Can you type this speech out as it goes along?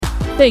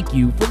Thank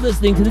you for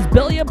listening to this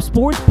Belly Up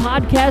Sports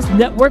Podcast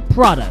Network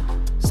product.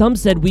 Some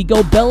said we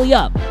go belly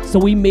up, so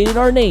we made it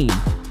our name,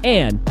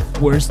 and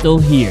we're still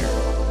here.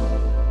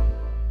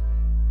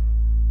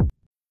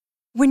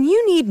 When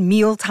you need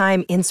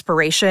mealtime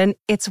inspiration,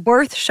 it's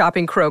worth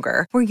shopping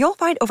Kroger, where you'll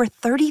find over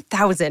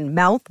 30,000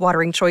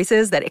 mouth-watering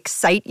choices that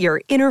excite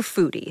your inner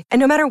foodie. And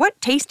no matter what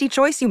tasty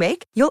choice you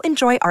make, you'll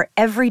enjoy our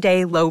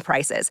everyday low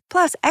prices,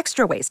 plus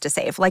extra ways to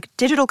save, like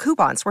digital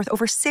coupons worth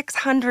over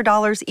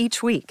 $600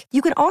 each week.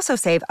 You can also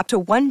save up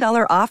to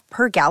 $1 off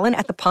per gallon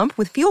at the pump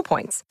with fuel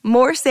points.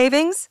 More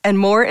savings and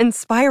more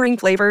inspiring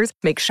flavors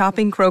make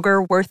shopping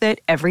Kroger worth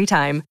it every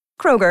time.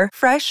 Kroger,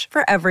 fresh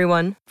for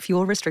everyone.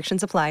 Fuel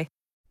restrictions apply.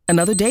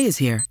 Another day is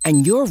here,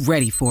 and you're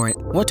ready for it.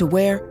 What to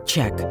wear?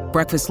 Check.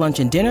 Breakfast, lunch,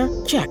 and dinner?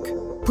 Check.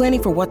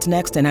 Planning for what's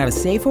next and how to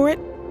save for it?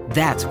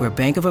 That's where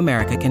Bank of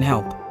America can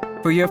help.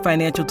 For your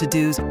financial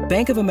to-dos,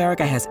 Bank of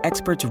America has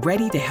experts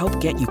ready to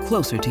help get you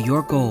closer to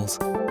your goals.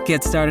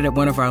 Get started at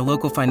one of our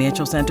local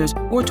financial centers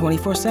or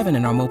 24/7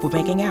 in our mobile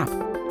banking app.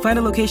 Find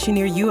a location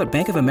near you at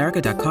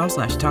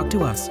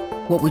bankofamerica.com/talktous.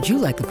 What would you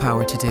like the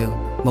power to do?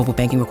 Mobile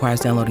banking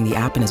requires downloading the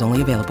app and is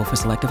only available for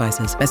select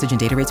devices. Message and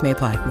data rates may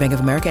apply. Bank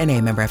of America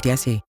N.A., member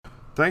FDIC.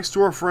 Thanks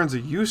to our friends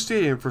at U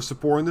Stadium for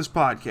supporting this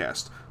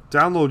podcast.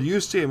 Download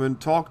U Stadium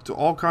and talk to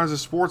all kinds of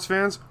sports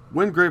fans,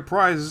 win great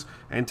prizes,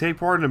 and take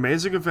part in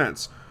amazing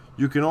events.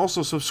 You can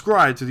also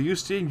subscribe to the U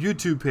Stadium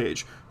YouTube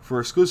page for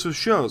exclusive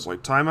shows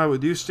like Time Out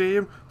with U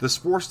Stadium, The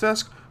Sports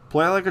Desk,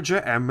 Play Like a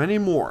Jet, and many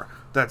more.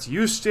 That's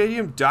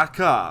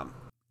ustadium.com.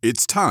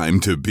 It's time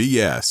to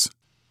BS.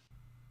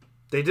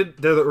 They're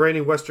the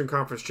reigning Western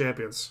Conference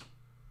champions.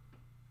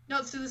 No,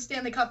 it's to the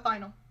Stanley Cup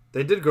final.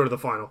 They did go to the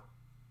final.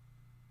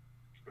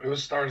 It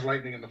was Stars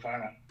Lightning in the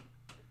final.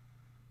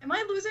 Am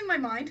I losing my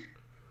mind?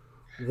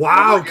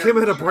 Wow, Kim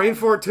had a brain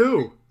fart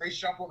too. They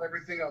shuffled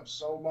everything up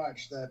so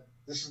much that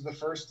this is the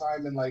first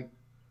time in like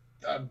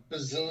a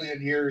bazillion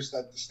years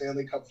that the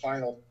Stanley Cup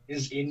final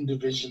is in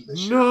division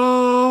this year. No!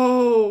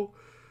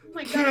 Oh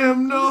my God,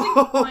 Kim, no!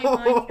 my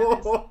mind,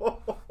 guys.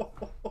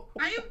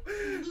 I am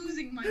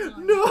losing my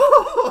mind. No!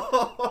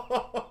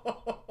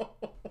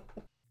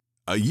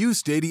 A U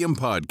Stadium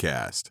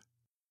podcast.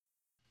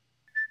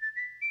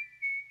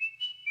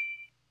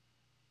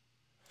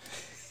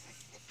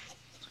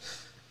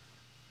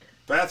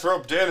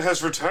 Bathrobe Dan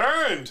has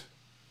returned!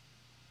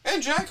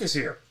 And Jack is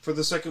here for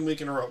the second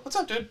week in a row. What's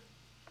up, dude?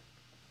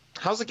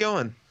 How's it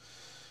going?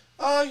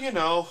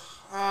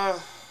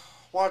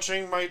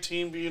 Watching my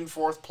team be in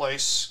fourth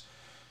place.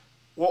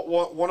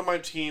 One of my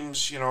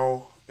teams,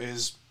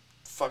 is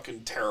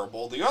fucking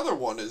terrible. The other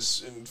one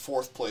is in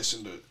fourth place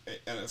in the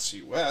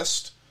NFC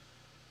West.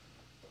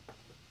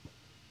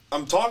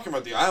 I'm talking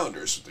about the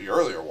Islanders, the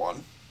earlier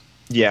one.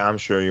 Yeah, I'm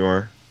sure you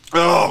are.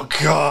 Oh,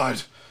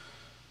 God.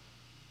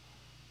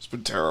 It's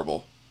been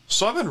terrible.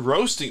 So I've been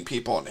roasting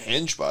people on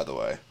Hinge, by the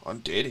way, on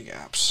dating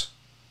apps.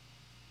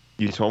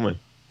 You told me.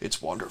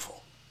 It's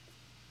wonderful.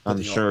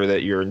 I'm sure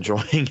that you're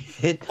enjoying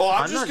it. Oh,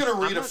 I'm just going to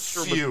read a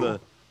few.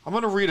 I'm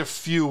going to read a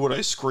few what I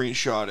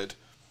screenshotted.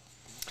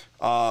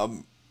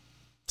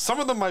 Some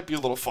of them might be a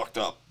little fucked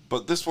up,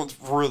 but this one's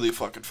really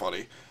fucking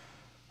funny.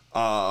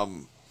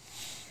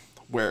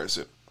 Where is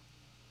it?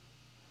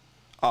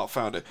 Oh,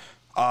 found it.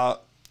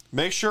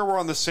 Make sure we're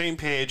on the same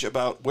page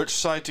about which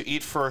side to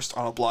eat first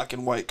on a black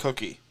and white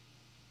cookie.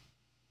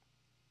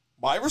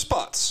 My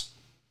response: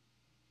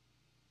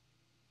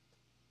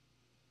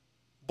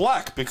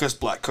 black, because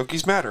black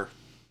cookies matter.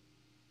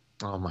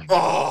 Oh my God.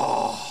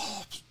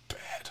 Oh, it was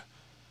bad.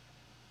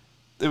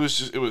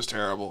 It was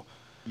terrible.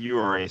 You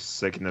are a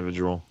sick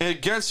individual.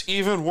 It gets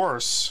even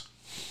worse.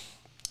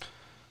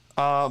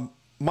 My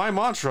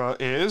mantra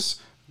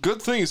is,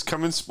 good things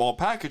come in small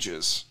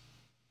packages.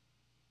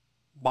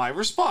 My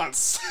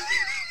response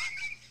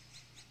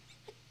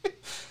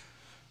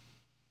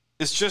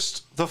is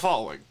just the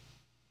following.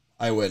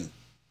 I win.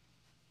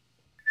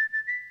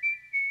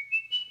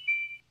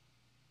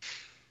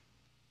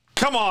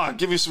 Come on,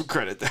 give you some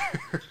credit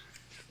there.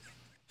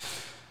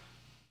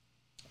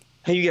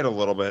 Hey, you get a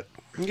little bit.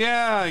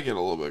 Yeah, I get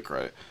a little bit of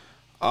credit.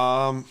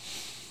 Let's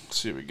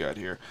see what we got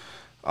here.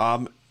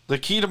 The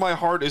key to my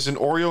heart is an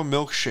Oreo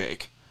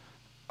milkshake.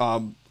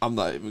 I'm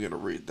not even going to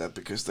read that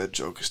because that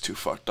joke is too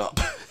fucked up.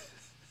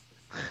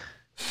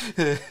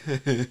 Don't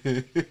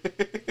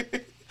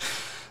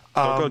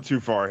go too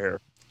far here.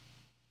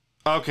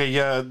 Okay,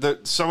 yeah,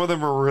 some of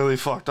them are really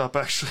fucked up,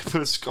 actually,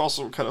 but it's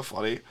also kind of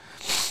funny.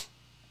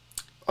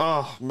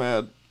 Oh,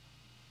 man.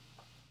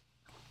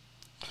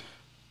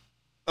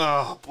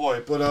 Oh,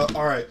 boy, but,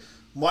 alright.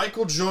 Mike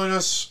will join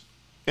us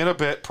in a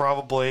bit,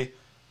 probably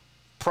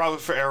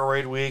for Air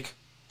Raid Week.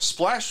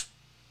 Splash,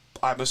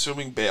 I'm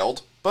assuming,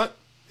 bailed, but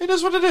it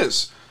is what it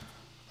is.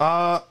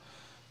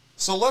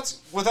 So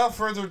let's, without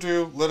further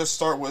ado, let us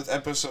start with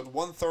episode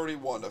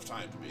 131 of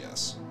Time to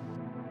BS.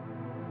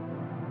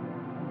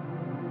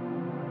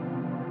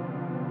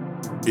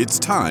 It's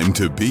time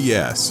to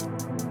BS.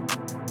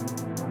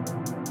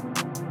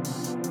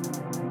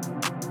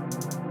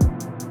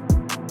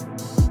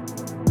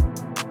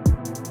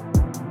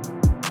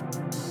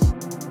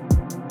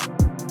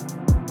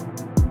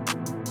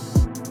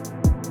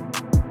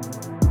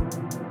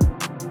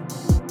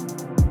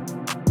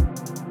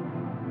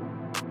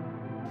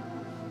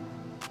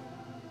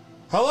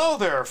 Hello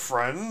there,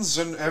 friends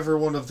and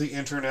everyone of the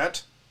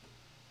internet.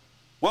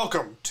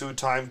 Welcome to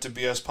Time to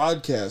BS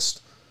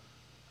Podcast.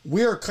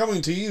 We are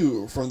coming to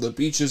you from the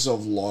beaches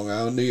of Long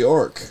Island, New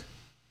York.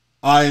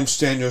 I am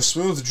Stanley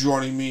Smooth.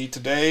 Joining me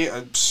today,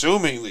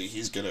 assumingly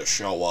he's going to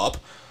show up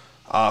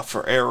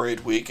for Air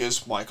Raid Week,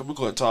 is Michael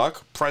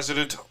McClintock,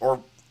 president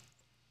or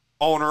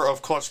owner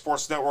of Clutch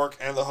Sports Network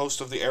and the host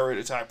of the Air Raid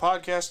Attack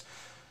podcast.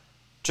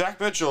 Jack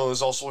Mitchell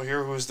is also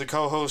here, who is the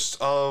co-host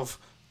of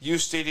U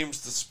Stadium's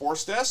The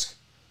Sports Desk.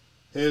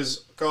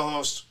 His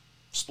co-host,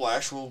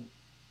 Splash, will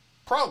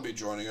probably be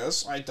joining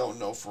us. I don't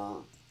know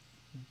for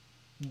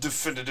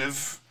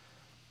definitive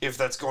if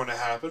that's going to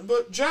happen.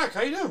 But, Jack,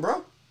 how you doing,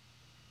 bro?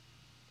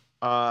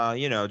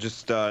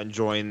 Just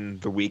enjoying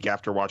the week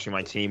after watching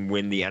my team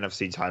win the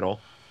NFC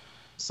title.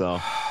 So,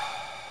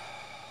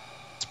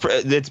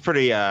 it's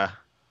pretty,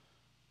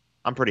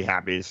 I'm pretty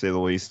happy, to say the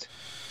least.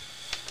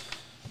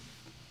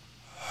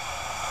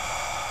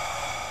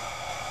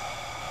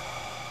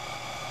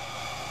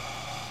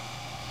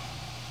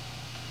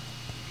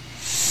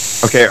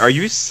 Okay, are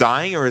you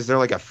sighing, or is there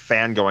like a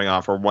fan going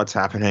off, or what's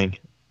happening?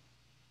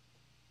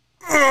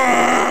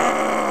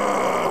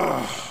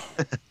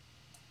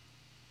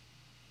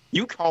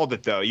 You called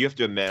it, though. You have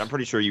to admit. I'm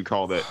pretty sure you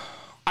called it.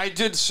 I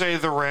did say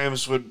the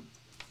Rams would...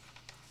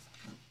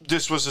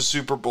 This was a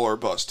Super Bowl or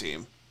bust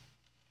team.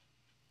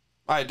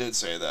 I did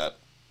say that.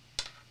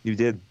 You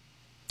did.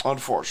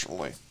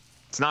 Unfortunately.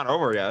 It's not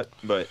over yet,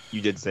 but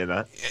you did say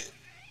that.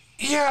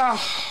 Yeah.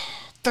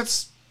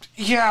 That's...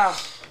 Yeah.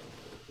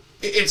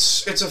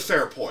 It's a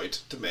fair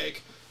point to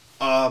make.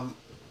 But,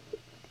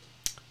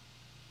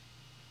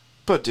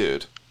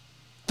 dude,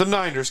 the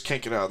Niners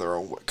can't get out of their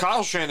own way.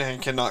 Kyle Shanahan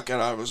cannot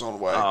get out of his own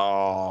way.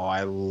 Oh,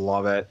 I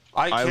love it.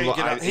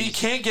 He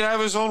can't get out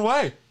of his own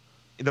way.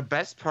 The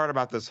best part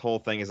about this whole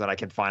thing is that I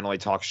can finally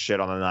talk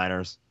shit on the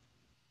Niners.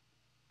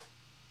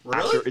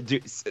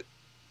 Really?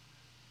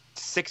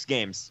 6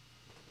 games.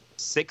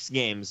 6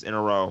 games in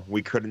a row.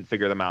 We couldn't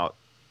figure them out.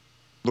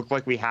 Looked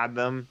like we had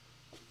them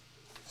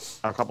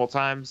a couple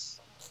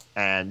times,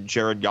 and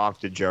Jared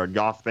Goff did Jared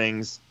Goff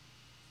things.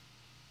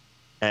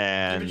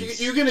 And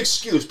you get an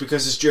excuse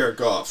because it's Jared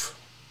Goff.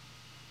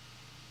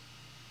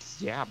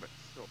 Yeah, but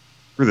still,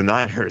 for the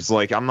Niners,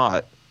 like,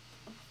 I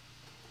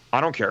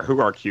don't care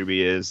who our QB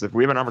is. If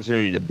we have an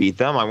opportunity to beat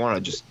them, I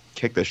want to just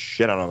kick the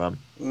shit out of them.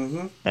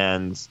 Mm-hmm.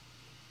 And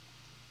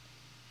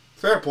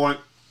fair point.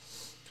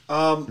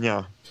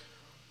 Yeah.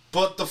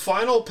 But the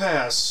final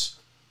pass,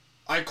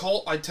 I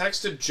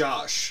texted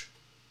Josh,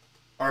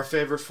 our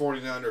favorite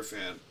 49er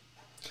fan.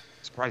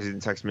 Surprised you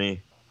didn't text me.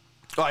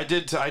 Oh, I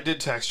did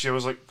text you. I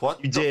was like,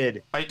 what? You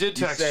did. I did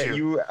text you.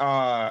 You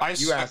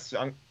asked.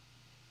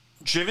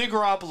 Jimmy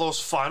Garoppolo's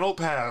final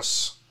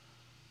pass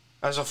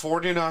as a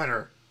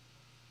 49er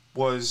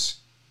was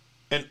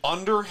an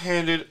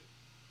underhanded,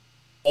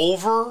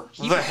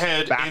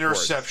 over-the-head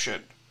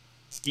interception.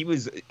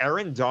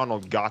 Aaron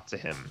Donald got to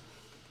him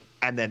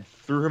and then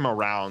threw him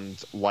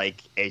around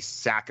like a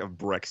sack of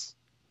bricks.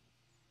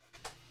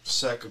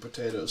 Sack of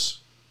potatoes.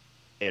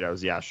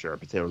 Potatoes, yeah, sure.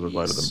 Potatoes are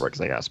lighter than bricks,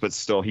 I guess. But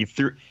still, he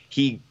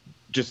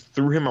just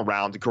threw him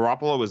around.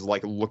 Garoppolo was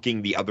like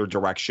looking the other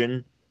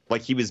direction,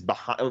 like he was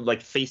behind,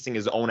 like facing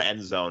his own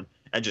end zone,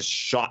 and just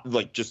shot,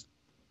 like just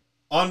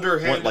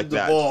underhanded like the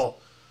that. ball.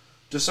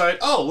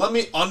 Decide, let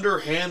me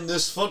underhand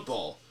this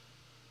football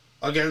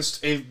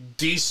against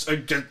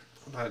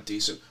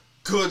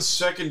good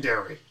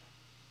secondary.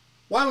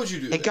 Why would you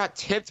do that? It got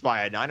tipped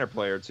by a Niner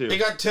player too. It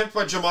got tipped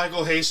by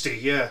JaMychal Hasty,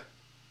 yeah.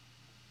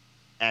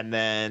 And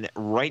then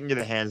right into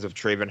the hands of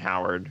Trayvon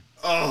Howard.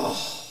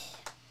 Oh.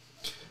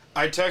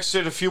 I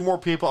texted a few more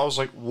people. I was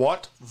like,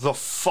 what the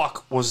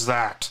fuck was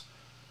that?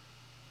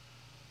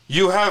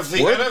 You have the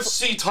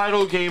NFC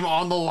title game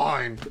on the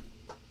line.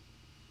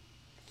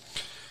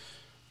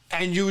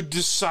 And you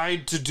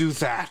decide to do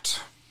that.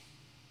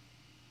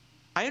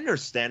 I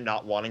understand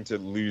not wanting to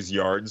lose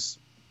yards.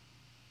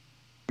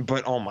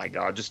 But, oh my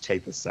God, just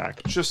take the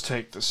sack. Just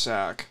take the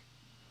sack.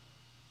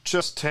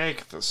 Just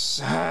take the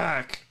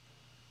sack.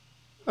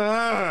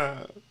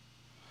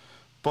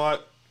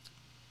 But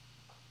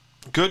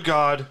good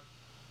God,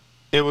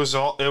 it was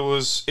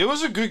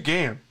a good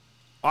game.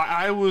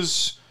 I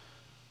was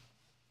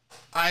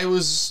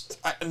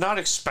not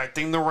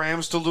expecting the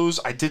Rams to lose.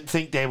 I did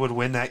think they would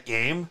win that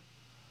game.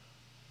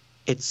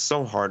 It's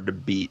so hard to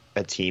beat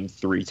a team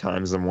 3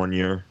 times in 1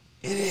 year.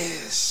 It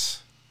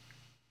is.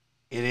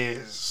 It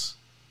is.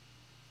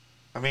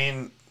 I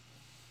mean,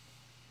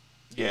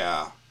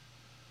 yeah.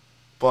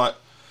 But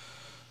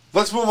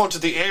let's move on to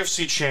the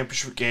AFC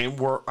Championship game,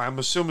 where I'm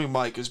assuming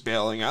Mike is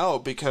bailing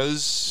out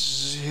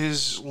because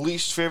his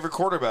least favorite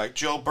quarterback,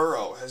 Joe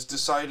Burrow, has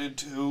decided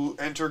to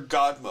enter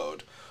God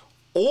mode.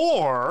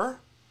 Or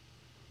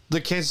the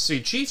Kansas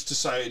City Chiefs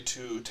decided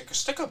to take a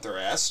stick up their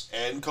ass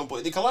and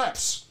completely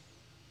collapse.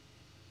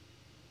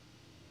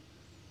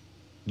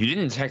 You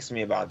didn't text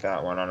me about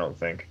that one, I don't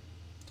think.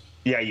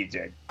 Yeah, you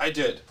did. I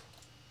did.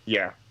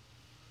 Yeah.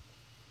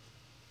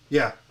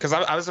 Yeah. Because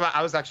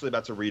I was actually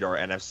about to read our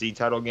NFC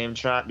title game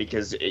chat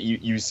because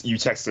you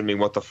texted me,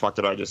 what the fuck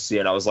did I just see?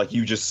 And I was like,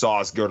 you just saw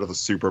us go to the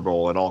Super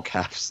Bowl in all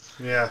caps.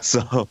 Yeah.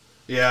 So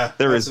yeah,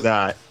 there is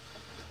that.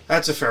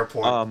 That's a fair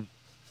point.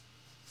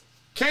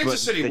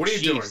 Kansas City, what are you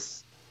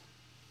Chiefs,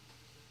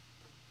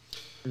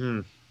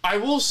 doing? I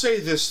will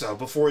say this, though,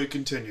 before you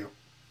continue.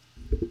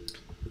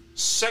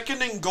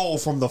 Second and goal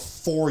from the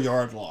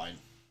 4-yard line.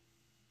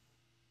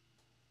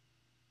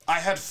 I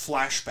had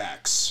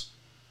flashbacks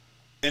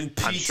and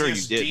I'm sure you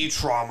PTSD did.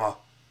 trauma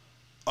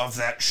of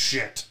that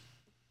shit.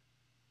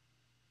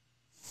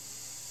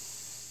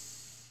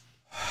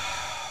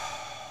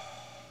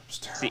 It's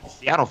terrible.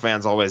 Seattle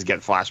fans always get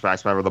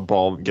flashbacks whenever the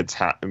ball gets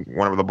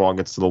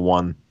to the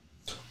 1.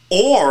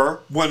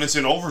 Or when it's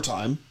in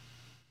overtime.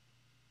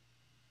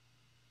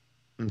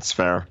 It's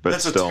fair, but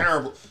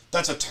still.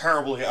 That's a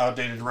terribly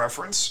outdated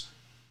reference.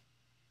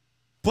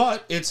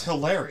 But it's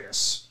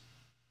hilarious.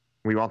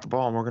 We want the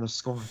ball and we're going to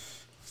score.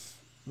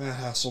 Matt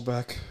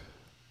Hasselbeck.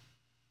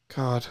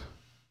 God.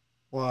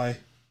 Why?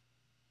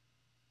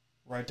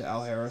 Right to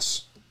Al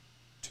Harris.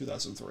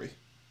 2003.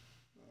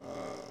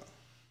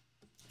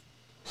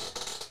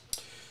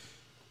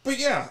 But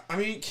yeah, I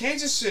mean,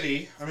 Kansas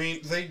City, I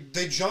mean,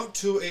 they jumped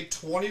to a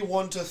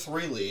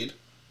 21-3 lead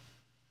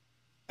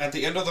at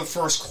the end of the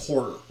first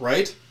quarter,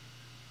 right?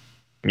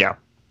 Yeah.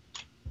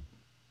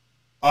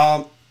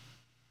 The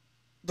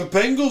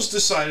Bengals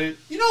decided,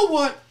 you know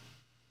what?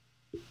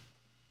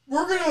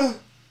 We're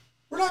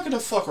not gonna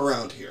fuck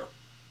around here.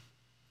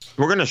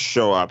 We're gonna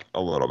show up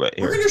a little bit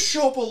here. We're gonna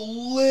show up a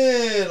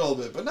little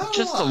bit, but not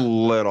just a lot. A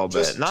little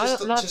bit.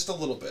 Just a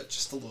little bit.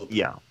 Just a little bit.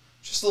 Yeah.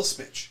 Just a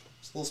little smidge.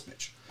 Just a little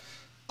smidge.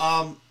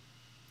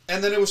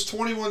 And then it was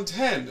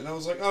 21-10, and I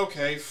was like,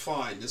 okay,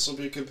 fine. This will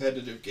be a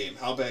competitive game.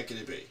 How bad can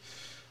it be?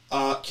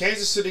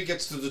 Kansas City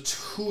gets to the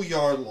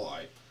 2-yard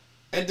line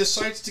and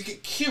decides to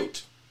get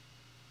cute.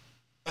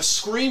 A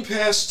screen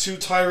pass to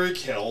Tyreek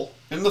Hill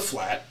in the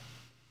flat.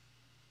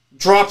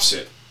 Drops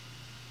it.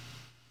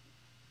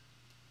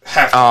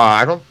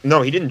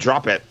 No, he didn't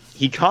drop it.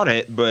 He caught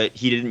it, but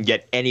he didn't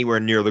get anywhere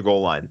near the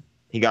goal line.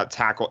 He got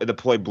tackled. The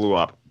play blew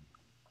up.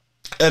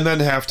 And then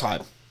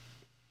halftime.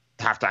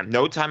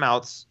 No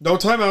timeouts. No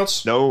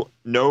timeouts.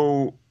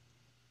 No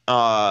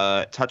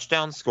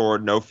touchdown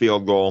scored. No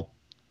field goal.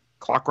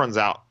 Clock runs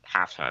out.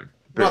 Halftime.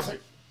 Boom. Nothing.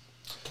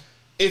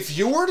 If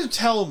you were to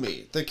tell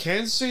me the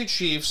Kansas City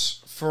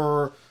Chiefs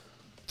for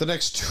the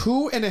next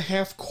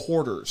 2.5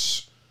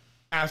 quarters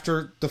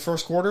after the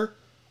first quarter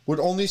would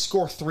only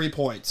score 3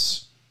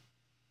 points,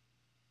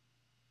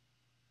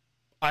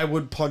 I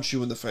would punch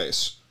you in the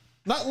face.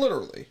 Not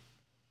literally.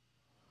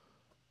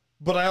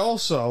 But I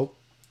also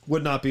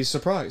would not be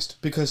surprised,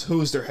 because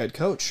who's their head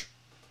coach?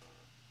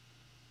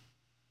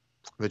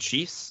 The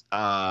Chiefs?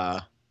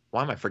 Why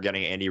am I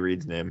forgetting Andy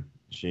Reid's name?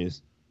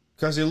 Jeez.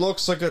 Because he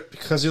looks like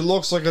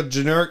a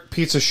generic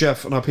pizza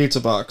chef in a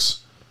pizza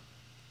box.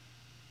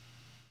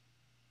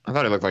 I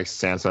thought he looked like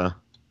Santa.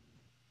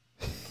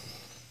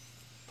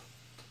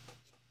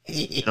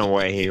 In a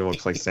way, he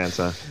looks like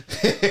Santa.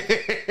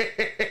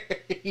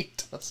 He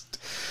doesn't.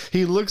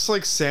 He looks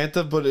like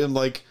Santa, but in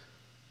like,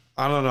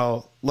 I don't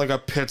know, like a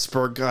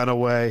Pittsburgh kind of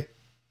way.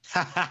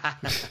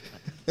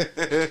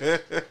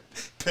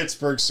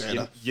 Pittsburgh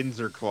Santa.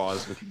 Yinzer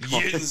Claus.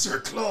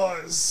 Yinzer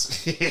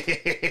Claus.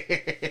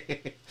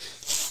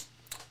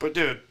 But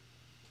dude,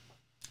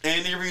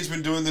 Andy Reid's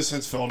been doing this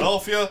since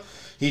Philadelphia.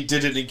 He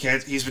did it in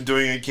He's been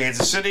doing it in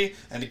Kansas City,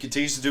 and he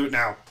continues to do it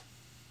now.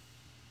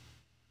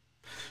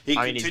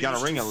 He's got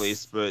a ring at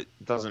least, but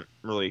it doesn't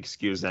really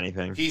excuse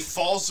anything. He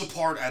falls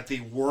apart at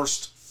the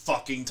worst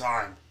fucking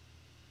time.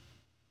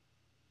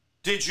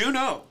 Did you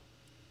know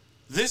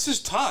this is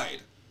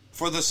tied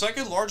for the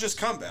second largest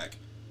comeback?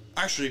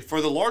 Actually, for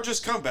the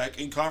largest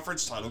comeback in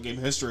conference title game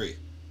history.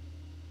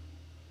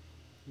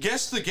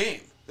 Guess the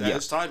game that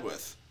it's tied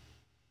with.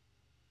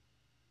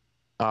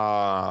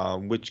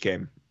 Which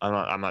game?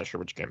 I'm not sure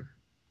which game.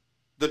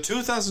 The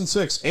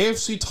 2006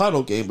 AFC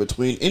title game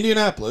between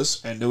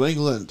Indianapolis and New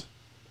England,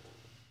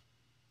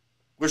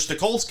 which the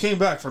Colts came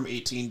back from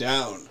 18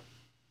 down.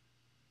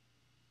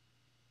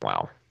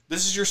 Wow.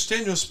 This is your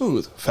Staniel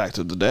Smooth fact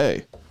of the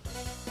day.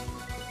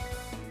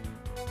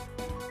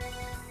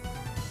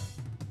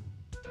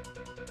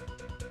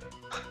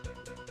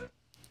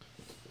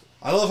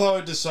 I love how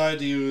I decided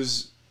to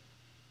use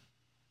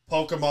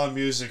Pokemon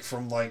music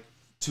from like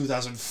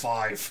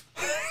 2005.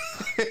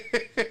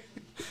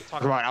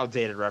 Talk about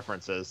outdated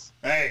references.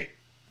 Hey.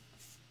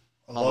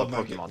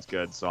 Although Pokemon's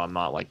good, so I'm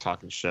not like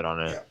talking shit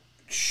on it. Yeah.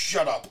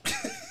 Shut up.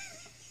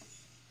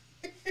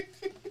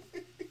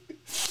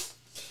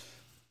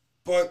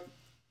 But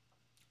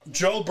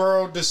Joe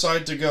Burrow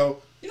decided to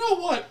go, you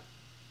know what?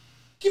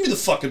 Give me the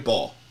fucking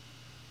ball.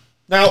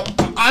 Now,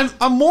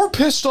 I'm more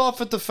pissed off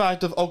at the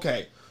fact of,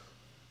 okay,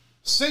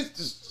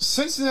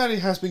 Cincinnati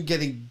has been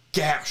getting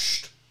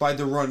gashed by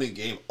the running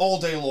game all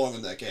day long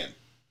in that game,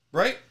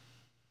 right?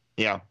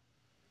 Yeah.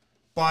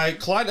 By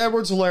Clyde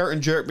Edwards-Helaire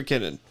and Jerick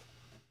McKinnon.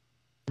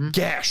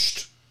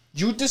 Gashed.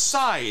 You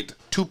decide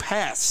to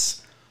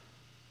pass.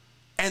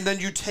 and then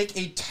you take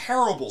a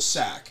terrible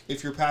sack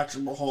if you're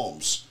Patrick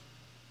Mahomes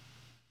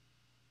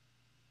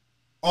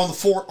on the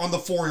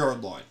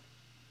 4-yard line.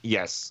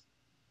 Yes.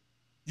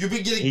 You've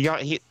been getting.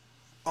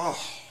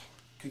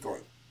 Keep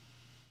going.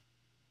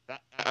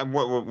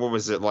 What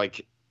was it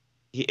like?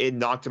 It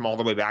knocked him all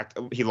the way back.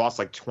 He lost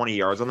like 20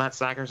 yards on that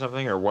sack or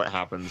something, or what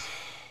happens?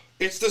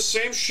 It's the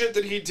same shit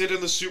that he did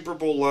in the Super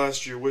Bowl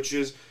last year, which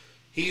is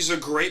he's a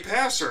great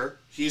passer.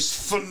 He's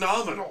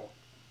phenomenal.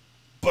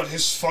 But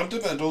his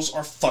fundamentals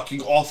are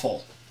fucking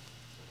awful.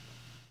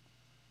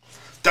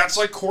 That's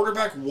like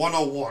quarterback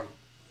 101.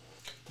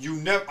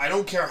 I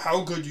don't care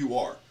how good you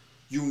are.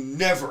 You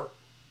never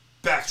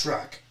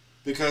backtrack.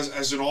 Because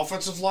as an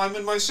offensive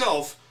lineman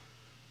myself,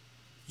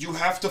 you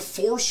have to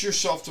force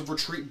yourself to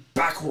retreat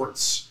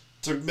backwards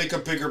to make a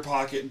bigger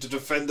pocket and to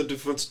defend the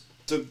defense,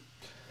 to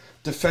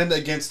defend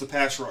against the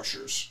pass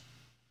rushers.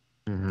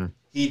 Mm-hmm.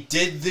 He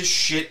did this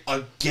shit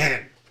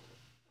again.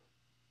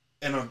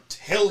 And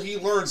until he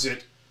learns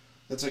it,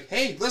 it's like,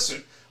 hey,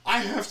 listen,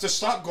 I have to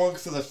stop going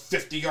for the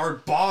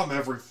 50-yard bomb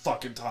every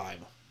fucking time.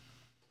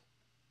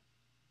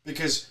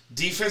 Because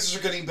defenses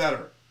are getting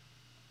better.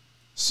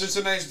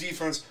 Cincinnati's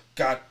defense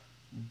got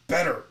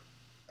better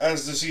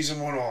as the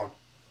season went on.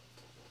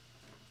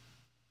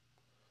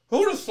 Who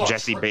would have thought?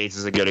 Jesse Bates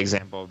is a good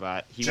example of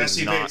that.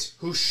 Jesse Bates,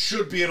 who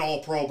should be an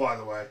All-Pro, by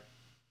the way.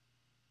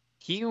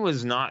 He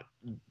was not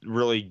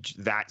really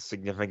that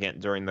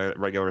significant during the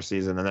regular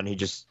season, and then he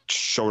just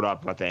showed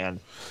up at the end.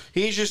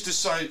 He just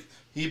decided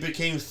he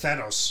became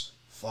Thanos.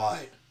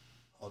 Fine,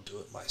 I'll do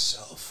it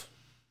myself.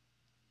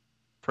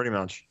 Pretty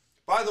much.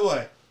 By the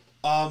way,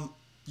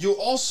 you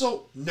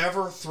also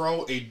never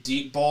throw a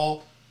deep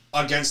ball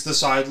against the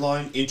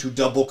sideline into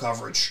double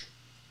coverage.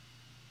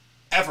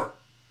 Ever.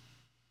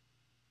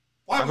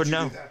 Why would you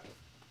do that?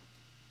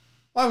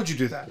 Why would you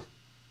do that?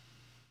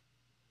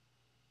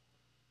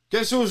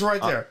 Guess who was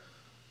right there?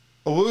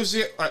 Who was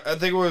it? I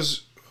think it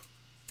was...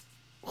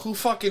 Who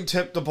fucking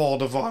tipped the ball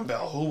to Von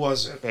Bell? Who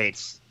was it?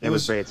 Bates. It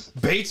was Bates.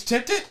 Bates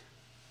tipped it?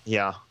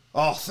 Yeah.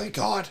 Oh, thank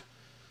God.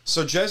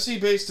 So Jesse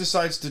Bates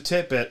decides to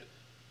tip it.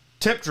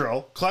 Tip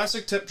drill.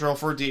 Classic tip drill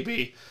for a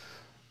DB.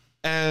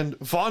 And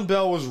Von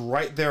Bell was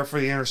right there for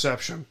the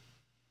interception.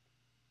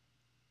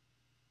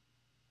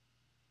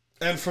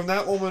 And from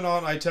that moment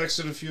on, I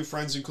texted a few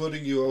friends,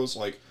 including you. I was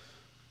like,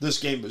 this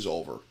game is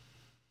over.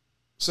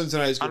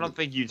 Cincinnati's I don't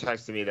think you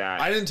texted me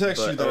that. I didn't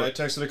text you that. I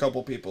texted a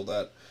couple people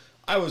that.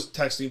 I was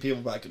texting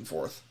people back and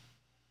forth.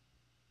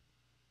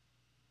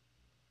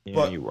 Yeah,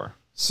 but you were.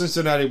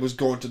 Cincinnati was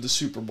going to the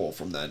Super Bowl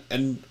from then.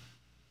 And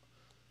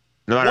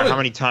no matter how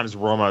many times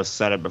Romo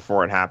said it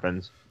before it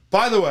happened.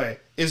 By the way,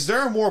 is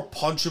there a more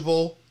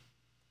punchable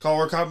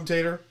color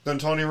commentator than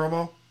Tony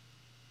Romo?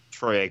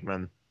 Troy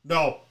Aikman.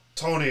 No,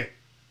 Tony.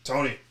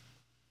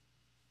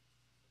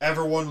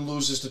 Everyone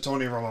loses to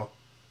Tony Romo.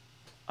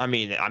 I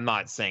mean, I'm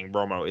not saying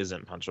Romo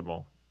isn't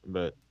punchable,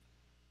 but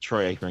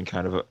Troy Aikman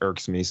kind of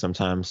irks me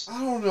sometimes. I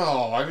don't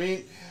know. I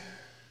mean,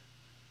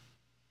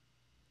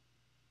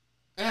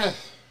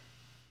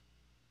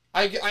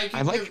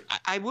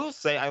 I will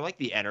say I like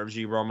the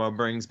energy Romo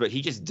brings, but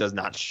he just does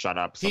not shut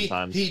up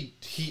sometimes.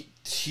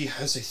 He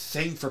has a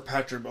thing for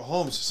Patrick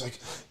Mahomes. It's like,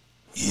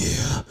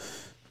 yeah,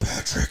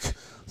 Patrick,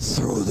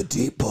 throw the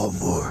deep ball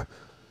more.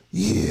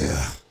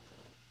 Yeah.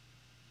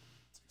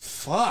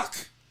 Fuck.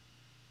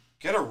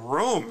 Get a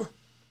room.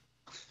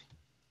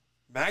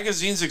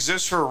 Magazines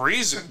exist for a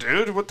reason,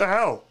 dude. What the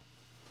hell?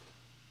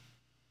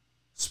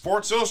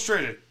 Sports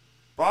Illustrated.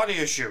 Body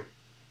issue.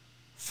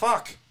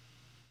 Fuck.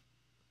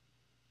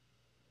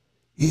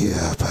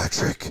 Yeah,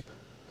 Patrick.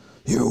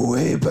 You're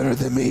way better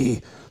than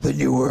me,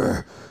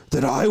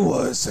 than I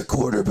was a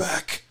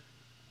quarterback.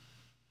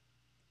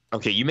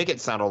 Okay, you make it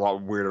sound a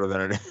lot weirder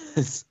than it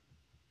is.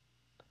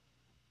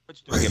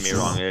 Which, don't get me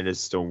wrong, it is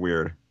still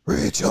weird.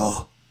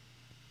 Rachel.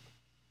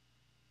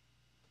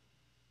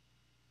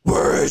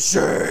 Where is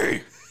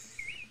she?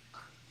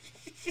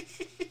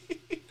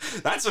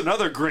 That's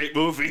another great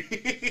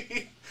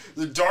movie.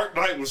 The Dark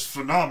Knight was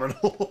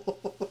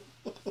phenomenal.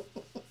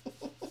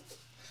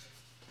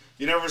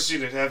 You never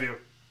seen it, have you?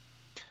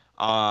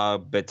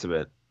 Bits of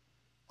it.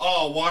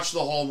 Oh, watch the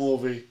whole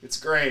movie. It's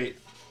great.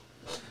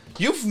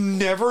 You've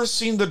never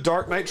seen the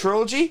Dark Knight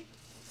trilogy?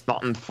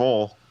 Not in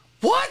full.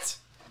 What?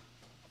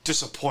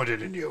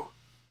 Disappointed in you.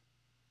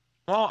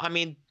 Well, I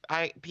mean,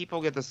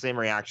 people get the same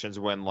reactions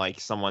when like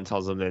someone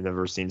tells them they've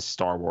never seen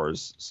Star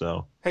Wars.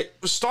 So hey,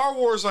 Star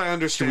Wars, I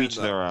understand. To each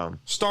their own.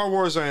 Star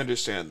Wars, I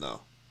understand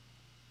though.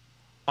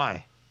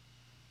 Why?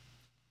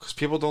 Because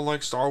people don't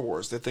like Star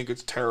Wars. They think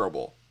it's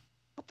terrible.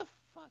 What the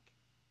fuck?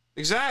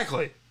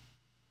 Exactly.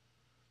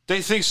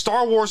 They think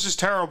Star Wars is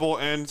terrible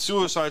and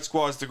Suicide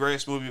Squad is the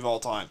greatest movie of all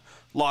time.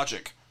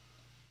 Logic.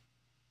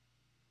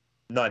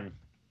 None.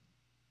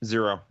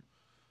 Zero.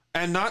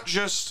 And not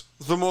just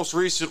the most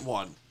recent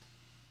one.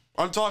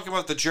 I'm talking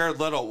about the Jared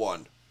Leto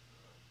one.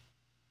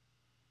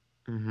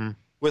 Mm-hmm.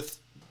 With,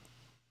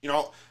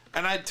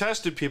 and I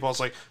tested people. I was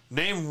like,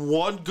 name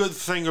one good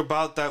thing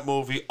about that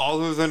movie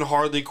other than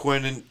Harley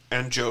Quinn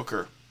and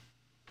Joker.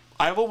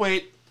 I will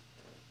wait.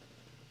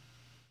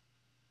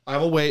 I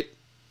will wait.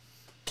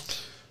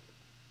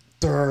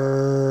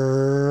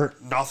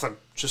 Nothing.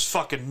 Just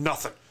fucking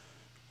nothing.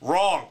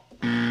 Wrong.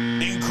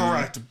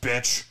 Incorrect,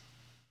 bitch.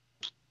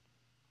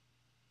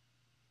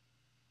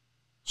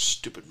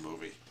 Stupid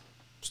movie.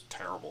 It's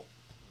terrible.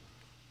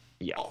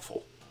 Yeah.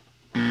 Awful.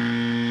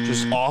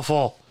 Just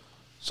awful.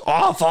 It's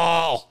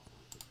awful.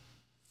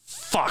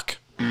 Fuck.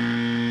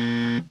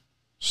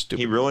 Stupid.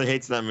 He really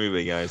hates that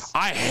movie, guys.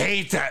 I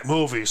hate that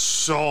movie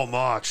so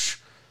much.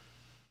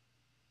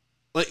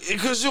 Like,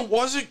 because it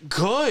wasn't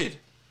good.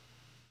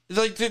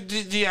 Like,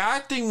 the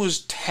acting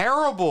was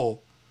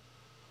terrible.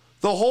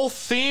 The whole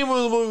theme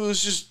of the movie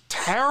was just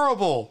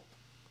terrible.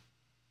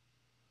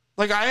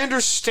 Like, I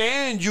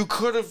understand you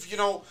could have,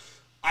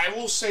 I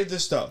will say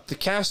this, though. The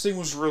casting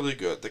was really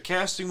good. The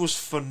casting was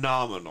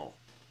phenomenal.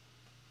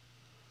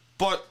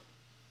 But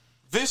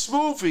this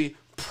movie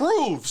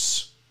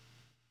proves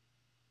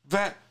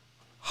that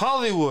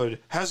Hollywood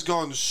has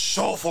gone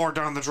so far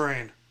down the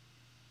drain.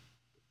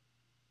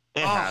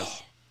 It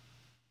has.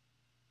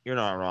 You're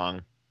not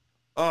wrong.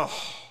 Oh.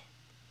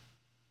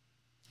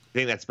 I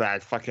think that's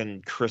bad.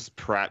 Fucking Chris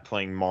Pratt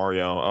playing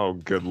Mario. Oh,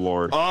 good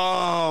lord.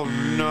 Oh,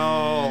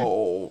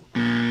 no.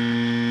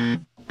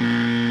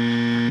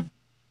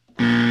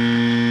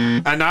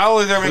 And not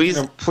only they're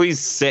making Please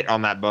sit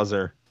on that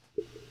buzzer.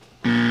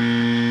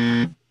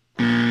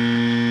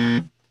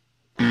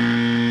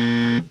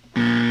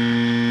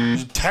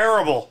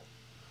 terrible.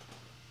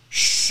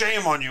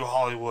 Shame on you,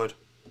 Hollywood.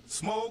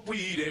 Smoke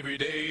weed every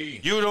day.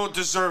 You don't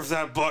deserve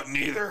that button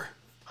either.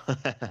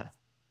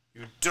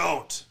 You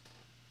don't.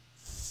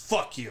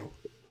 Fuck you.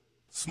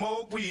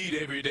 Smoke weed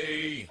every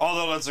day.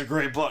 Although that's a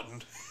great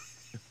button.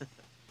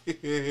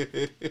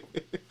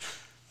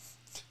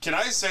 Can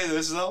I say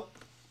this, though?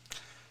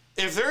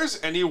 If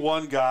there's any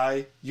one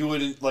guy you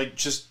would, like,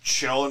 just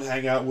chill and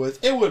hang out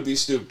with, it would be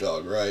Snoop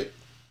Dogg, right?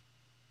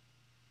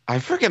 I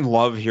freaking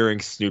love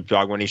hearing Snoop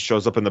Dogg when he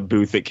shows up in the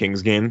booth at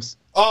Kings games.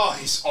 Oh,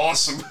 he's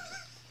awesome.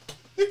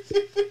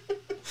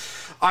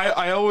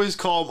 I always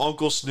call him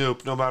Uncle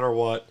Snoop, no matter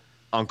what.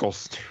 Uncle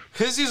Snoop.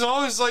 Because he's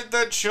always like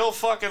that chill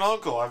fucking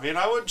uncle. I mean,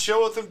 I would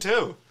chill with him,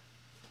 too.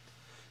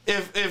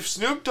 If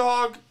Snoop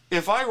Dogg...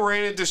 If I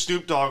ran into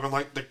Snoop Dogg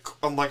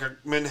on like a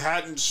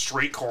Manhattan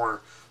street corner,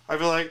 I'd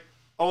be like,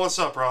 "Oh, what's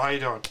up, bro? How you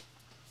doing?"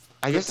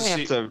 I guess I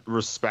have to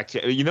respect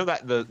it. You know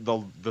that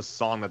the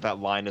song that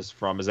line is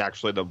from is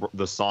actually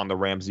the song the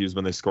Rams use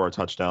when they score a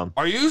touchdown.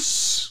 Are you?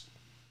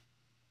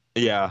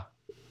 Yeah.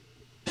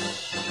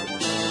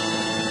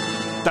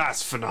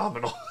 That's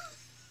phenomenal.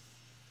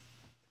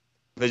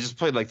 They just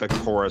played like the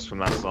chorus from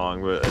that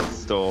song, but it's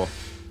still.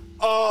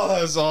 Oh,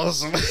 that's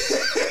awesome.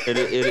 It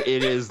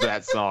is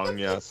that song,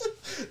 yes.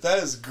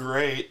 That is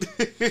great.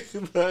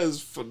 That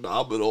is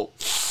phenomenal.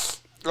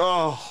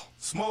 Oh,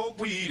 smoke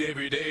weed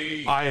every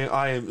day.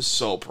 I am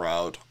so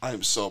proud. I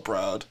am so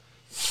proud.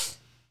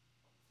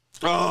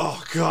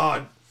 Oh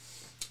God.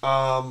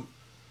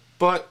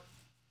 But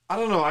I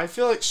don't know. I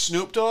feel like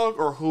Snoop Dogg,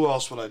 or who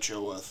else would I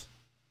chill with?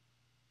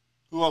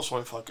 Who else would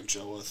I fucking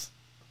chill with?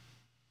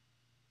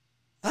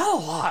 Not a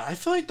lot. I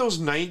feel like those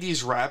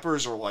 90s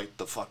rappers are like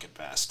the fucking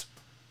best.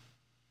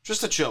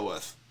 Just to chill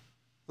with.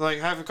 Like,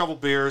 have a couple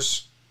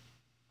beers,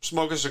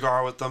 smoke a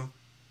cigar with them.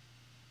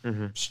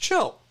 Mm-hmm. Just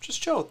chill.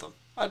 Just chill with them.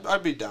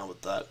 I'd be down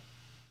with that.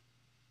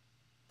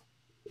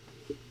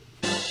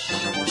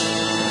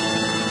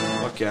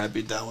 Okay, I'd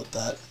be down with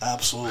that.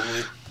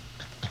 Absolutely.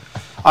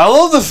 I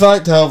love the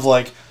fact of,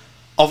 like,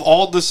 of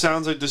all the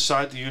sounds I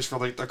decide to use for,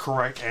 like, the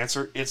correct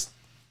answer, it's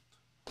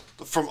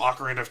from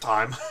Ocarina of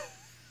Time.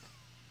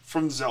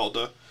 From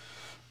Zelda.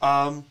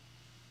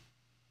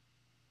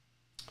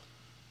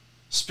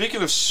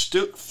 Speaking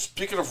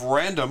of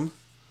random,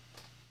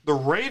 the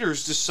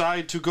Raiders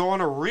decide to go on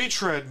a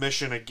retread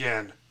mission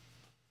again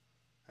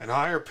and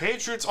hire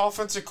Patriots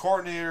offensive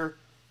coordinator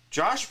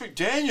Josh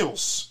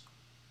McDaniels.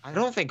 I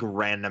don't think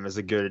random is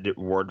a good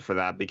word for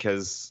that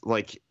because,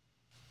 like,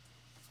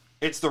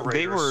 it's the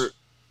Raiders.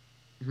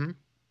 They were. Hmm?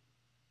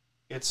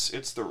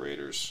 It's the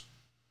Raiders.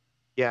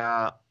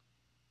 Yeah.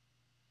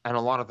 And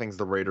a lot of things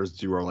the Raiders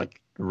do are, like,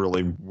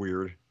 really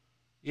weird.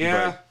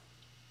 Yeah. But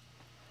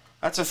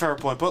that's a fair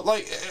point. But,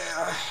 like, you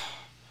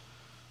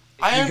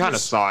kind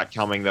of saw it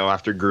coming, though,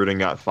 after Gruden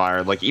got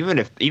fired. Like,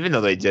 even though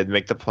they did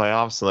make the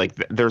playoffs, like,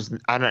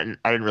 I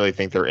didn't really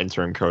think their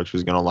interim coach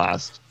was going to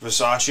last.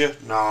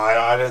 Versace? No,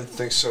 I didn't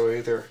think so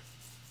either.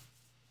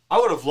 I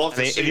would have loved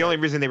to see the only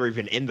reason they were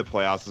even in the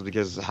playoffs is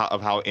because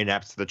of how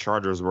inept the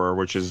Chargers were,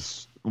 which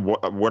is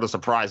what a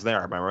surprise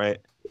there, am I right?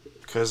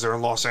 Because they're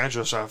in Los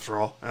Angeles, after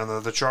all, and they're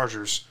the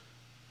Chargers.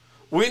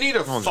 We need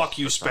a fuck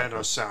you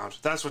Spanos sound.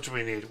 That's what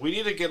we need. We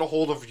need to get a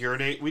hold of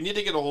Urinate. We need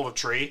to get a hold of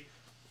Tree,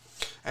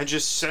 and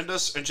just send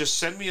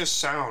me a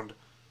sound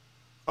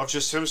of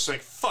just him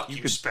saying "fuck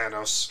you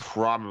Spanos."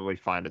 Probably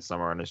find it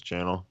somewhere on his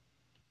channel.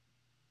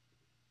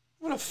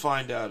 I'm gonna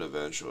find out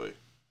eventually.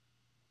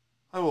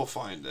 I will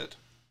find it.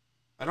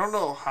 I don't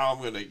know how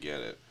I'm gonna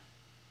get it.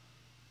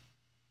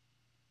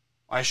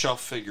 I shall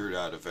figure it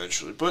out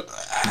eventually. But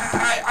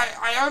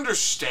I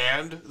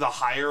understand the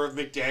hire of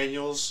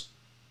McDaniels.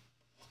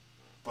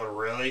 But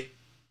really?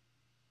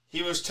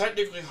 He was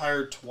technically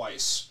hired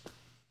twice.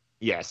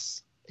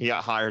 Yes. He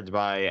got hired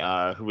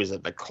by, who was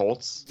it, the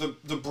Colts?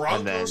 The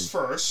Broncos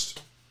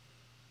first.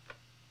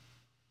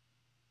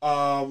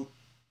 And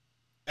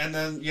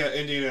then,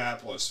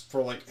 Indianapolis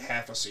for like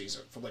half a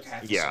season. For like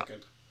half a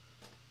second.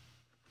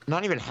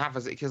 Not even half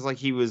a second, because like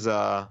he was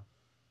hired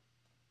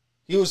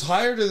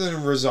and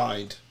then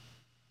resigned.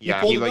 He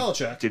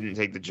like, didn't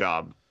take the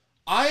job.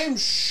 I am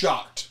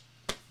shocked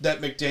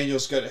that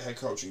McDaniels got a head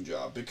coaching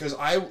job because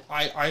I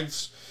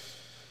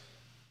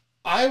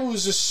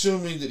was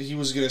assuming that he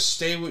was going to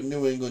stay with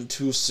New England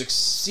to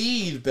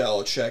succeed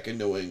Belichick in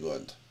New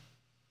England.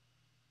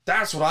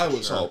 That's what I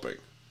was hoping.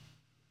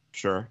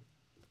 Sure.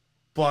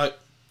 But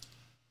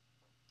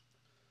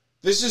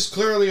this is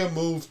clearly a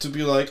move to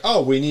be like,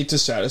 oh, we need to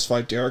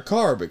satisfy Derek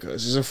Carr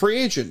because he's a free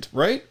agent,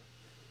 right?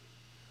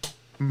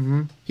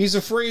 Mm-hmm. He's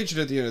a free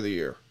agent at the end of the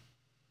year.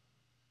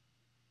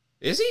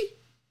 Is he?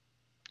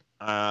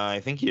 I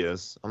think he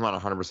is. I'm not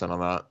 100% on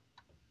that.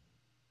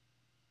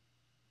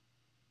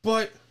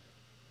 But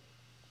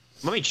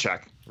let me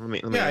check. Let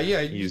me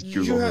use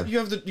you Google.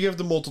 You have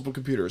the multiple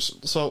computers.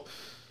 So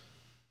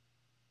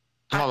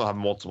I don't have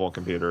multiple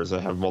computers. I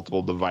have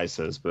multiple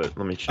devices, but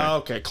let me check.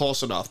 Okay,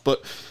 close enough.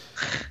 But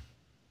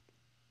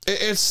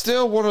it's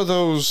still one of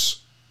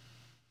those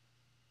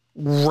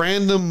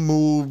random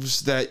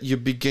moves that you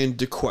begin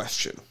to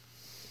question.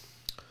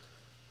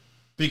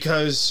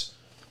 Because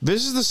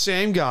this is the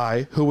same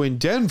guy who in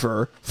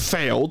Denver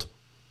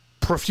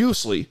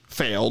profusely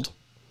failed.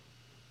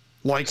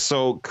 Like,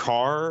 so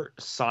Carr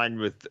signed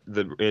with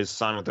the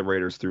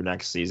Raiders through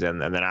next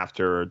season, and then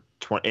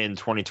in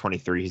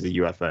 2023 he's a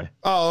UFA.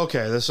 Oh,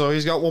 okay. So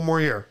he's got one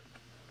more year.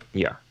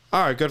 Yeah.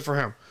 All right, good for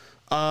him.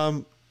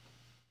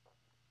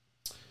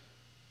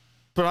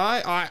 But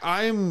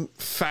I'm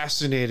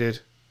fascinated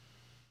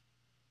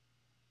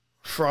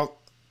from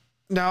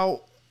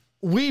now.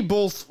 We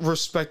both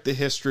respect the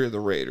history of the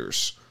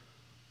Raiders,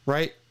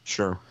 right?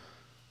 Sure.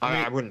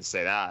 I wouldn't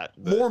say that.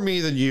 But more me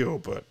than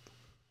you, but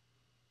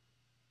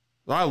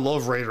I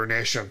love Raider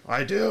Nation.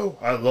 I do.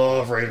 I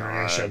love Raider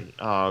Nation.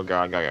 Oh,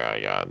 God.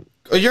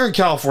 You're in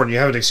California. You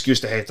have an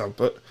excuse to hate them,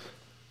 but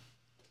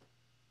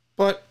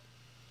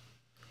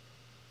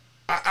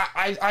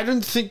I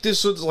didn't think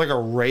this was like a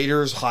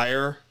Raiders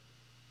hire.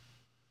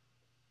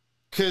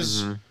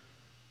 Because,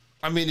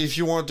 I mean, if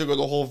you want to go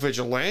the whole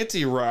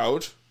vigilante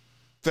route,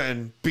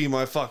 then be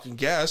my fucking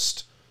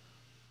guest.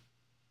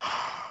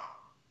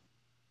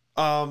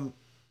 I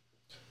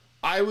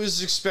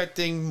was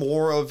expecting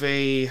more of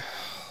a...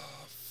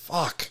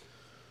 Fuck.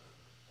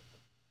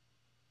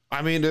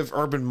 I mean, if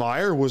Urban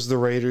Meyer was the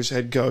Raiders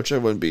head coach, I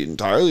wouldn't be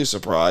entirely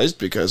surprised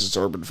because it's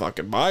Urban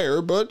fucking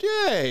Meyer, but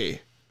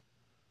yay.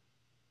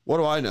 What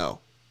do I know?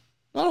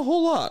 Not a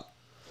whole lot.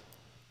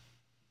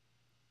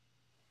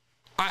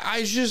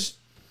 I just...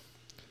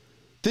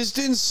 This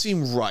didn't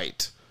seem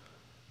right.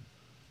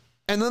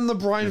 And then the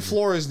Brian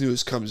Flores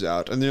news comes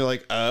out, and they're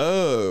like,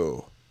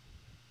 oh,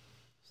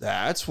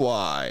 that's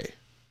why.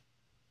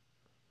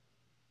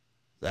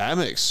 That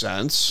makes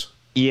sense.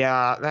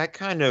 Yeah, that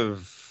kind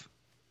of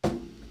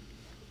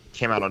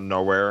came out of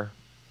nowhere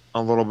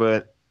a little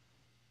bit.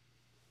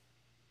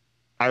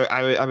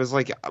 I was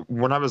like,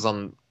 when I was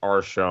on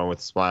our show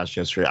with Splash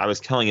yesterday, I was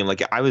telling him,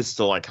 like, I was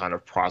still, like, kind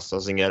of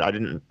processing it. I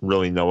didn't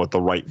really know what the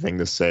right thing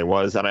to say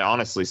was, and I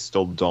honestly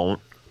still don't.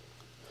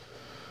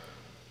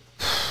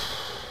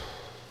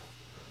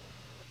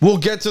 We'll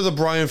get to the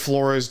Brian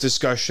Flores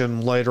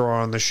discussion later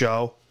on in the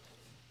show.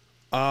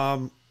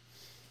 But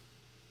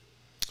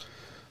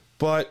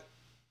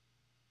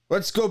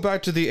let's go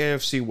back to the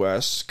AFC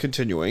West,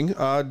 continuing.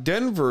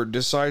 Denver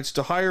decides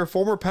to hire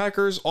former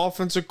Packers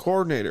offensive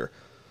coordinator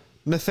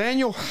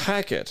Nathaniel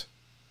Hackett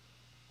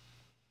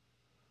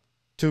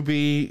to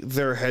be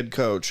their head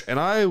coach. And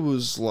I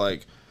was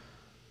like,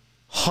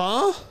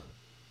 huh?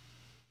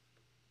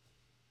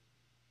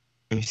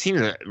 You seem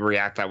to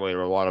react that way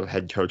to a lot of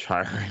head coach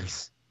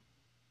hirings.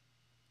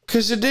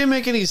 Because it didn't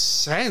make any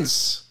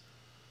sense.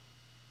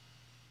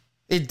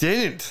 It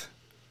didn't.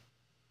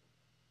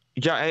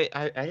 Yeah,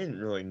 I didn't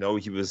really know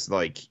he was,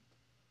 like,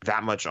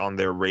 that much on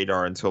their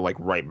radar until, like,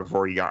 right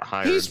before he got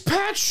hired. He's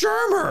Pat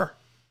Shurmur.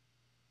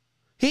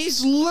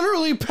 He's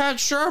literally Pat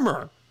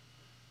Shurmur.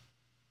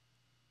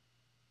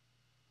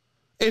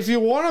 If you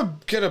want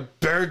to get a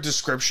better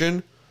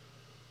description,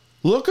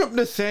 look up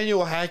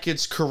Nathaniel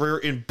Hackett's career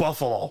in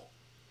Buffalo.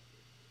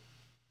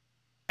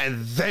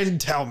 And then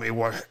tell me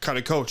what kind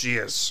of coach he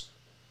is.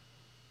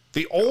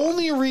 The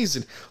only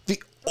reason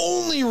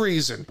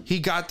he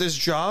got this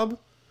job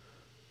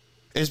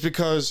is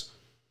because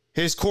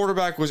his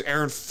quarterback was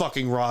Aaron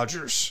fucking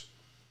Rodgers,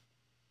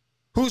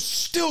 who's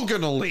still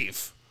gonna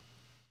leave.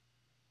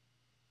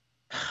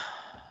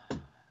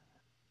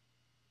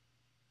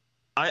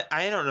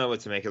 I don't know what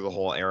to make of the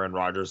whole Aaron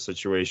Rodgers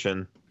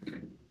situation.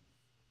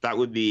 That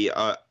would be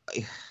I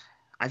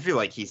feel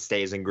like he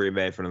stays in Green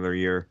Bay for another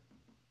year.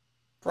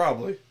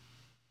 Probably.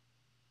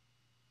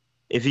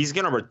 If he's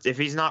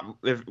not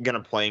gonna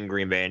play in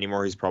Green Bay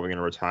anymore, he's probably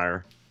gonna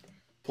retire.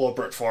 Pull up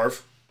Brett Favre.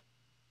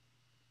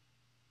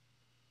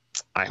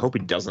 I hope he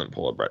doesn't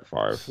pull a Brett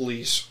Favre.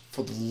 Please,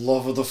 for the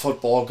love of the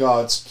football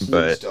gods,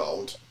 please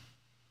don't.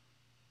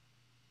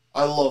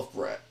 I love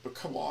Brett, but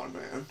come on,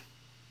 man.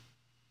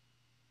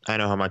 I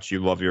know how much you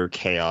love your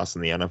chaos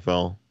in the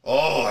NFL.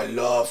 Oh, I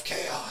love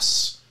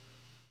chaos.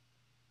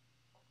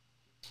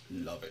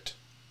 Love it.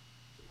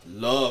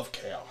 Love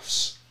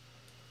chaos.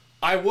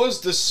 I was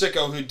the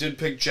sicko who did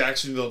pick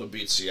Jacksonville to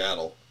beat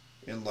Seattle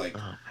in, like, Oh,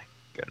 my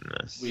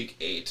goodness. week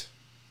 8.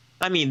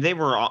 I mean, they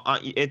were.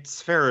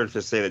 It's fair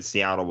to say that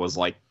Seattle was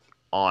like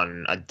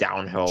on a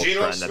downhill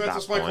Geno trend Smith at that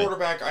was my point.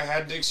 quarterback. I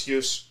had an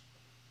excuse.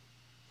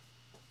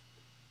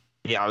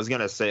 Yeah, I was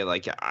gonna say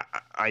like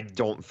I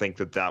don't think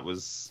that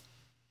was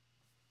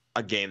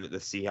a game that the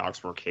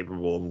Seahawks were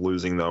capable of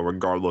losing though,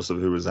 regardless of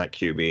who was at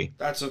QB.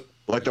 That's a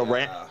Like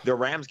the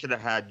Rams could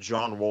have had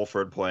John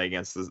Wolford play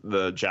against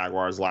the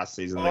Jaguars last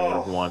season. They would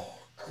have won.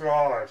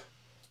 God.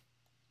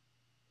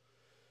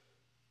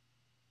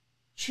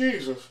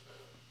 Jesus.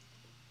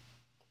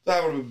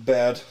 That would have been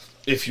bad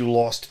if you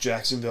lost to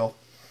Jacksonville.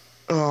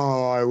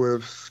 Oh, I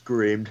would have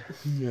screamed.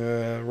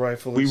 Yeah,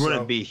 rightfully We so.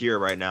 wouldn't be here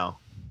right now.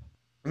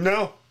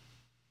 No,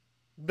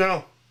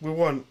 we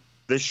wouldn't.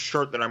 This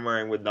shirt that I'm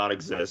wearing would not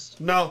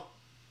exist. No,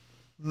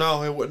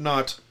 it would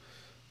not.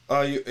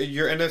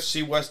 Your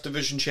NFC West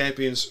Division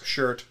Champions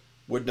shirt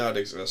would not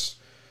exist.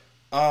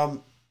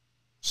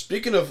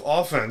 Speaking of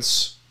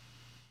offense,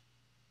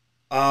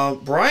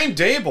 Brian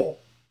Dable.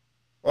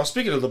 Well,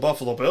 speaking of the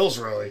Buffalo Bills,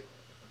 really,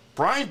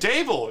 Brian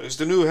Dable is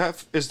the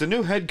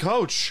new head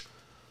coach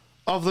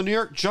of the New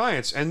York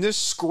Giants, and this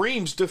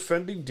screams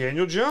defending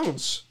Daniel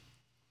Jones.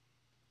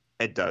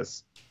 It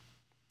does.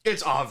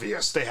 It's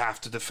obvious they have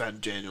to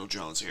defend Daniel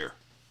Jones here.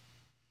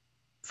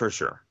 For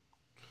sure.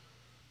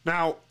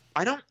 Now,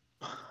 I don't...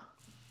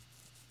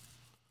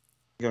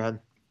 Go ahead.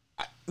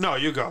 No,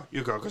 you go,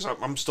 because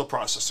I'm still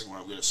processing what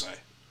I'm going to say.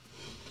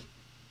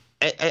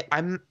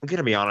 I'm going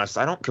to be honest,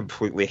 I don't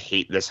completely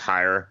hate this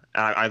hire.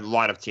 A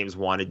lot of teams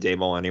wanted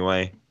Dable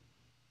anyway.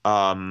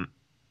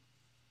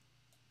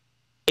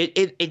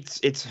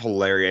 It's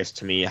hilarious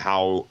to me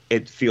how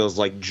it feels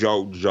like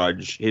Joe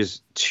Judge, his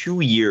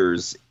 2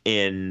 years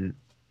in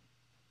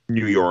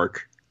New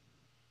York,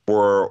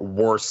 were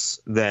worse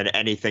than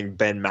anything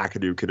Ben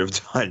McAdoo could have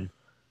done.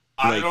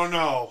 I don't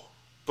know,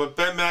 but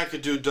Ben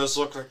McAdoo does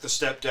look like the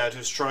stepdad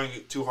who's trying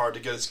too hard to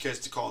get his kids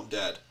to call him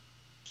dad.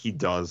 He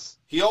does.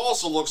 He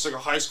also looks like a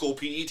high school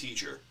PE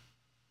teacher.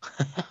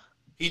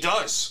 He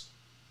does.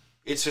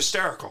 It's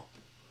hysterical.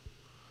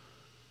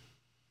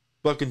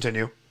 But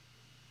continue.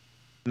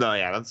 No,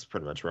 yeah, that's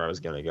pretty much where I was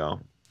going to go.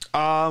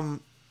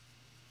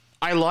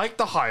 I like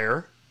the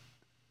hire.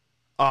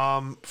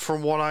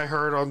 From what I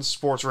heard on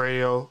sports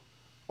radio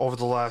over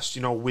the last,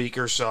 week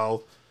or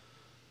so,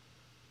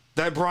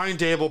 that Brian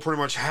Dable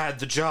pretty much had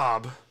the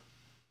job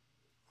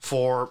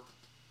for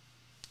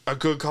a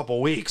good couple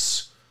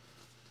weeks.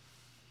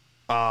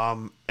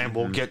 And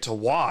we'll get to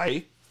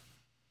why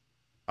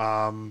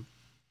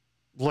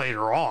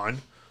later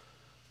on.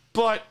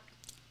 But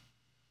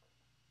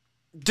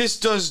this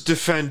does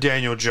defend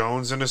Daniel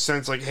Jones in a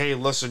sense, like, hey,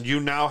 listen, you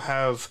now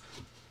have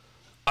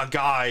a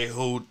guy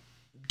who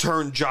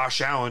turned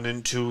Josh Allen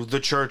into the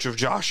Church of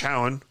Josh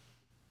Allen.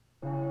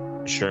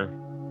 Sure.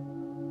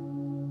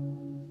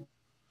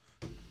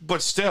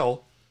 But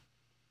still,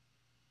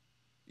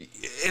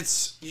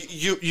 it's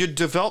you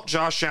develop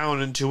Josh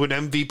Allen into an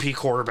MVP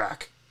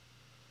quarterback.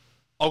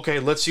 Okay,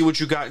 let's see what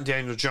you got in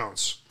Daniel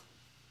Jones.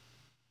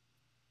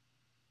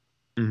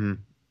 Mm-hmm.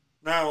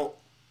 Now,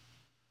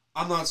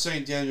 I'm not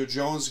saying Daniel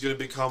Jones is going to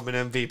become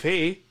an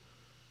MVP,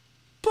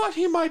 but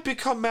he might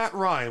become Matt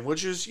Ryan,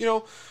 which is,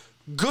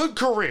 good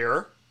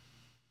career.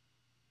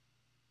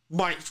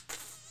 Might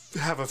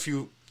have a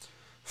few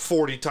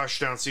 40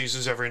 touchdown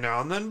seasons every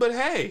now and then, but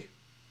hey,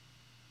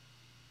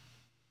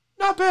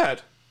 not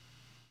bad.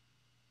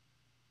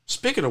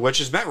 Speaking of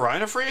which, is Matt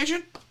Ryan a free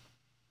agent?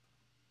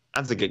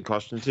 That's a good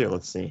question, too.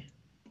 Let's see.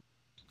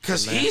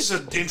 Because he's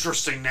an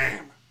interesting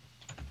name.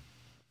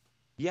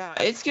 Yeah,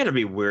 it's going to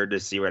be weird to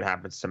see what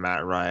happens to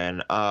Matt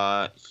Ryan.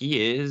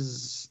 He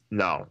is...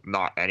 No,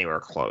 not anywhere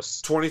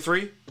close.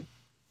 23?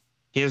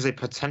 He has a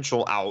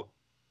potential out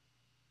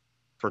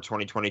for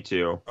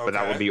 2022, but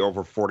that would be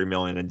over $40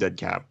 million in dead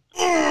cap.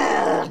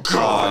 Oh,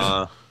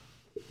 God!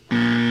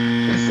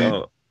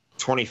 So,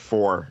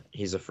 24,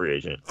 he's a free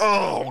agent.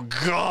 Oh,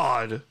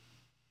 God!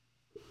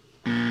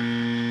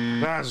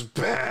 That's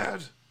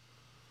bad.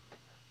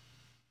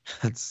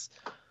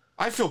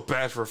 I feel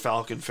bad for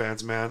Falcon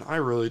fans, man. I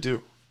really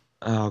do.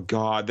 Oh,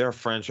 God. Their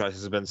franchise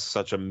has been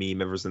such a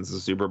meme ever since the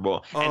Super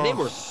Bowl. And they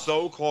were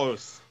so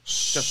close.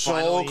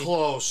 So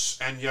close,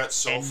 and yet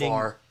so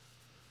far.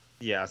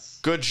 Yes.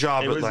 Good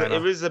job, Atlanta.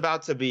 It was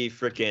about to be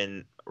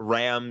freaking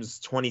Rams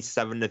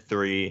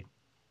 27-3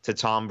 to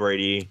Tom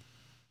Brady.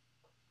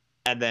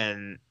 And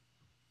then,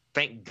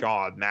 thank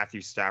God, Matthew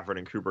Stafford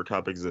and Cooper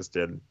Kupp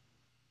existed.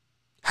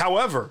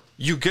 However,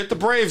 you get the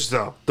Braves,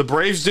 though. The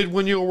Braves did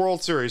win you a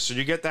World Series, so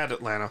you get that,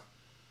 Atlanta.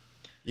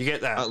 You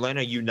get that.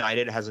 Atlanta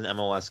United has an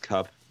MLS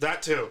Cup.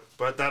 That, too.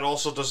 But that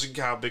also doesn't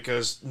count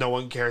because no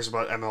one cares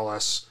about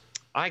MLS.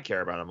 I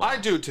care about him. I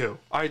do too.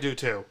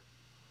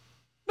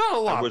 Not a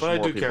lot, but I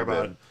do care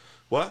about it.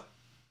 What?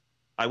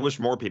 I wish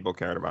more people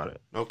cared about it.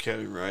 No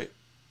kidding, right?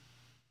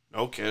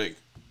 No kidding.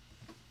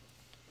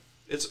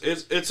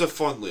 It's a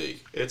fun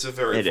league. It's a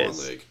very fun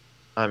league.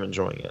 I'm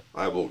enjoying it.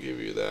 I will give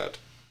you that.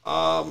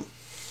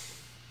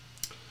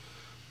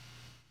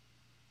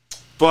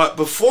 But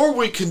before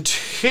we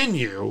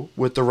continue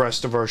with the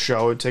rest of our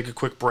show and take a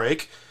quick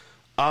break,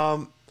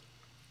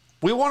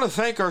 we want to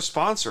thank our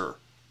sponsor,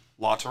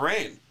 La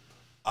Terrain.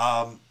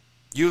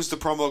 Use the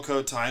promo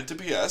code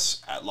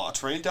TIME2BS at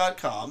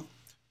LaTerrain.com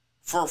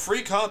for a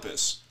free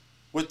compass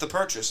with the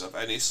purchase of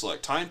any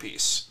select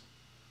timepiece.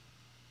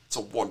 It's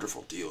a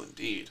wonderful deal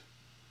indeed.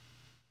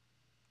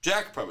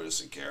 Jack probably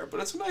doesn't care, but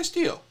it's a nice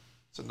deal.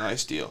 It's a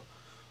nice deal.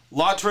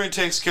 La Terrain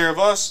takes care of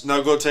us.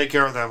 Now go take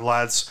care of them,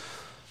 lads.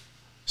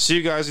 See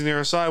you guys on the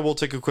other side. We'll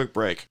take a quick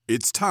break.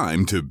 It's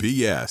time to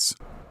BS.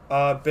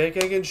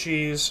 Bacon, egg, and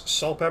cheese,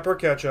 salt, pepper,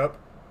 ketchup,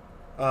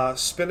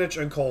 spinach,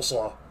 and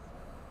coleslaw.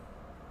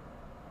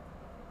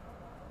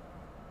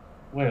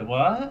 Wait,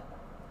 what?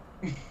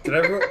 Did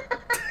everyone...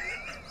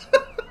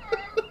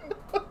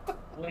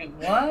 Wait,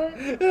 what?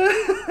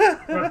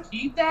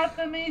 Repeat that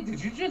for me?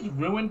 Did you just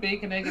ruin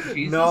bacon, egg, and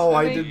cheese? No,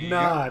 I did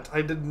not.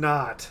 I did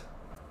not.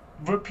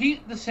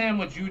 Repeat the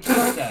sandwich you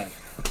just said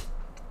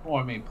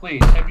for me,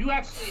 please. Have you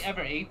actually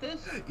ever ate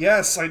this?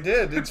 Yes, I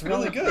did. It's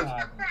really good.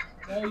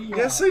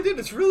 Yes, I did.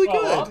 It's really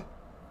good.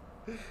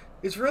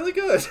 It's really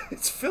good.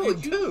 It's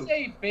filling, too. Did you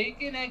say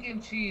bacon, egg,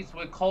 and cheese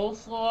with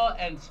coleslaw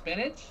and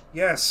spinach?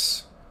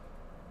 Yes.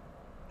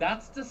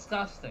 That's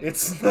disgusting.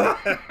 It's not.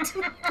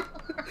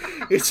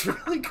 It's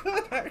really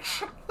good,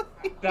 actually.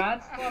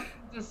 That's fucking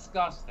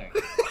disgusting.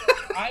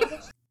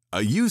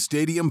 A U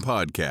Stadium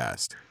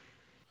podcast.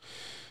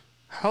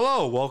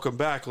 Hello, welcome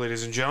back,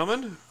 ladies and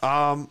gentlemen.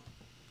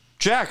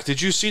 Jack,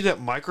 did you see that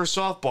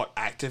Microsoft bought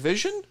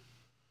Activision?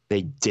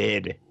 They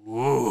did.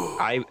 Ooh.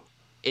 I'm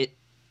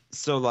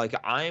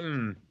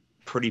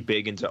pretty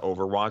big into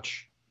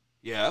Overwatch.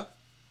 Yeah.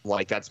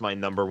 Like, that's my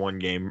number one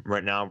game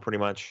right now, pretty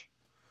much.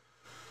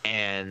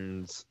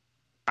 And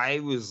I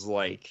was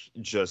like,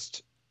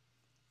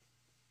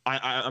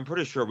 I'm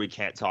pretty sure we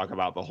can't talk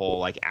about the whole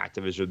like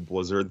Activision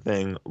Blizzard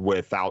thing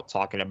without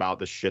talking about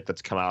the shit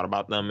that's come out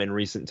about them in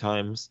recent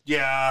times.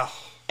 Yeah.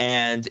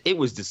 And it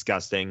was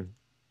disgusting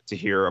to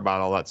hear about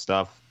all that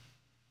stuff.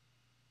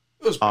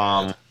 It was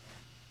bad.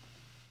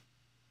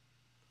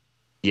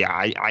 Yeah,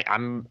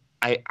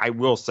 I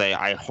will say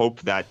I hope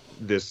that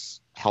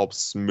this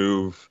helps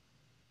move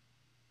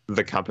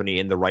the company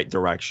in the right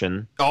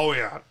direction. Oh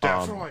yeah,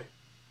 definitely.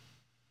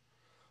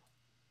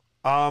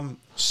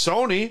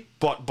 Sony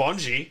bought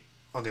Bungie,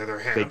 on the other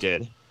hand. They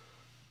did.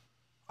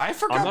 I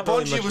forgot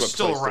Bungie was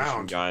still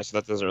around. Guy, so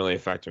that doesn't really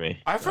affect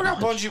me. I forgot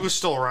Bungie was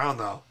still around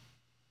though.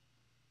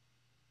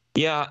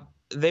 Yeah,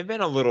 they've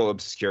been a little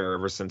obscure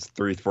ever since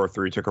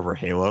 343 took over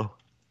Halo.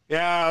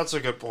 Yeah, that's a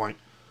good point.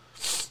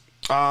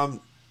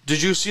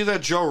 Did you see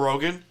that Joe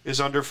Rogan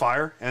is under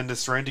fire and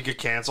is trying to get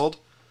canceled?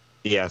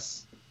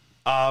 Yes.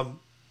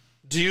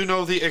 Do you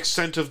know the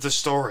extent of the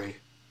story?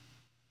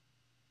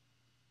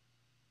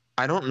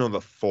 I don't know the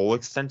full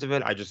extent of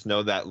it. I just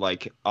know that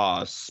like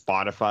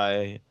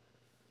Spotify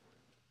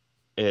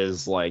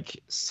is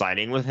like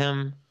siding with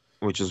him,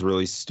 which is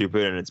really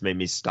stupid, and it's made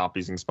me stop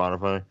using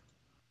Spotify.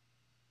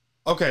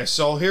 Okay,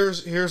 so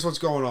here's what's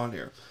going on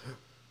here.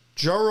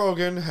 Joe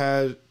Rogan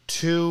had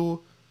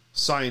two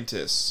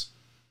scientists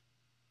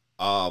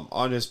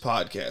on his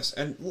podcast,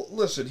 and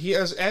listen, he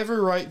has every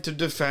right to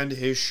defend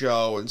his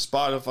show, and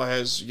Spotify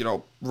has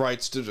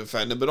rights to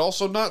defend him, but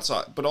also not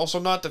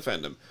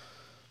defend him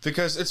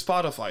because it's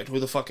Spotify. Who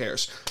the fuck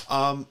cares?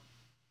 But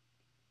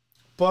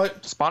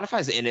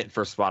Spotify's in it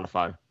for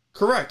Spotify.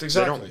 Correct,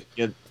 exactly.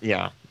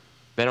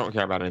 They don't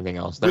care about anything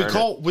else.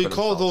 We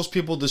call those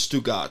people the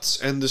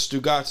Stugats, and the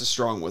Stugats is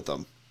strong with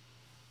them.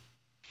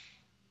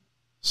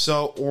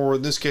 So, or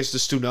in this case, the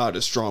Stunat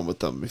is strong with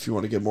them, if you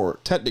want to get more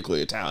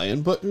technically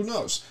Italian, but who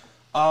knows?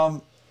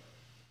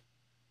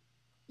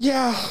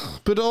 Yeah,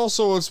 but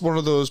also it's one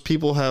of those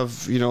people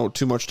have,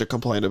 too much to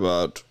complain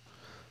about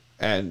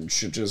and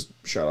should just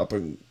shut up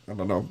and, I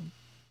don't know,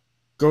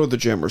 go to the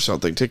gym or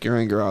something. Take your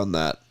anger on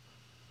that.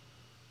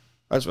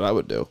 That's what I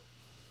would do.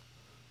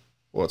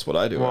 Well, that's what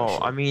I do. Well,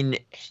 actually. I mean,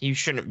 you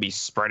shouldn't be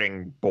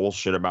spreading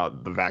bullshit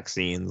about the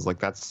vaccines. Like,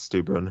 that's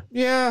stupid.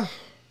 Yeah.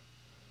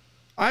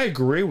 I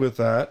agree with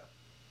that.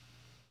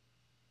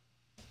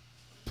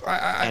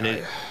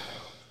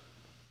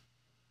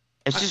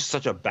 It's just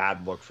such a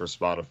bad look for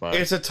Spotify.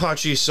 It's a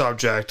touchy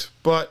subject,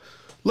 but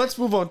let's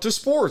move on to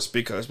sports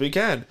because we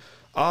can.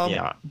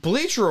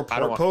 Bleacher Report. I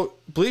don't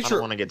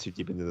want to get too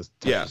deep into this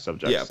touchy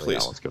subject. Yeah,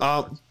 please. Let's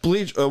go.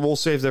 We'll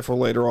save that for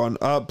later on.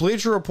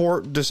 Bleacher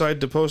Report decided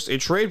to post a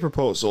trade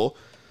proposal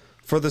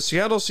for the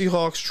Seattle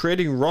Seahawks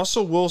trading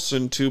Russell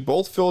Wilson to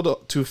both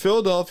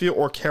Philadelphia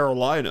or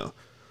Carolina.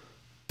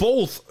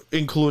 Both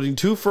including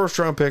 2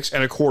 first-round picks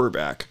and a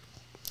quarterback.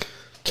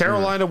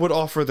 Carolina would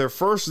offer their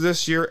first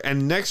this year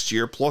and next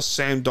year, plus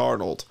Sam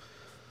Darnold.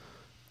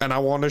 And I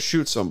want to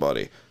shoot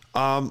somebody.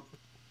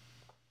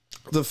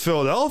 The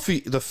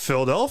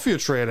Philadelphia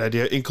trade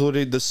idea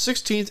included the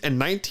 16th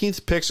and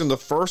 19th picks in the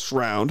first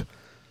round,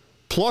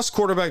 plus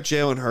quarterback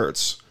Jalen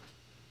Hurts.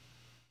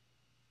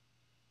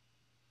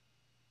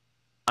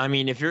 I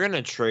mean, if you're going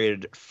to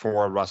trade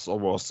for Russell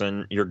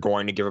Wilson, you're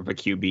going to give up a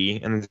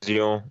QB in the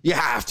deal. You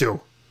have to.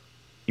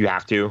 You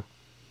have to.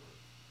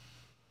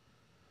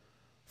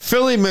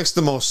 Philly makes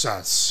the most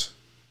sense.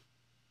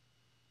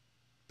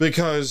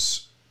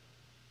 Because,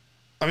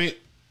 I mean,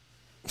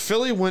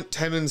 Philly went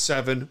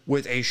 10-7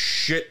 with a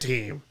shit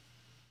team.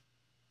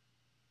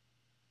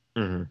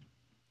 Mm-hmm.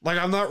 Like,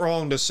 I'm not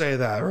wrong to say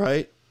that,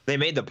 right? They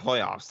made the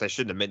playoffs. They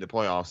shouldn't have made the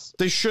playoffs.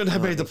 They should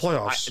have made the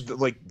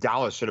playoffs.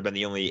 Dallas should have been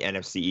the only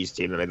NFC East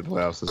team that made the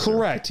playoffs this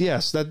Correct. year.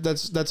 Yes,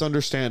 that's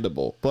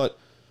understandable. But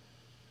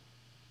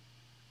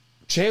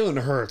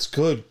Jalen Hurts,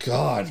 good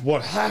God,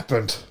 what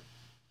happened?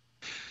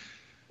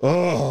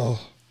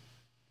 Oh.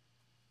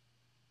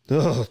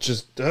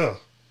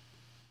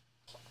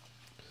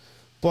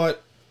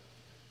 But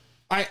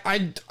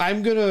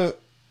I'm gonna.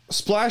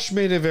 Splash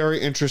made a very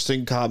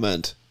interesting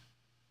comment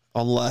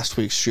on last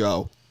week's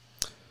show,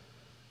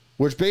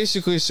 which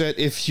basically said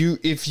if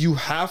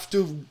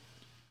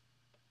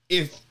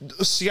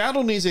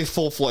Seattle needs a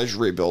full-fledged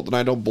rebuild, and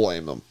I don't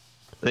blame them.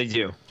 They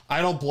do.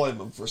 I don't blame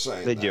them for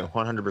saying they that. do.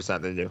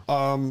 100% they do.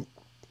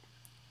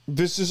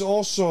 This is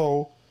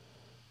also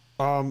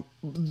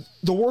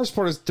the worst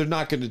part is they're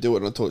not going to do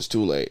it until it's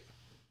too late.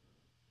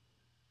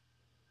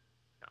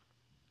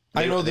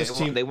 I know this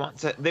team. They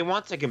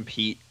want to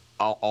compete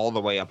all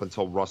the way up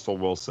until Russell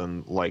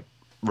Wilson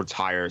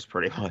retires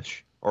pretty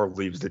much or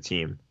leaves the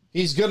team.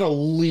 He's going to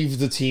leave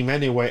the team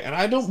anyway, and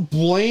I don't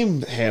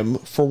blame him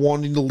for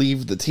wanting to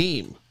leave the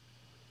team.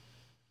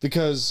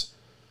 Because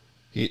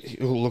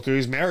look who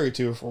he's married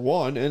to, for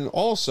one, and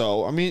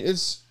also, I mean,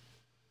 he's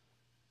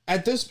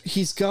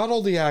got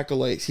all the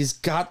accolades, he's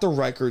got the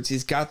records,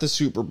 he's got the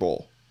Super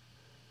Bowl.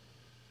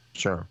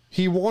 Sure.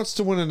 He wants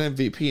to win an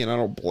MVP, and I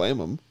don't blame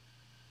him.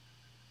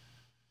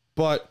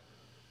 But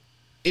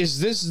is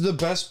this the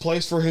best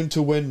place for him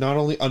to win not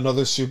only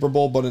another Super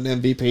Bowl, but an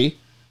MVP?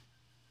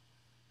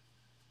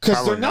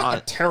 Because they're not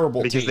a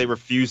terrible team. Because they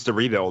refuse to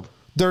rebuild.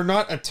 They're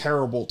not a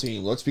terrible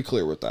team. Let's be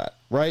clear with that,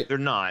 right? They're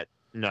not.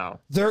 No.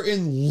 They're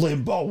in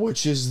limbo,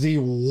 which is the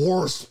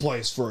worst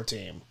place for a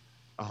team.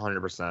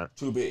 100%.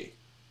 To be.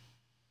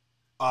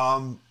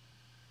 I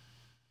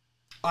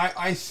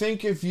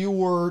think if you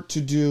were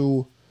to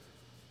do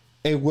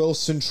a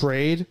Wilson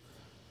trade,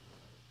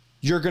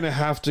 you're going to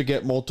have to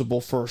get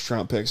multiple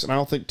first-round picks, and I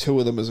don't think 2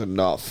 of them is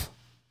enough.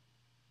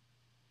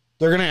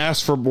 They're going to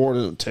ask for more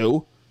than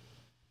 2,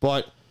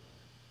 but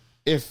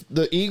if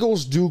the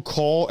Eagles do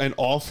call and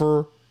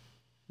offer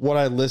what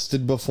I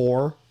listed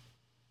before,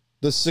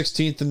 the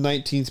 16th and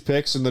 19th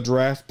picks in the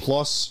draft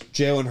plus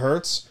Jalen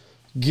Hurts,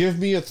 give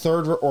me a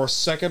 3rd or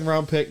 2nd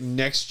round pick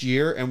next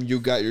year and you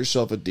got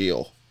yourself a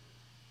deal.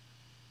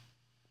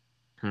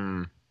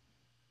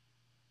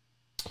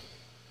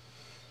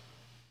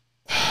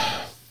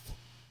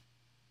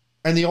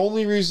 And the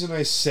only reason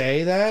I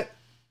say that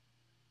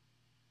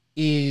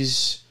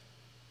is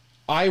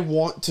I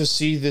want to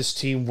see this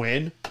team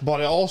win,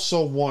 but I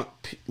also want,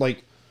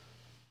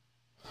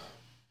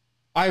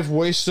 I've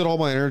wasted all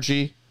my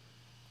energy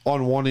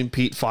on wanting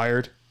Pete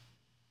fired.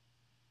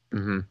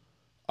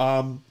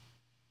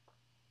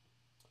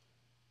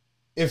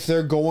 If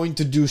they're going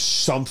to do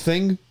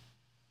something,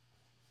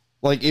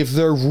 if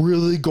they're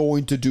really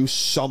going to do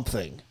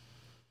something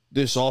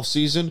this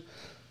offseason,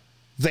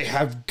 they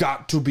have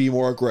got to be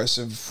more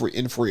aggressive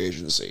in free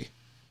agency.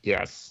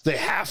 Yes. They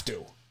have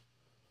to.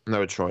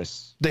 No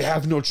choice. They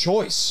have no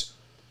choice.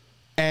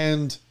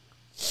 And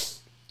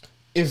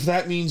if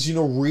that means,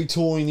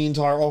 retooling the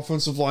entire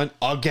offensive line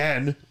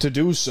again to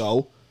do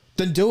so,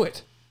 then do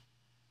it.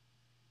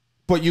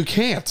 But you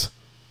can't.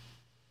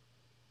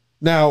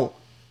 Now,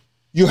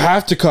 you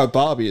have to cut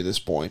Bobby at this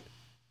point.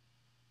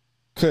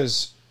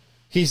 Because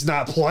he's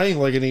not playing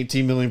like an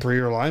 $18 million per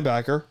year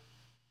linebacker.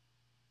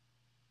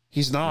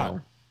 He's not.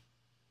 No,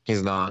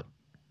 he's not.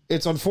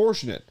 It's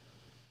unfortunate.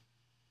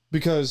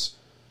 Because,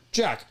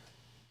 Jack,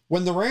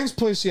 when the Rams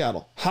play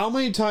Seattle, how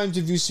many times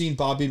have you seen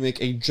Bobby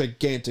make a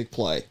gigantic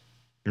play?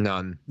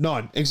 None.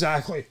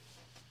 Exactly.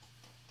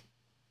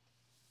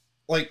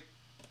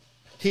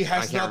 He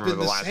has not been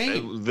the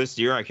same. This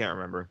year, I can't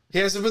remember. He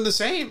hasn't been the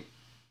same.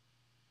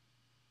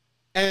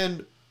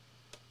 And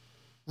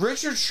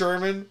Richard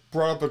Sherman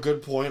brought up a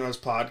good point on his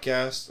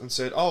podcast and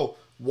said,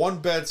 one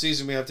bad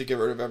season, we have to get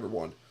rid of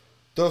everyone.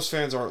 Those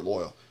fans aren't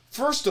loyal.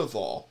 First of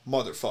all,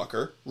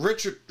 motherfucker,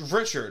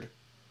 Richard,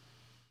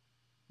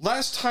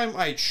 last time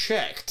I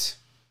checked,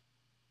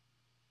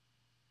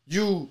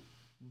 you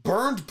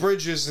burned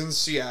bridges in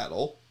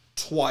Seattle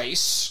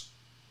twice.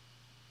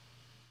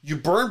 You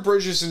burned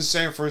bridges in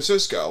San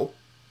Francisco.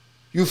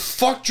 You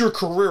fucked your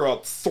career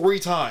up 3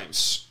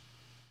 times.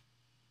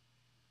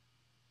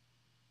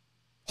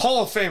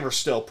 Hall of Famer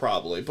still,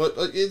 probably, but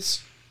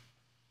it's...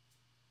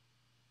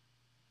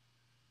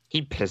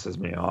 He pisses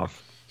me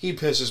off. He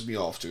pisses me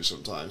off, too,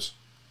 sometimes.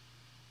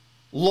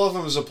 Love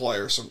him as a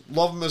player.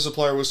 Love him as a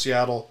player with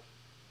Seattle.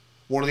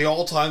 one of the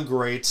all-time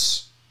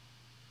greats.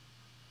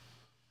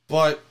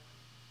 But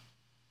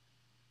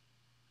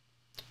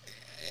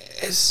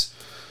it's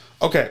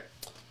okay.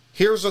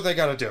 Here's what they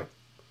got to do.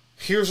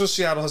 Here's what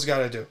Seattle has got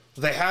to do.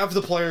 They have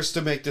the players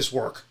to make this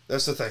work.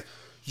 That's the thing.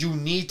 You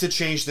need to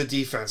change the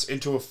defense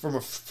into from a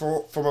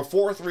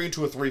 4-3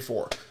 into a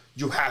 3-4.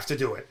 You have to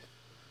do it.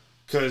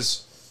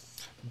 Because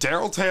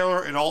Darrell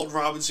Taylor and Alton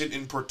Robinson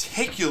in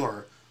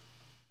particular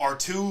are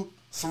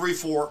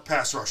 2-3-4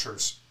 pass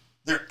rushers.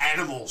 They're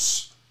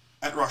animals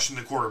at rushing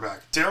the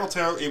quarterback. Darrell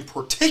Taylor in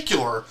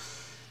particular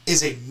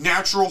is a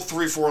natural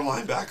 3-4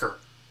 linebacker.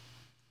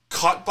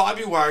 Cut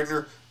Bobby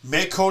Wagner,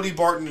 make Cody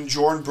Barton and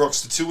Jordan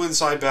Brooks the two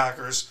inside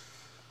backers.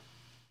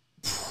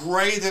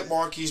 Pray that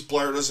Marquise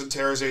Blair doesn't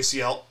tear his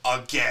ACL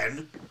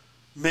again.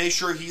 Make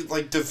sure he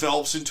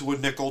develops into a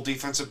nickel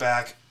defensive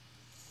back.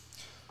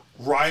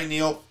 Ryan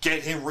Neal,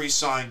 get him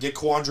re-signed. Get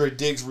Quandre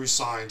Diggs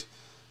re-signed.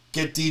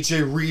 Get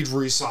DJ Reed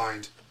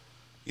re-signed.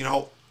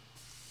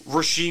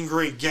 Rasheem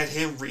Green, get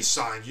him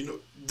re-signed.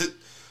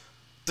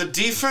 The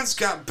defense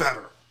got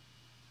better.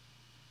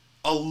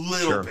 A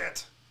little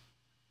bit.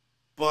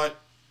 But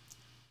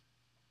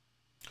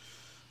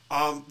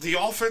the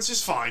offense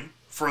is fine.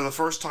 For the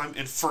first time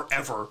in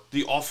forever,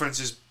 the offense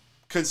is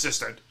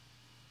consistent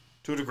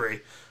to a degree.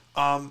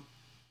 But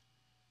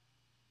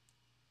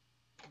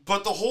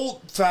the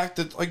whole fact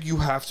that you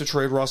have to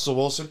trade Russell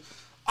Wilson,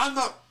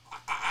 I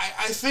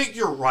think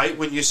you're right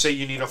when you say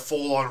you need a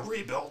full-on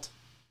rebuild.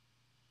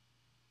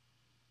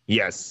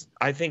 Yes,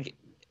 I think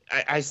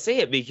I say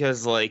it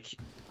because the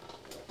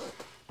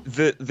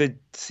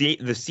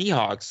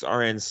Seahawks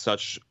are in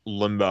such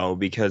limbo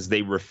because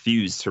they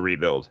refuse to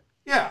rebuild.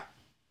 Yeah.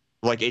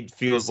 It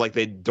feels like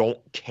they don't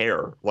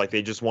care.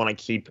 They just want to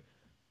keep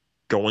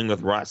going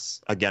with Russ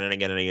again and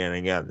again and again and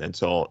again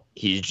until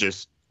he's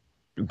just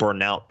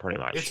burned out, pretty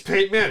much. It's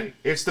Peyton Manning.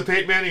 It's the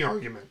Peyton Manning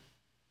argument.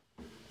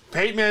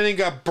 Peyton Manning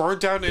got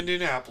burnt out in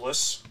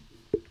Indianapolis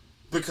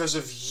because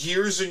of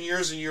years and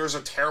years and years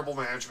of terrible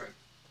management.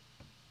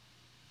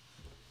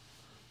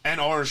 And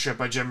ownership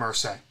by Jim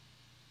Irsay.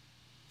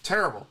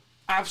 Terrible.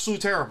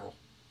 Absolutely terrible.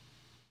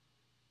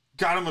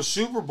 Got him a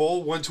Super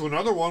Bowl, went to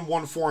another one,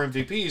 won 4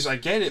 MVPs. I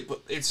get it,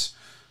 but it's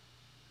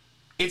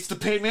the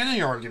Peyton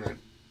Manning argument.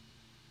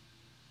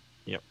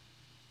 Yep.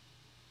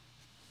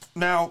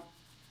 Now,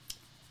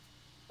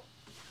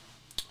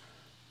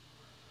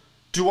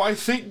 do I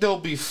think they'll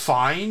be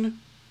fine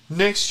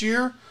next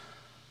year?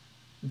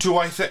 Do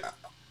I think...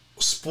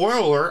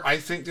 Spoiler, I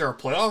think they're a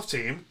playoff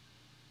team.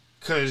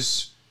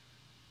 Because...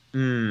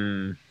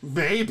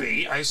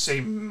 Maybe. I say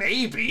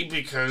maybe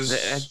because...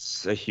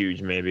 That's a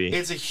huge maybe.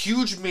 It's a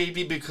huge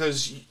maybe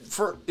because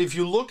if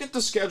you look at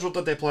the schedule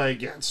that they play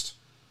against,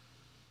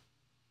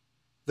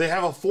 they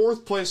have a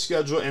 4th place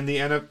schedule and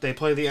they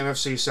play the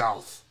NFC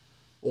South.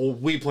 Well,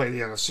 we play the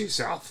NFC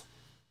South.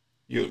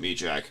 You and me,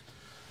 Jack.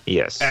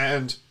 Yes.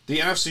 And the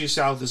NFC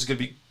South is going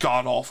to be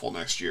god-awful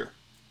next year.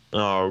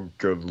 Oh,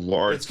 good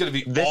Lord. It's going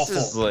to be awful.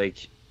 This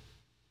is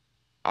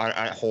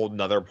I hold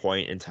another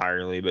point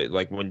entirely,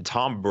 but when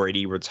Tom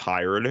Brady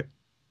retired,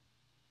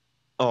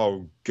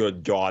 oh,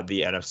 good God,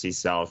 the NFC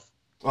South.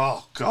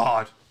 Oh,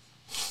 God.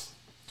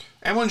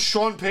 And when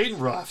Sean Payton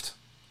left.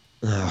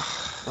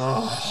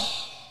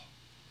 Oh.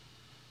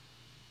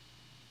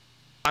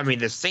 I mean,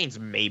 the Saints,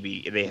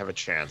 maybe they have a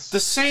chance. The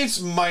Saints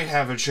might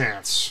have a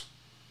chance.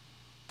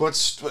 But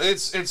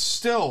it's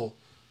still...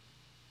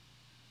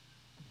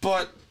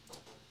 But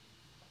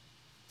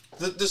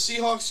the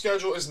Seahawks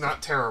schedule is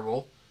not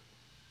terrible.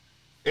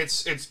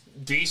 It's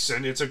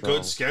decent. It's a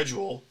good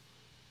schedule.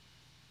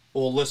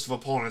 Well, list of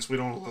opponents. We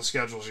don't know the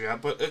schedules yet,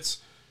 but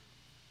it's...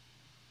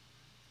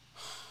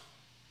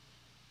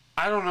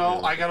 I don't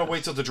know. I gotta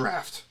wait till the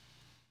draft.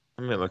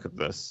 Let me look at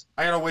this.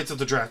 I gotta wait till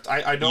the draft.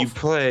 I know... You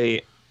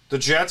play... The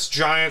Jets,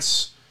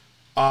 Giants,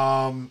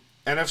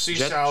 NFC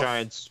Jets, South...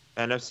 Giants,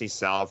 NFC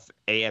South,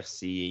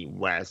 AFC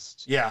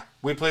West. Yeah,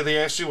 we play the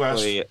AFC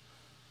West. Play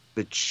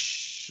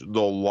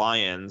the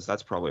Lions.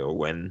 That's probably a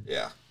win.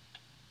 Yeah.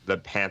 The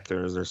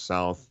Panthers are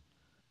south.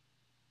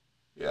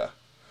 Yeah.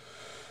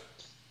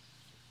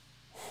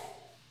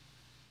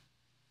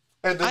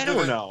 And then I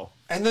don't know.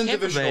 And then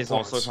Tampa divisional Bay is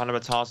also points. kind of a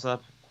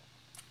toss-up.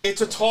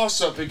 It's a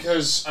toss-up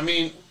because,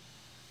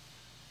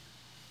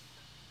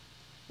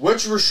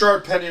 which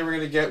Rashard Penny are we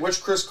going to get?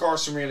 Which Chris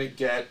Carson are we going to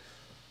get?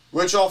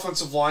 Which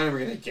offensive line are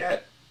we going to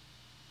get?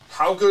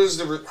 How good is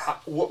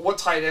what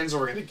tight ends are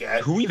we going to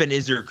get? Who even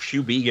is your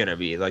QB going to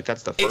be?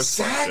 That's the first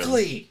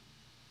Exactly. question.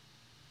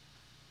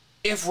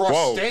 If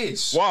Russ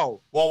stays.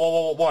 Whoa.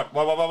 What? We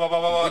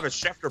have a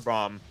Schefter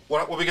bomb.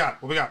 What we got?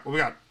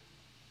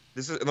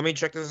 Let me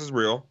check this is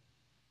real.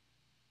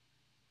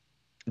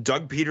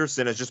 Doug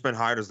Peterson has just been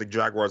hired as the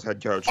Jaguars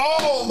head coach.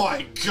 Oh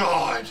my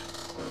God!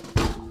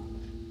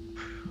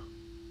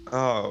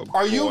 Oh, boy.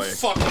 Are you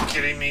fucking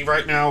kidding me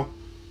right now?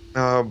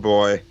 Oh,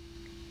 boy.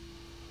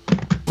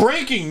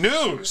 Breaking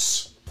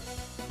news!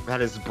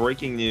 That is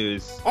breaking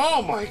news.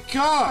 Oh my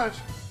God!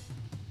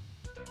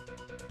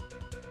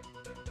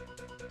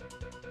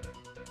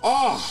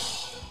 Oh!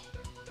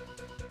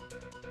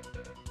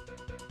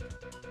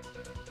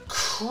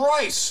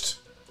 Christ!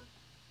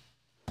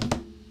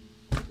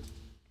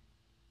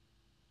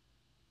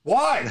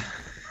 Why?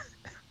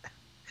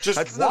 Just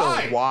That's why?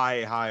 not a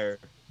why hire.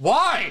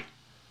 Why?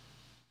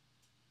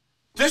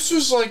 This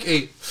was like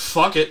a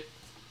fuck it.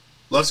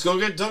 Let's go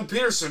get Doug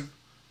Peterson.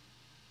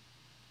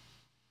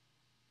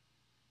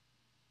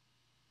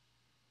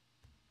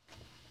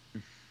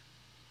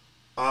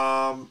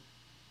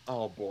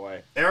 Oh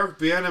boy. Eric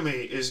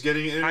Bieniemy is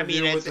getting an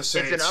interview with the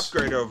Saints. It's an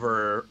upgrade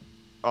over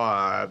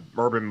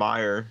Urban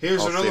Meyer.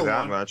 Here's I'll another say that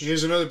one. much.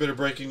 Here's another bit of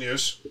breaking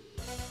news.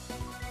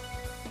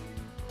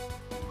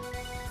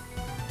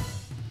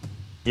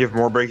 You have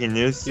more breaking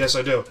news? Yes,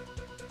 I do.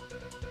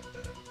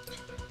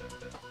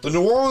 The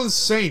New Orleans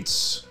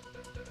Saints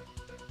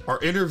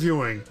are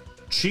interviewing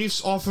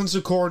Chiefs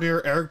offensive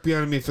coordinator Eric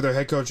Bieniemy for their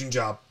head coaching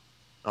job.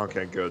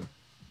 Okay, good.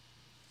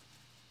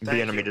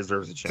 Thank Bieniemy you.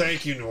 deserves a chance.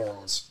 Thank you, New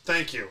Orleans.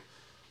 Thank you.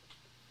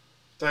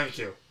 Thank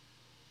you.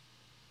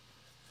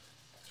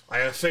 I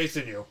have faith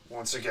in you,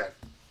 once again.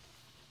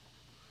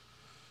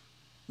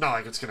 Not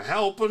like it's going to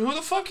help, but who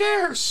the fuck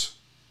cares?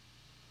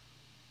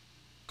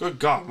 Good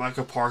God,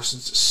 Micah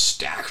Parsons is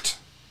stacked.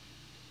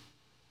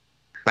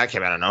 That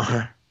came out of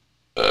nowhere.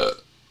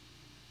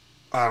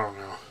 I don't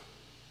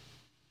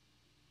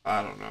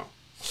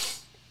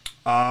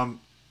know.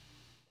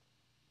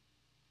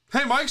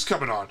 Hey, Mike's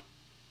coming on.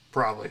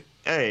 Probably.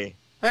 Hey.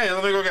 Hey,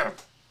 let me go get him.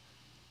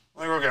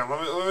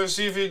 Let me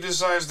see if he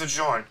decides to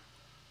join.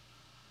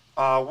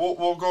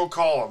 We'll go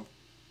call him.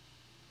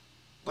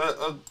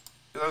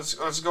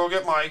 Let's go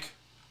get Mike.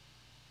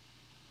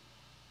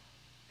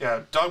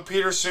 Yeah, Doug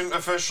Peterson,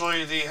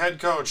 officially the head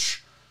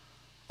coach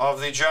of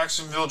the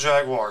Jacksonville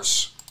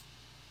Jaguars.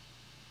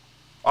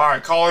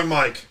 Alright, calling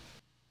Mike.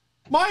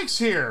 Mike's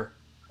here.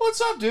 What's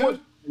up, dude? What,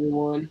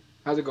 everyone?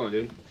 How's it going,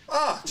 dude?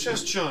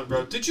 Just chilling,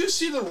 bro. Did you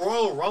see the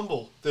Royal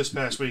Rumble this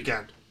past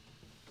weekend?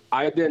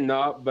 I did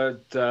not,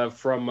 but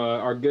from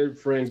our good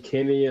friend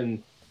Kenny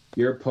and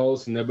your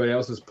post and everybody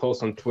else's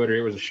post on Twitter,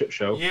 it was a shit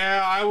show.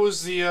 Yeah, I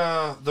was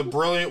the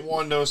brilliant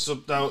one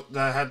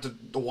that had to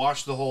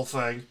watch the whole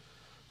thing.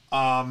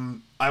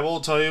 I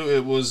will tell you,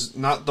 it was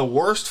not the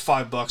worst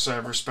 $5 I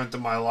ever spent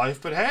in my life,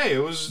 but hey, it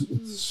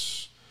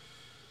was.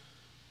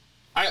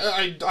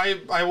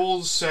 I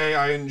will say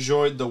I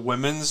enjoyed the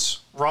women's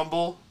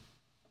Rumble.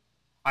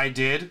 I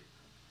did.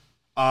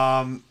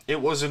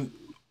 It wasn't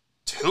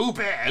too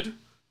bad.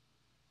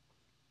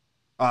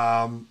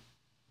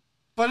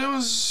 But it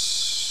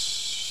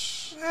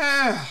was.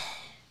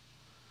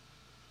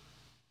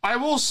 I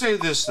will say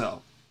this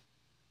though.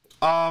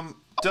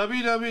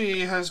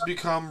 WWE has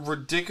become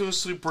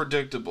ridiculously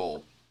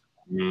predictable.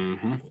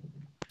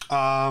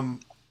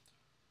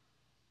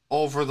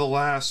 Over the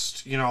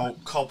last,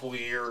 couple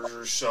years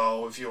or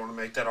so, if you want to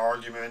make that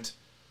argument.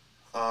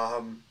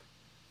 But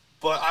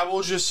I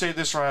will just say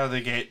this right out of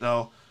the gate,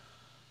 though.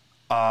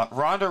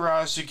 Ronda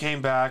Rousey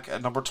came back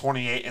at number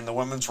 28 in the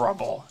Women's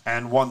Rumble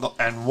and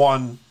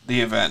won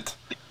the event.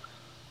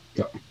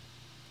 Yep.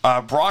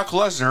 Brock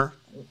Lesnar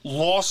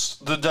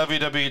lost the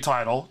WWE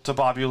title to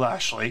Bobby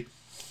Lashley,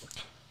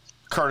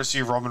 courtesy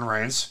of Roman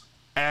Reigns,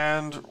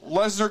 and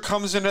Lesnar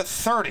comes in at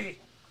 30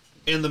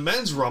 in the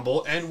Men's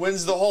Rumble and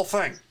wins the whole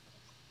thing.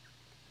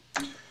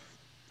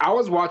 I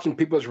was watching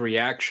people's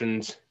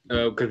reactions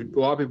because a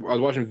lot of people. I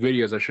was watching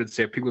videos, I should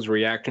say, of people's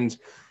reactions.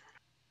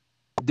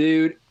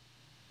 Dude,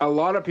 a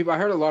lot of people. I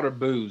heard a lot of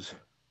boos.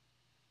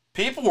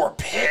 People were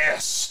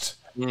pissed.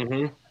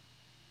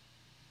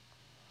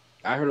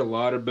 I heard a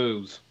lot of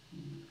boos.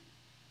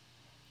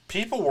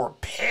 People were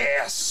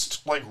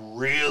pissed, like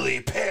really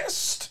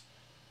pissed.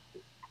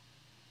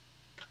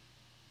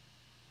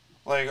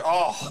 Like,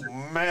 oh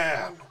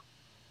man.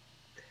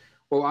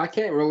 Well, I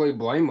can't really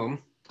blame them.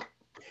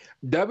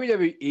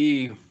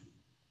 WWE,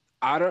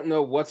 I don't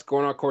know what's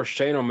going on. Of course,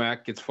 Shane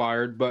O'Mac gets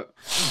fired, but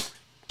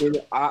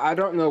I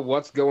don't know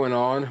what's going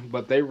on,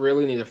 but they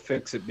really need to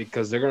fix it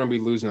because they're going to be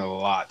losing a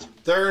lot.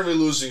 They're going to be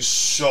losing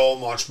so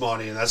much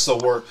money, and that's the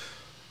worst.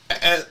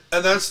 And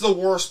that's the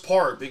worst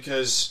part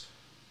because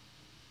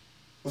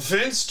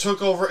Vince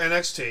took over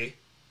NXT.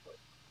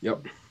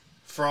 Yep.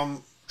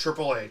 From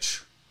Triple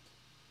H.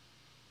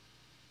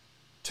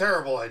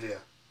 Terrible idea.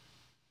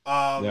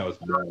 That was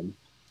bad.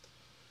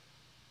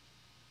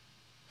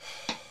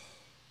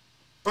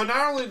 But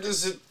not only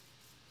does it...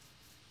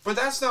 But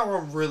that's not where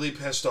I'm really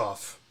pissed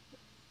off.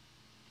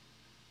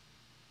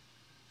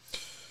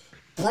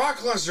 Brock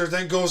Lesnar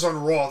then goes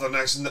on Raw the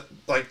next,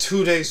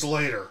 2 days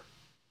later.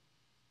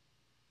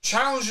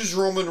 Challenges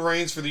Roman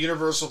Reigns for the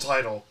Universal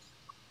title.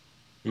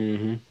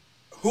 Mm-hmm.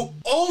 Who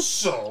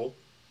also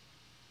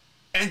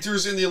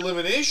enters in the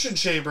Elimination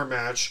Chamber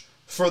match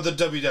for the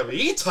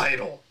WWE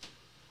title.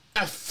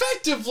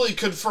 Effectively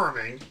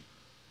confirming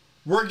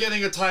we're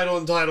getting a title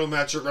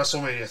match at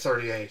WrestleMania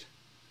 38.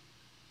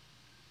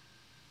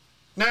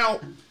 Now,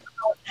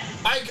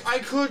 I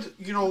could,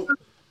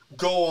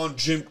 go on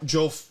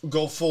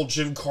go full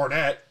Jim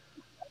Cornette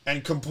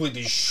and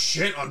completely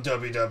shit on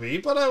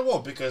WWE, but I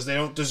won't because they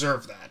don't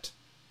deserve that.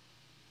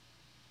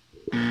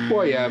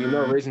 Well, yeah,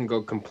 no reason to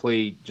go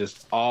complete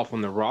just off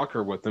on the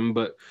rocker with them,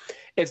 but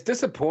it's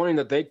disappointing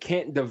that they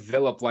can't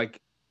develop like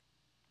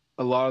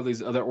a lot of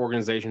these other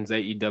organizations,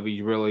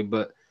 AEW really,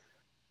 but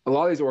a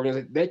lot of these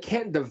organizations, they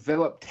can't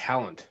develop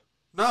talent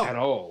at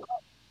all.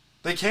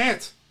 They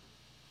can't.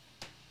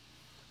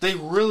 They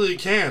really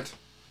can't.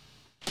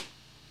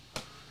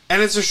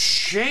 And it's a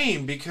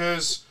shame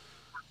because,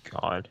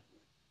 God,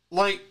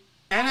 like,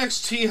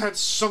 NXT had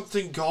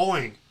something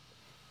going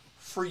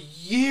for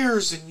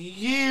years and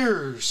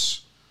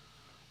years.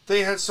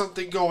 They had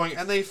something going,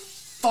 and they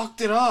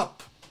fucked it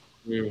up.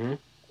 Mm-hmm.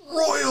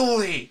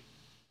 Royally.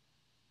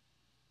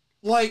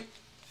 Like,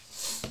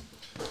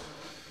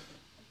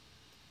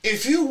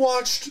 if you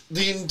watched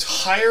the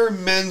entire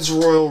men's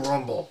Royal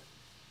Rumble,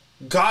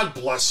 God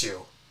bless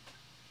you.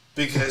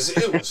 Because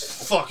it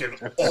was fucking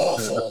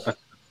awful.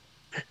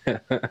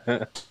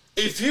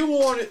 If you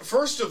want it,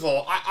 first of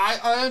all,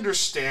 I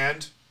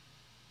understand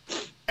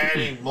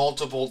adding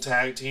multiple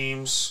tag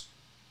teams.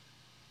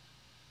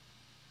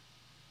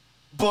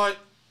 But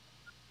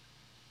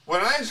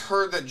when I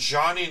heard that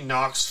Johnny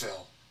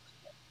Knoxville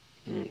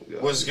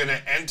was going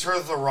to enter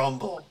the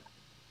Rumble,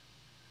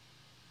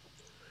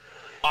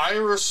 I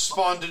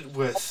responded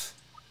with,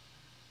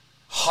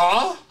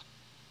 huh?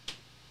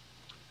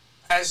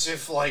 As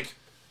if, like,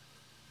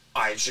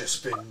 I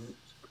just been...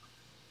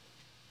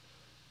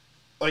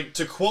 Like,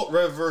 to quote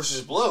Red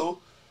vs. Blue,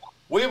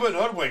 we've been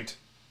hoodwinked.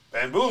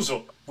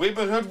 Bamboozled. We've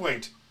been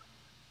hoodwinked.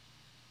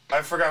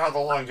 I forgot how the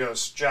line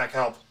goes. Jack,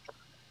 help.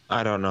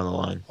 I don't know the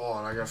line. Hold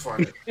on, I gotta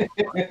find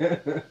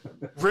it.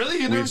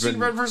 Really? You never seen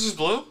Red vs.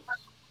 Blue?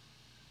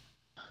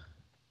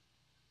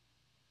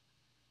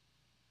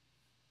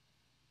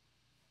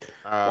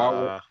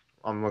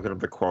 I'm looking up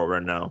the quote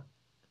right now.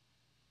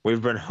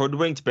 We've been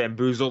hoodwinked,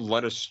 bamboozled,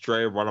 led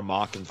astray, run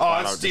amok, and flat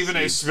out that's Stephen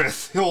A. deceived.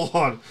 Smith. Hold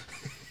on.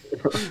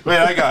 Wait,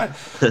 I got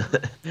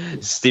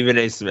it. Stephen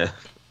A. Smith.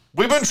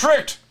 We've been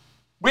tricked.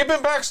 We've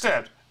been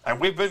backstabbed. And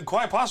we've been,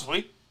 quite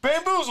possibly,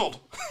 bamboozled.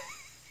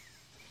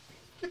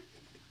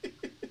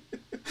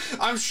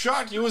 I'm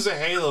shocked you as a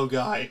Halo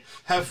guy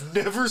have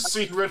never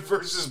seen Red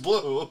vs.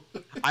 Blue.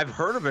 I've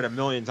heard of it a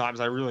million times.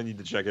 I really need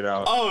to check it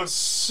out. Oh, it's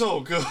so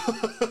good.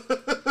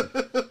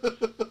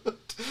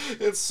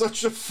 It's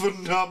such a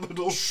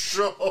phenomenal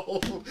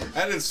show.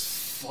 And it's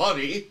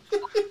funny.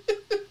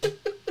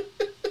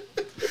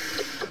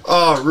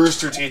 Oh,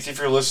 Rooster Teeth, if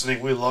you're listening,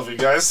 we love you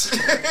guys.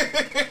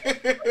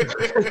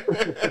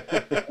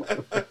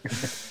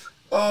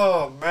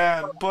 Oh,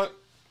 man. But,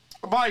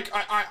 Mike,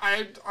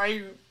 I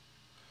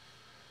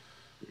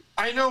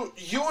know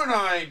you and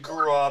I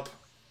grew up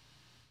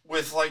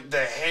with, like,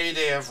 the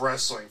heyday of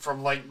wrestling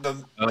from, like, the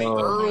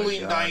early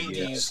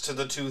 90s to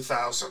the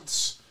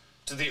 2000s,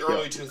 to the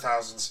early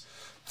 2000s.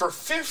 For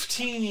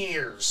 15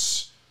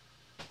 years,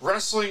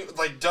 wrestling,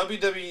 like,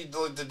 WWE,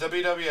 like, the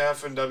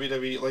WWF and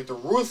WWE, like, the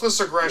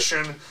Ruthless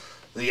Aggression,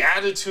 the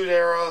Attitude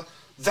Era,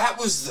 that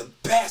was the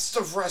best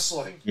of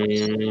wrestling.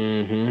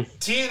 Mm-hmm.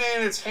 TNA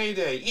in its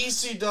heyday,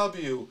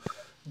 ECW,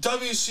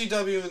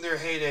 WCW in their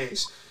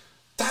heydays.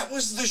 That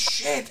was the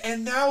shit,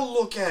 and now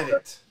look at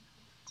it.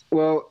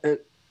 Well,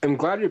 I'm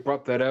glad you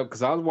brought that up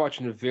because I was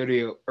watching the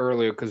video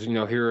earlier because, you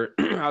know, here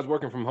I was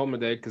working from home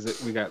today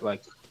because we got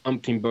like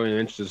umpteen billion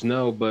inches of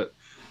snow, but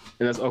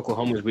and that's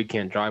Oklahoma's, we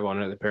can't drive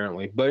on it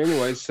apparently. But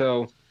anyway,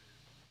 so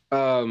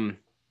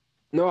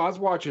no, I was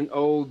watching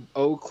old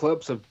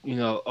clips of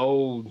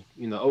old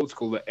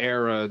school, the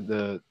era,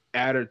 the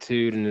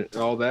Attitude, and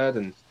all that,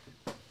 and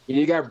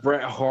you got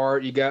Bret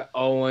Hart, you got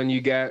Owen, you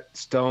got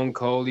Stone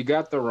Cold, you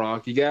got The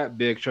Rock, you got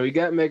Big Show, you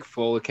got Mick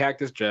Foley,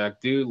 Cactus Jack,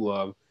 Dude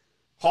Love,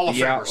 Hall of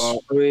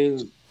Famers. I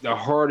mean, the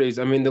Hardys.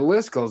 I mean, the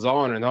list goes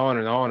on and on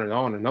and on and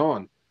on and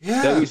on.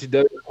 Yeah.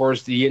 WCW, of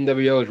course, the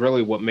NWO is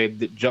really what made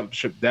the jump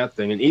ship that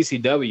thing. And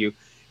ECW,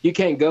 you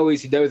can't go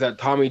ECW without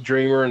Tommy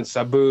Dreamer and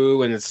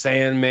Sabu and the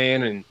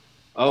Sandman and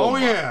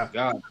yeah,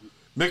 God,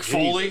 Mick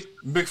Foley,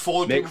 Mick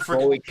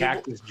Foley,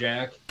 Cactus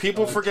Jack.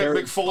 People forget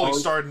Terry Mick Foley Funk.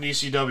 started in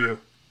ECW.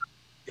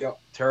 Yep,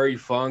 Terry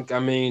Funk. I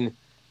mean,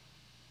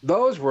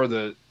 those were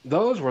the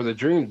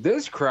dreams.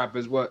 This crap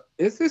is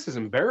this is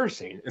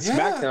embarrassing. And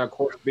SmackDown, of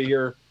course, will be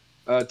here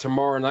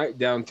tomorrow night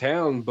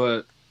downtown,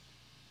 but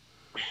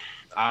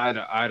I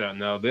don't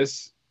know.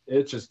 It's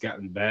just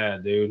gotten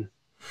bad, dude.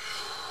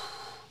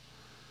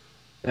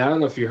 And I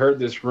don't know if you heard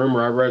this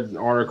rumor. I read an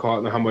article. I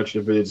don't know how much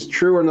of it is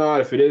true or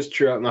not. If it is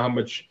true, I don't know how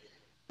much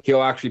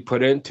he'll actually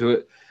put into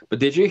it. But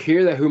did you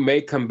hear that who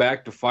may come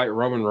back to fight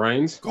Roman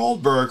Reigns?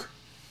 Goldberg.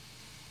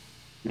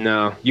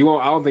 No, you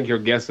won't. I don't think you'll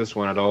guess this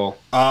one at all.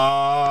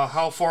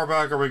 How far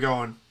back are we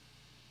going?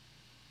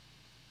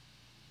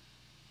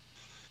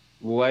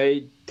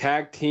 Late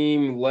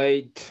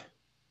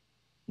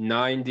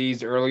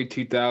 90s, early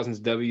 2000s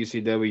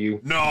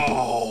WCW.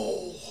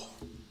 No.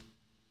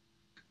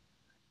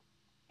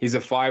 He's a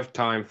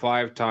five-time.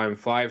 Are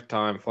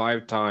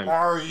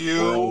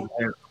you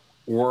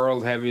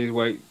world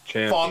heavyweight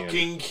champion?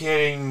 Fucking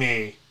kidding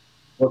me?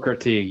 Booker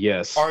T.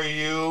 Yes. Are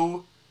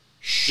you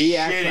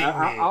shitting me?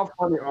 I'll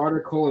find the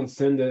article and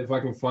send it if I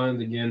can find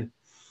it again.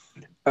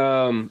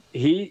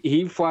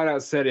 He flat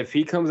out said if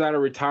he comes out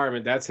of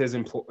retirement, that's his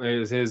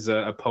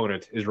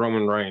opponent is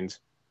Roman Reigns.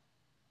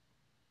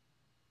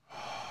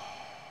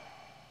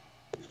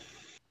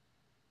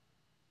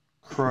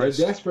 Christ.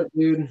 They're desperate,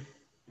 dude.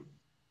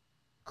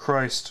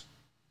 Christ.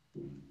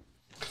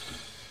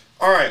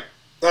 All right,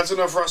 that's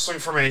enough wrestling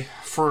for me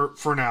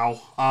for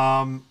now.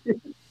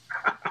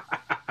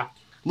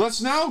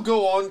 Let's now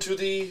go on to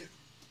the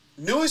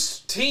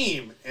newest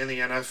team in the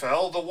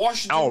NFL, the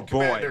Washington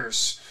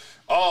Commanders.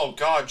 Oh,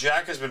 God,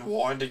 Jack has been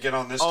wanting to get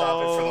on this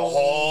topic for the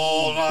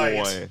whole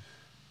night. Boy.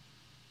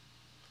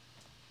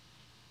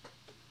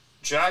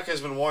 Jack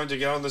has been wanting to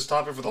get on this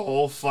topic for the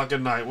whole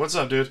fucking night. What's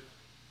up, dude?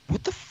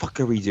 What the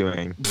fuck are we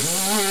doing?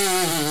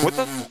 What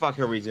the fuck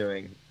are we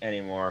doing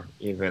anymore,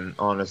 even,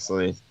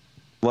 honestly?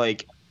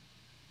 Like,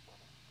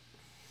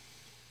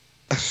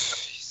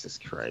 Jesus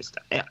Christ.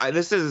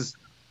 This is...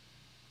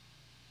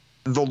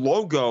 The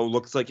logo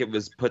looks like it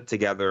was put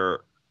together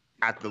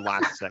at the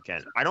last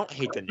second. I don't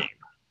hate the name.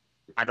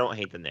 I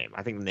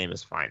think the name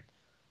is fine.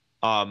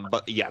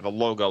 But yeah, the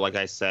logo, like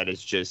I said,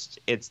 is just,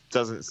 it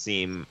doesn't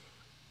seem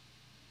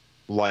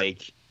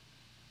like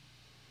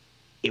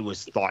it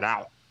was thought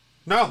out.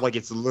 No. Like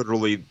it's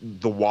literally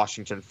the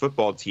Washington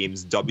football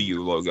team's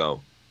W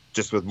logo,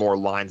 just with more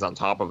lines on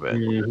top of it.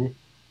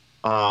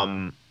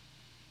 Mm-hmm.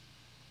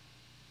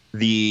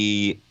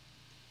 The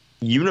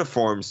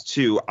uniforms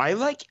too, I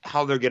like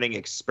how they're getting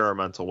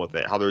experimental with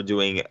it, how they're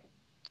doing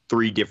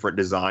 3 different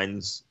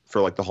designs for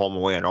like the home,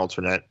 away, and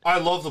alternate. I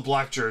love the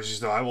black jerseys,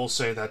 though. I will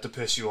say that to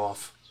piss you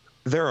off.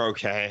 They're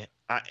okay.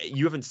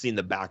 You haven't seen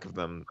the back of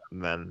them,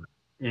 then.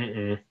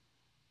 Mm-mm.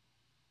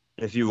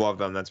 If you love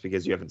them, that's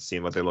because you haven't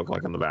seen what they look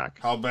like on the back.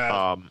 How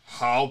bad?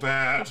 How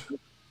bad?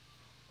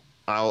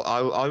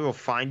 I will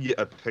find you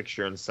a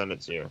picture and send it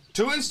to you.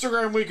 To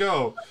Instagram we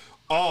go.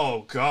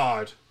 Oh,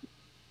 God.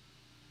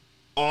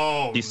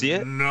 Oh, do you see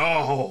it?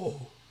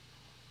 No.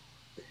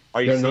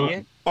 Are you seeing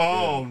it?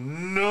 Oh,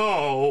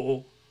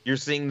 no. You're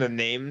seeing the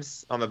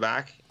names on the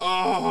back?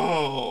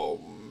 Oh,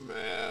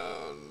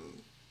 man.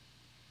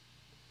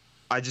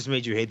 I just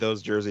made you hate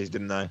those jerseys,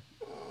 didn't I?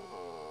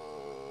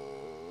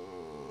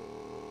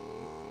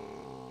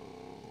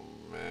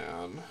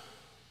 Man.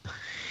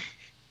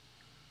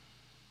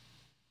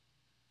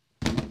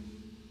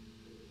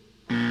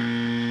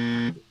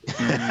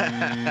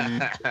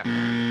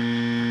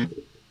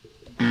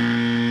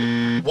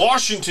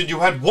 Washington, you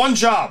had one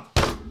job.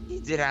 He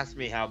did ask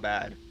me how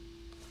bad.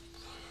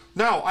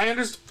 No, I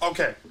understand.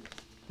 Okay,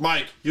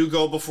 Mike, you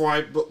go before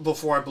I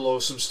blow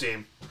some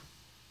steam.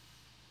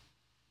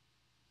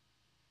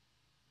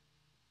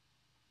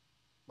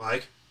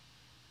 Mike,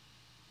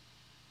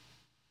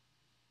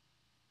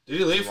 did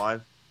he leave?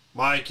 Live?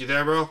 Mike, you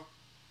there, bro?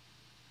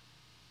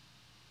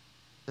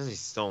 He's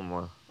still in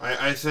more.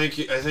 I think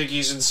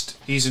he's in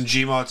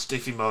Gmod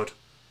stiffy mode.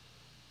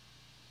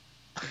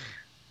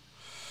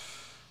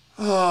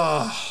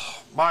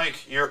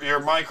 Mike, your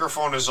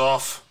microphone is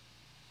off.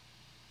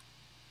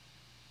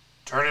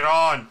 Turn it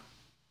on.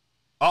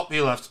 Oh,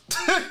 he left.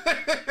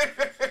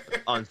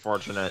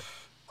 Unfortunate.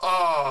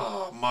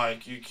 Oh,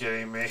 Mike, you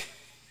kidding me?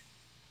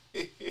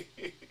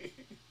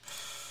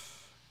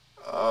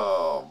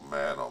 Oh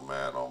man, oh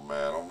man, oh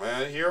man, oh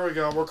man. Here we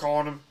go. We're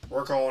calling him.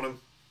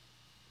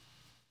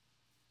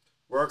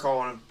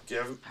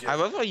 Give I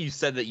love how you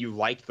said that you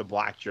like the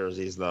black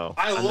jerseys, though.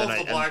 I love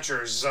the black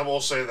jerseys. I will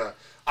say that.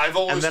 I've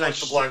always liked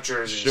the black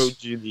jerseys.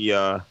 Showed you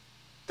the.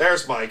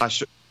 There's Mike.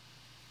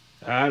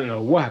 I don't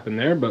know what happened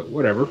there, but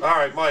whatever. All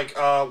right, Mike.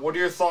 What are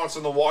your thoughts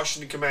on the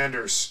Washington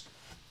Commanders?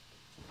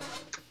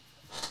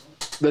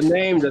 The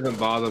name doesn't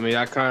bother me.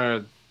 I kind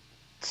of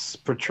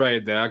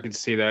portrayed that. I could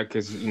see that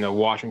because,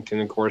 Washington,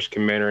 of course,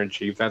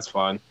 Commander-in-Chief. That's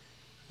fine.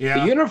 Yeah.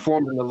 The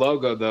uniform and the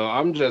logo, though,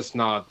 I'm just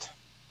not.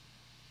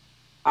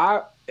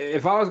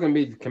 If I was going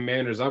to be the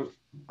Commanders, I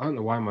don't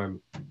know why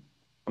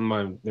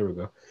there we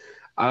go.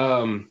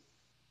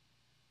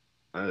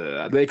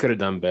 They could have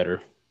done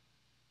better.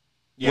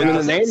 Yeah, when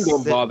the name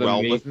don't bother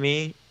well me. With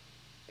me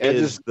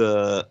is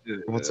the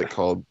what's it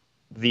called?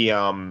 The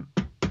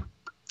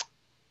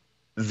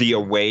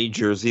away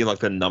jersey, like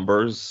the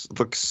numbers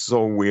look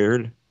so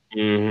weird.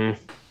 Mm-hmm.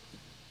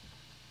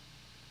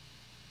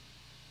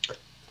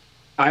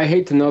 I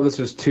hate to know this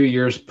was 2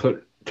 years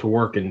put to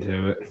work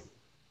into it.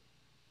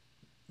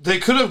 They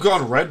could have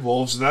gone Red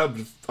Wolves, and that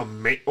would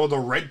have or the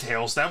Red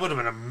Tails. That would have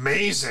been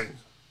amazing.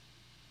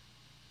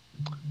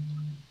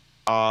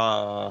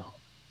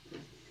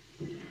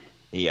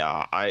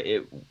 Yeah,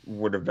 it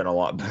would have been a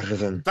lot better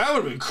than that.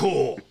 Would have been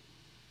cool.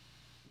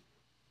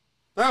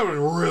 That would have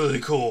been really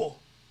cool.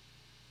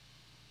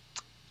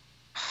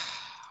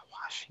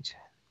 Washington.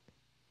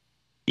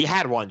 You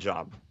had one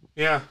job.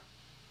 Yeah.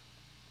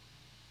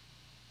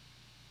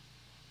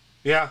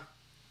 Yeah.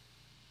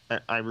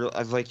 I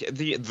like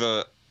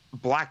the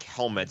black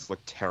helmets look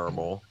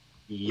terrible.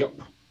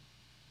 Yep.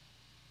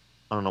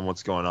 I don't know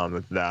what's going on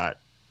with that.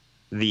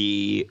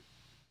 The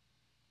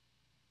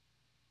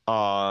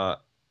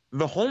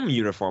home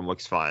uniform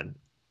looks fine.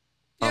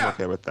 Yeah. I'm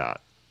okay with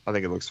that. I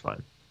think it looks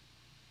fine.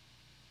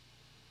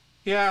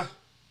 Yeah.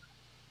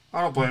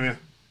 I don't blame you.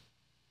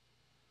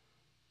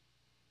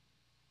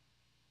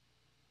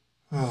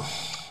 Oh,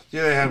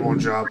 yeah, they had one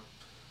job.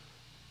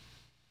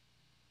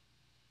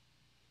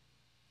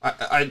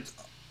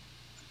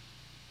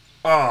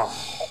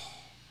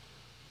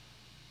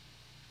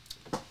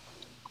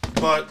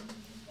 But,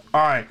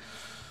 alright.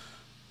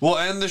 We'll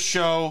end the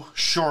show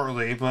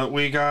shortly, but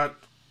we got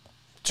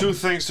two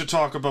things to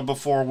talk about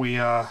before we,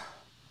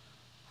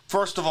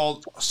 First of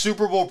all,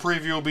 Super Bowl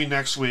preview will be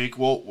next week.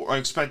 We're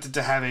expected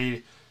to have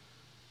a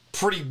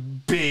pretty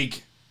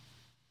big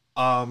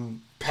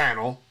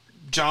panel.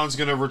 John's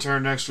going to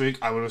return next week,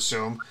 I would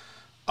assume.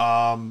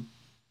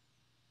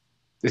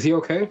 Is he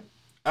okay?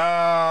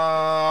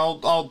 Yeah,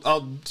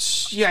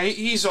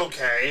 he's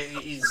okay.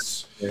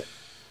 He's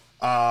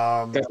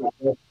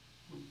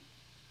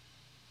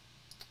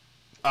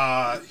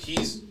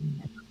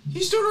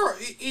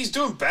he's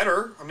doing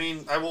better. I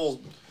mean,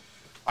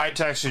 I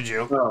texted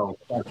you. Oh,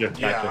 gotcha.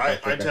 Yeah,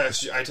 I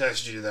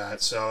texted you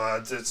that.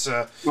 So it's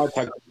I'll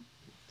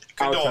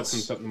text him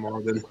something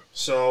more then.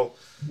 So,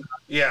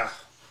 yeah,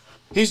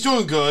 he's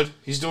doing good.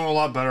 He's doing a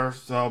lot better.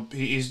 So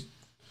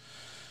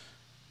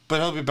but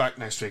he'll be back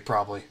next week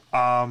probably.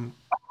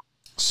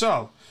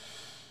 So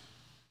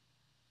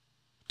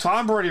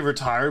Tom Brady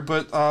retired,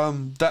 but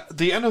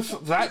the end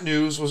of that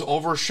news was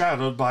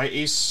overshadowed by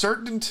a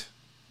certain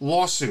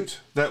lawsuit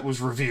that was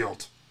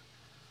revealed.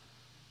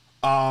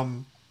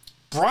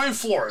 Brian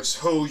Flores,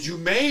 who you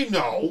may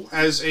know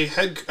as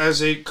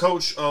a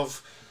coach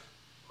of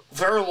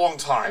very long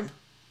time,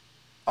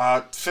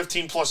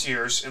 15 plus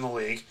years in the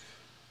league,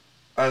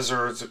 as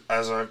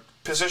a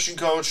position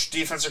coach,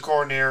 defensive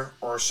coordinator,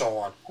 or so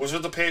on, was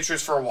with the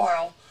Patriots for a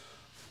while.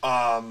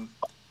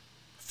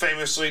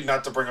 Famously,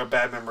 not to bring up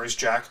bad memories,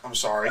 Jack, I'm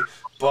sorry,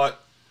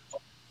 but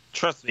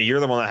trust me,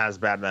 you're the one that has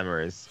bad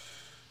memories.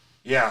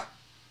 Yeah,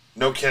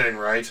 no kidding,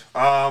 right?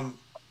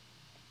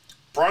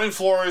 Brian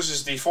Flores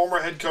is the former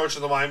head coach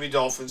of the Miami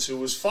Dolphins who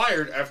was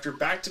fired after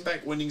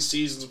back-to-back winning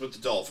seasons with the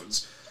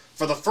Dolphins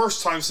for the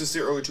first time since the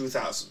early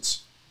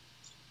 2000s.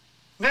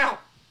 Now,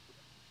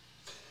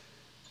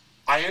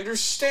 I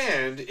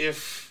understand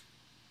if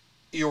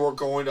you were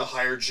going to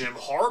hire Jim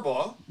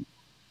Harbaugh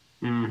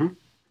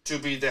to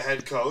be the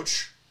head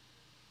coach.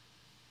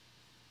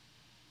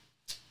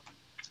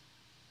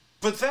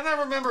 But then I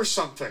remember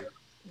something.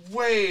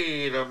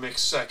 Wait a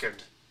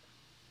second.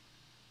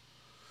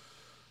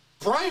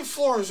 Brian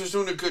Flores was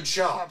doing a good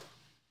job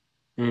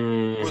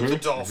with the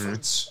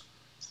Dolphins.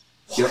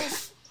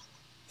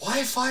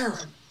 Why fire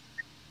him?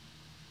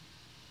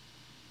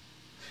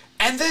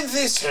 And then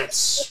this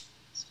hits.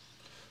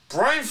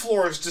 Brian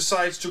Flores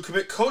decides to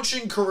commit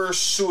coaching career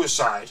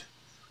suicide.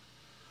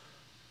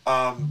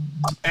 And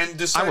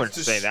decides I wouldn't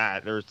say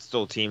that. There's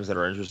still teams that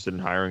are interested in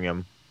hiring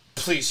him.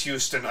 Please,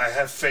 Houston, I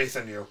have faith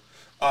in you.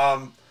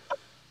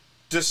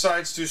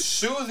 Decides to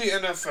sue the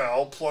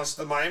NFL plus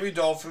the Miami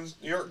Dolphins,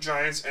 New York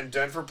Giants, and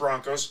Denver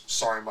Broncos.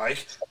 Sorry,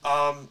 Mike.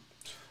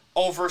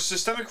 Over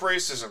systemic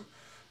racism.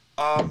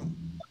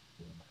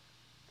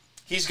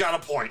 He's got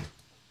a point.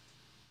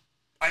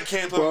 I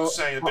can't believe I'm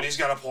saying it, but he's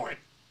got a point.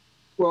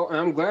 Well, and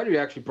I'm glad you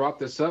actually brought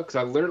this up because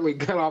I literally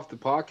got off the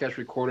podcast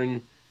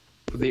recording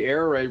for the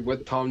air raid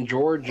with Tom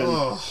George,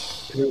 and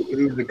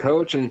who's the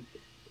coach, and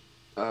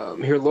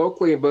here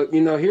locally. But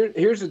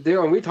here's the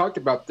deal, and we talked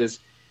about this.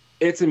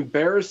 It's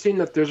embarrassing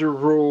that there's a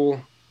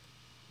rule,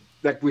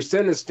 like we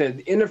said in the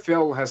standard. The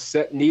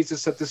NFL needs to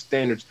set the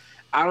standards.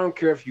 I don't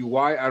care if you're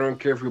white. I don't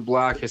care if you're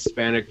black,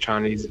 Hispanic,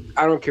 Chinese.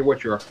 I don't care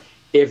what you are.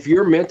 If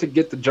you're meant to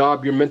get the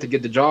job, you're meant to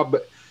get the job.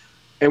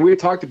 And we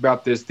talked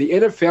about this. The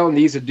NFL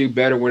needs to do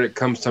better when it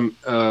comes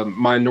to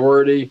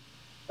minority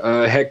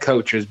head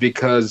coaches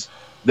because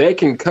they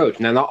can coach.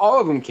 Now, not all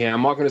of them can.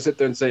 I'm not going to sit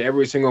there and say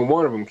every single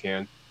one of them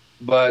can.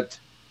 But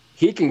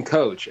he can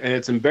coach, and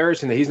it's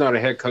embarrassing that he's not a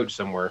head coach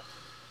somewhere.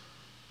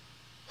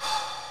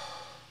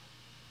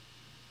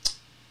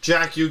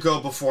 Jack, you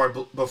go before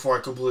I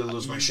completely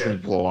lose my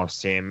shit.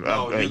 Lost team.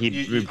 No,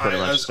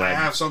 I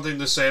have something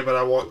to say,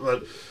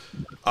 but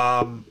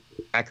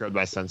echoed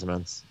my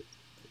sentiments.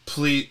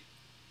 Please,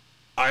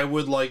 I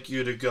would like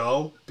you to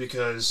go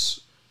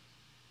because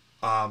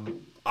what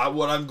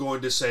I'm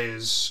going to say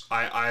is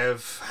I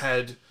have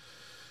had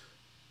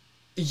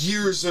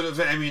years of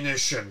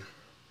ammunition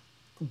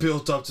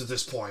built up to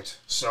this point.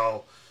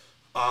 So,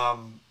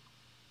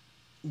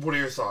 what are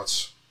your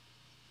thoughts?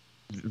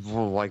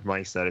 Well, like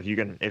Mike said,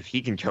 if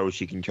he can coach,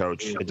 he can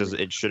coach.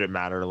 It shouldn't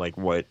matter like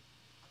what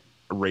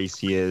race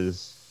he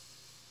is,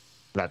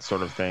 that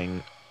sort of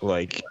thing.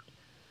 Like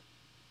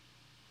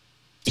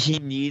he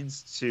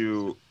needs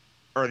to,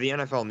 or the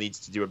NFL needs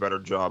to do a better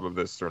job of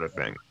this sort of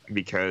thing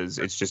because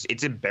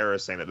it's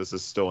embarrassing that this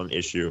is still an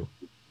issue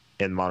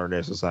in modern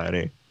day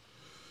society.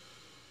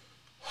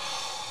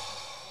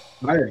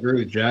 I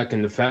agree with Jack,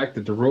 and the fact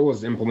that the rule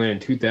was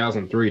implemented in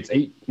 2003, it's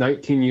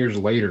 19 years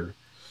later.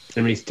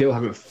 And we still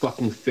haven't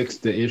fucking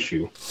fixed the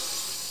issue.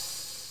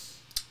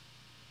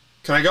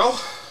 Can I go?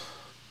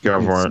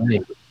 Go for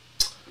it.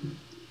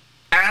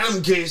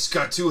 Adam Gase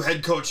got 2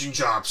 head coaching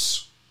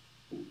jobs.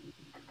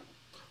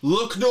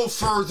 Look no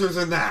further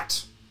than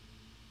that.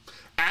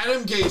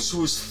 Adam Gase,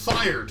 who was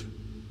fired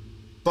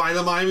by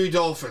the Miami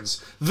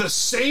Dolphins, the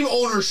same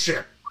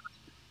ownership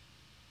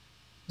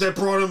that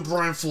brought in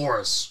Brian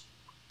Flores,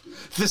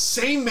 the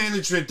same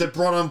management that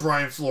brought on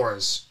Brian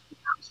Flores.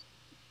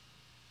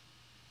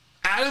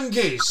 Adam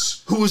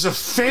Gase, who was a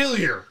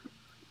failure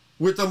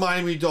with the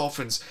Miami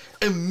Dolphins,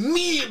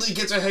 immediately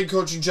gets a head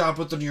coaching job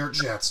with the New York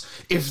Jets.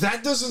 If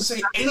that doesn't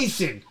say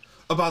anything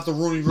about the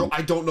Rooney Rule,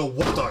 I don't know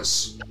what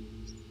does.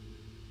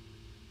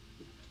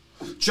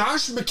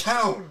 Josh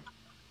McCown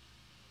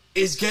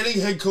is getting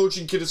head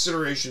coaching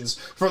considerations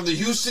from the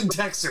Houston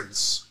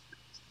Texans.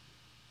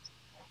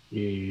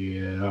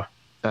 Yeah.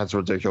 That's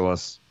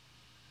ridiculous.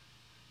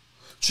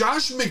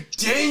 Josh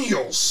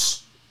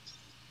McDaniels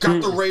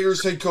got the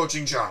Raiders head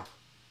coaching job.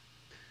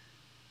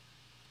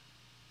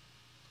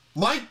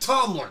 Mike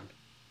Tomlin.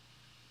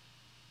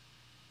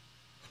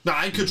 Now,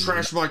 I could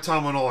trash Mike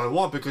Tomlin all I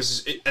want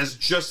because as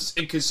just as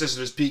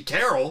inconsistent as Pete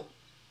Carroll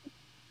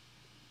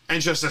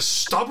and just as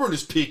stubborn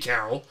as Pete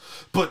Carroll,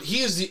 but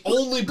he is the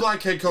only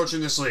black head coach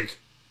in this league.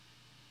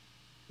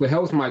 What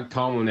helps Mike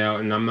Tomlin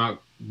out, and I'm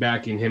not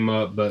backing him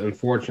up, but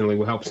unfortunately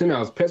what helps him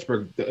out is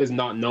Pittsburgh is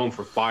not known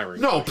for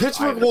firing. No,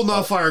 Pittsburgh will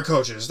not fire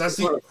coaches. That's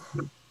the...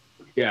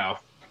 Yeah.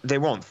 They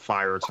won't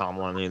fire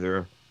Tomlin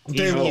either.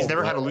 They won't. He's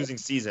never had a losing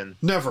season.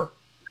 Never.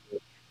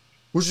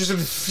 Which is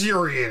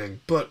infuriating,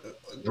 but...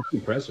 That's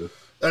impressive.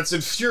 That's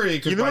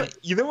infuriating.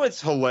 You know what's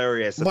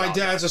hilarious? My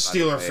dad's a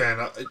Steeler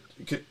fan.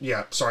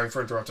 Yeah, sorry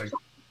for interrupting.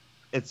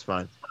 It's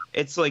fine.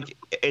 It's like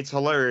it's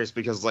hilarious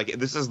because like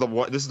this is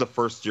the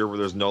first year where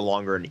there's no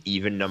longer an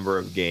even number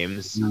of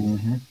games,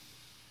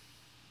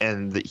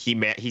 and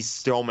he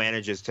still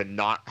manages to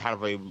not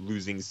have a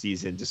losing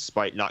season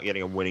despite not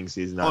getting a winning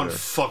season either.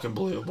 Unfucking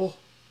believable.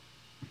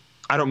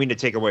 I don't mean to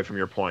take away from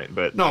your point,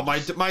 but no, my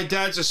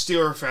dad's a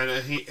Steeler fan,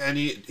 and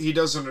he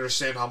doesn't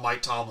understand how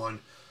Mike Tomlin,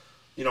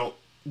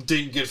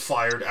 didn't get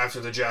fired after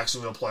the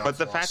Jacksonville playoff. But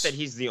the loss. fact that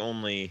he's the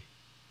only,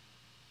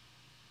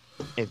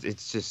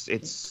 it's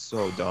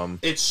so dumb.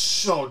 It's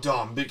so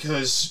dumb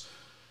because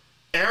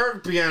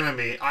Eric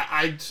Bieniemy,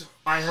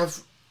 I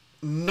have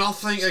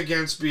nothing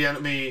against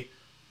Bieniemy,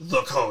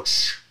 the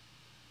coach.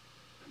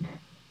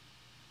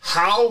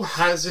 How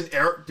hasn't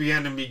Eric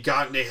Bieniemy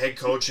gotten a head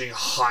coaching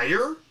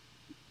hire?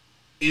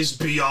 Is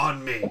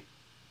beyond me.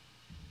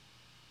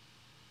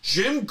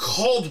 Jim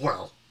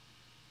Caldwell,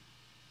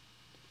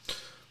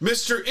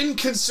 Mr.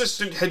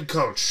 Inconsistent head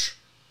coach,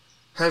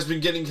 has been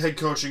getting head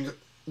coaching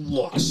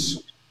looks.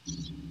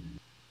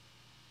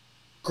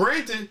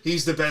 Granted,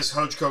 he's the best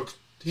head coach.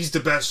 He's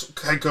the best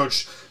head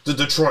coach the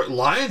Detroit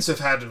Lions have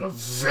had in a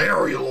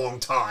very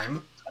long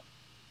time.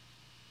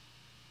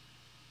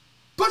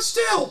 But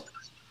still,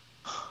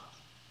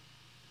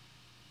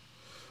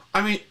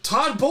 I mean,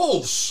 Todd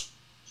Bowles.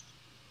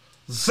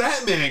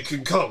 That man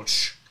can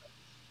coach.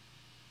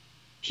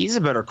 He's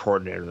a better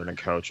coordinator than a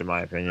coach, in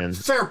my opinion.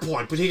 Fair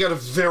point, but he got a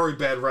very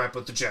bad rap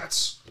with the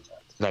Jets.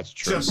 That's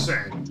true. Just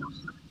saying.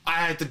 I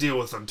had to deal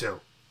with them, too.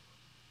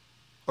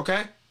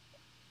 Okay?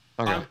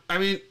 Okay. I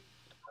mean,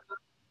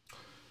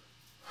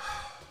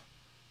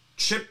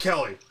 Chip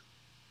Kelly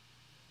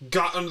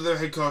got under their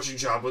head coaching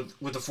job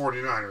with the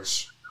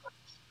 49ers.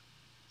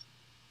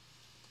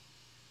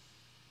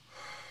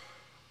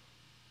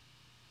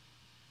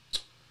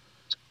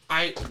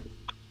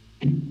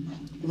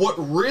 What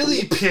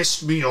really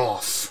pissed me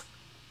off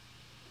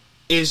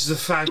is the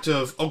fact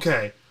of,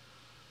 okay,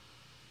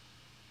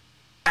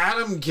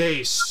 Adam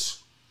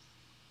Gase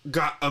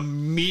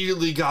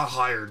immediately got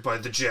hired by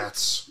the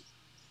Jets.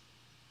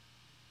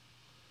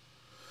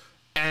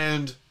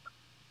 And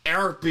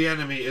Eric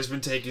Bieniemy has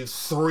been taking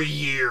 3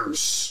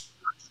 years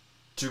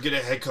to get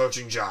a head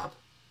coaching job.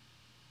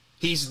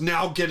 He's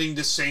now getting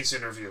the Saints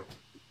interview.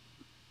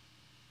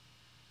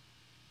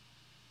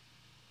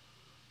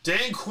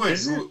 Dan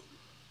Quinn...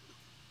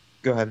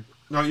 Go ahead.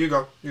 No, you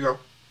go. You go.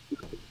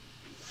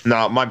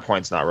 No, my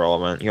point's not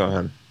relevant. Go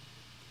ahead.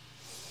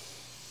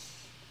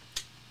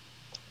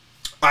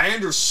 I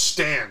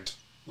understand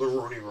the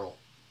Rooney Rule.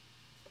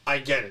 I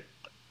get it.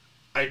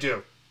 I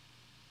do.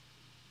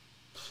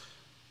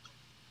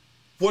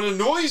 What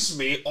annoys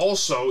me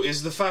also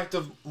is the fact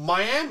of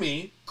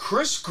Miami,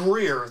 Chris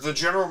Greer, the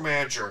general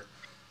manager.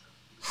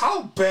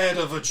 How bad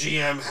of a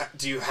GM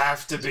do you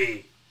have to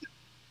be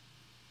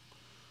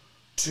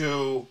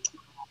to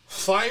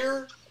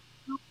fire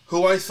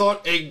who I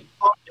thought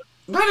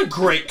not a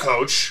great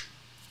coach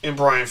in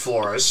Brian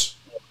Flores,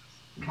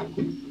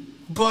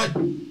 but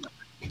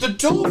the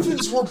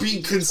Dolphins were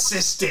being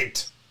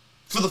consistent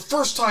for the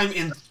first time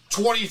in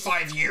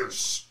 25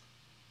 years.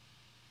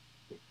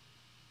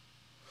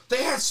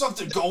 They had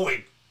something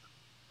going,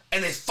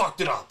 and they fucked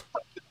it up.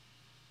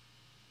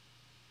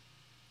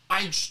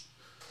 I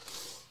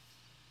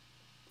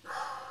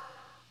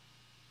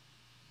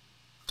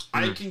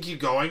can keep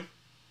going,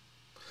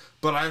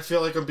 but I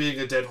feel like I'm being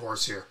a dead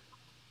horse here.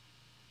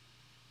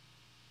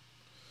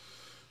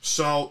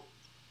 So,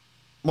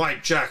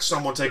 Mike, Jack,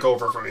 someone take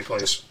over for me,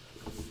 please.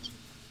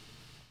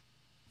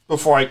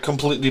 Before I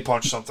completely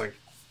punch something.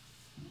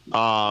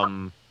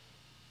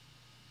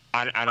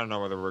 I don't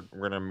know whether we're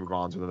going to move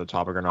on to another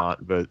topic or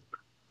not, but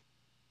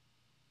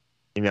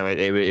you know, I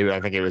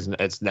think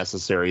it's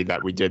necessary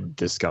that we did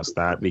discuss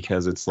that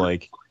because it's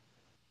like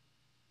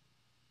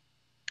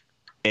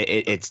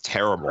it's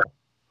terrible.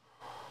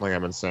 Like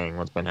I've been saying,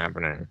 what's been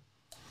happening,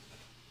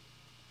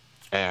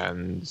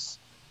 and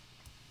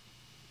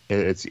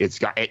it's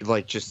got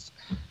like just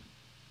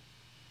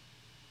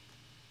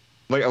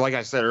like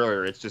I said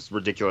earlier, it's just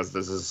ridiculous.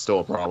 This is still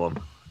a problem.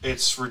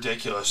 It's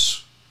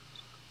ridiculous.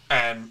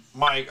 And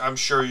Mike, I'm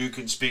sure you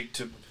can speak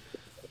to,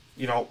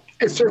 you know,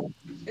 it's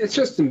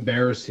just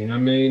embarrassing. I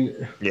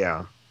mean,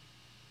 yeah.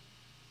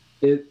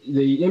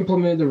 They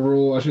implement the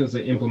rule. I shouldn't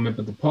say implement,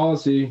 but the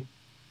policy.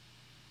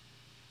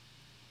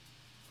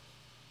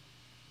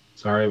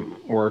 Sorry,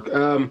 work.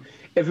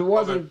 If it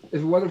wasn't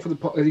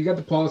for if you got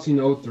the policy in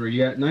 2003,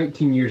 you got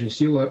 19 years, and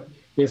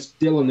it's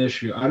still an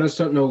issue. I just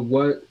don't know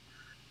what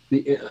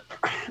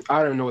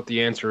I don't know what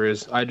the answer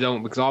is. I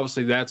don't, because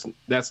obviously that's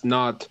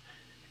not,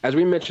 as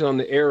we mentioned on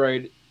the air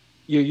raid,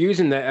 you're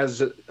using that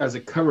as a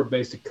cover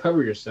base to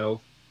cover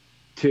yourself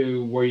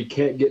to where you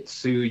can't get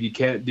sued, you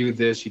can't do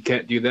this, you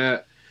can't do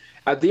that.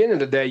 At the end of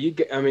the day,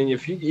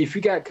 if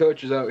you got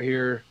coaches out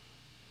here,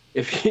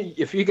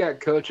 if you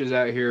got coaches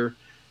out here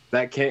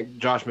that can't,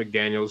 Josh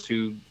McDaniels,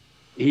 who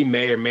he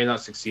may or may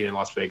not succeed in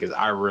Las Vegas,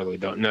 I really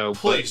don't know.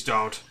 Please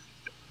don't.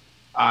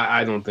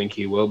 I don't think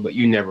he will, but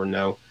you never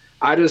know.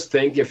 I just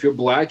think if you're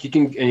black, you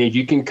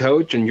can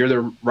coach, and you're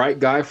the right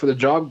guy for the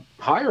job,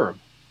 hire him.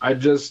 I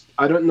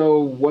don't know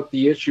what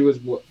the issue is,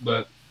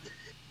 but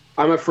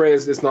I'm afraid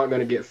it's not going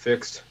to get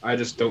fixed. I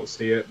just don't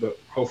see it, but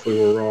hopefully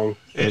we're wrong.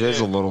 It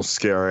is a little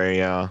scary,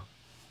 yeah.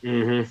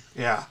 Mm-hmm.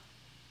 Yeah.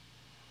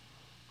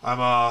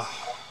 I'm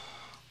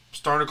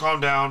starting to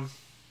calm down,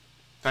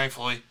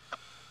 thankfully.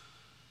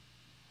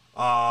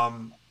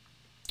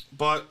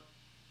 But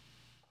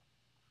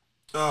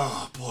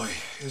oh boy,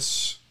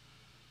 it's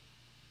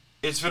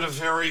been a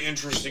very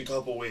interesting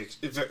couple weeks.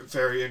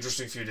 Very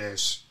interesting few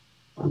days,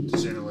 to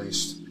say the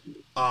least.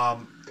 But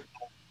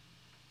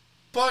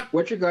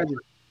what's your guys'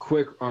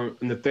 quick on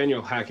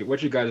Nathaniel Hackett?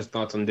 What's your guys'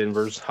 thoughts on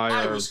Denver's hire?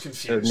 I was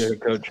confused. As new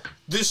coach?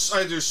 This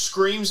either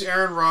screams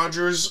Aaron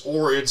Rodgers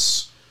or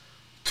it's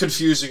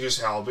confusing as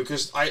hell,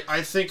 because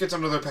I think it's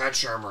another Pat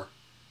Shurmur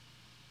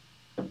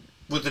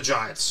with the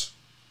Giants.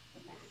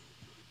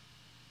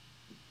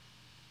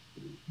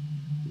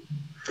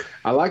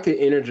 I like the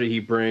energy he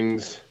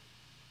brings.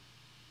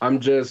 I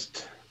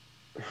just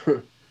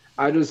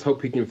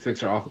hope he can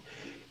fix our offense.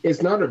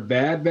 It's not a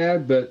bad,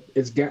 but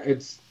it's got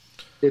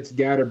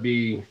to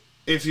be.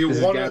 If you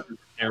want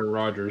Aaron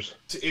Rodgers.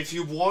 If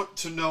you want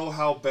to know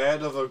how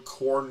bad of a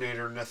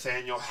coordinator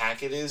Nathaniel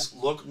Hackett is,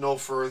 look no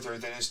further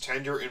than his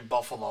tenure in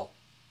Buffalo.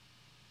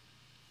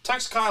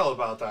 Text Kyle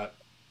about that.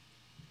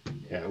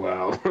 Yeah,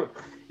 well,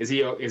 has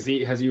he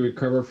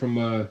recovered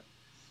from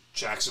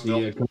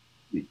Jacksonville?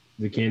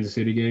 The Kansas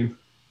City game?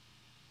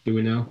 Do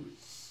we know?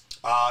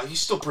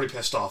 He's still pretty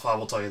pissed off, I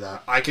will tell you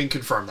that. I can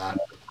confirm that.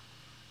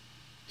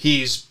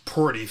 He's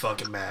pretty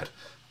fucking mad.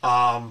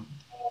 I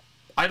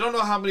don't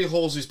know how many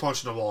holes he's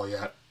punched in the wall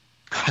yet.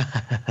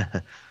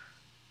 I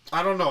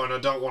don't know, and I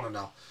don't want to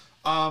know.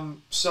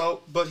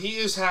 But he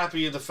is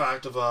happy in the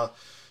fact of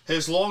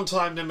his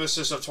longtime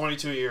nemesis of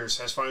 22 years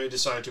has finally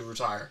decided to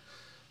retire.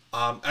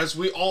 As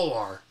we all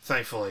are,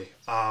 thankfully.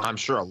 I'm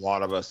sure a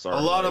lot of us are.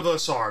 A lot of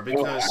us are,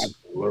 because...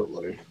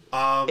 absolutely.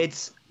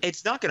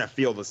 It's not going to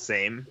feel the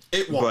same.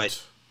 It won't. But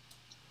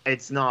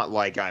it's not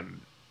like I'm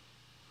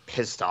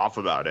pissed off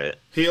about it.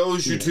 He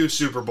owes you 2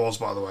 Super Bowls,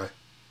 by the way.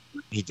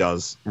 He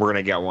does. We're going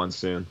to get one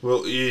soon.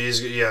 Well,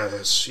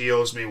 he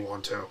owes me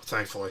one, too,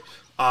 thankfully.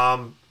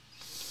 Tom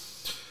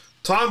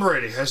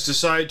Brady has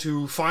decided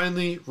to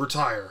finally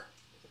retire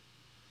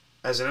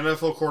as an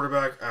NFL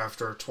quarterback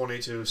after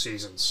 22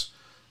 seasons.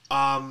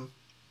 Mike,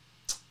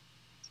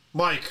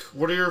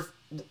 what do you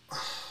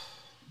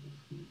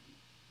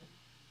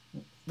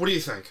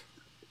think?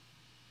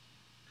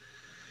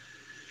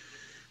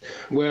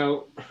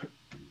 Well,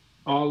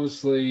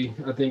 obviously,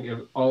 I think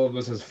all of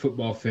us as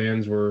football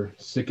fans were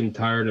sick and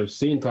tired of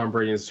seeing Tom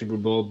Brady in the Super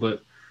Bowl,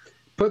 but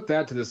put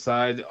that to the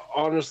side.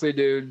 Honestly,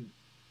 dude,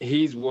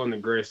 he's one of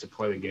the greatest to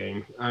play the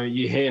game. I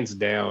mean, hands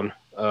down.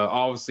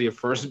 Obviously, a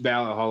first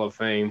ballot Hall of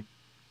Fame.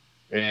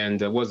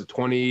 And was it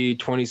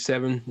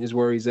 2027 is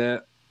where he's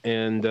at?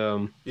 And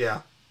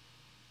yeah.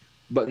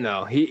 But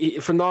no, he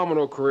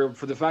phenomenal career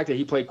for the fact that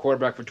he played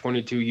quarterback for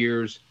 22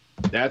 years.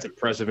 That's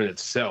impressive in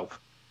itself.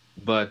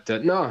 But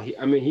no,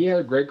 he had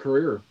a great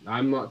career.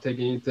 I'm not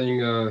taking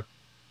anything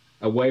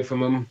away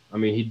from him. I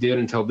mean, he did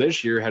until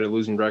this year, had a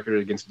losing record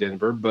against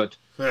Denver, but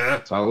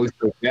so I'll at least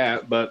take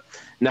that. But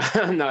no,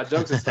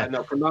 jokes aside,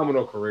 no,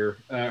 phenomenal career.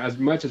 As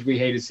much as we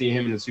hate to see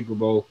him in the Super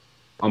Bowl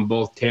on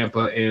both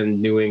Tampa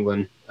and New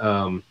England,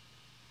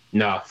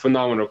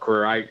 phenomenal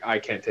career. I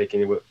can't take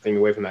anything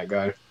away from that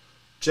guy.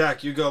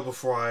 Jack, you go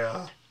before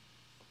I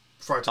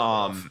talk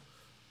off.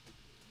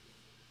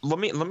 Let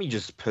me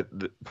just put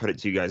it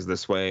to you guys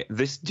this way.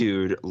 This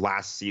dude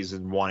last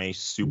season won a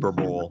Super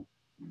Bowl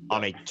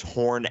on a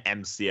torn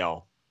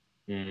MCL.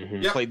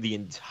 Mm-hmm. He played the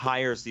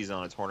entire season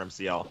on a torn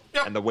MCL,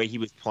 and the way he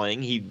was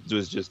playing, he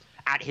was just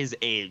at his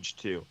age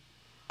too,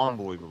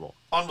 unbelievable.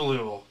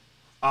 Unbelievable.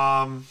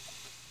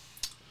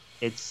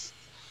 It's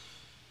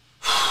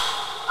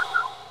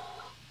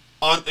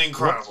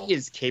incredible. What he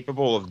is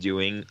capable of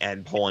doing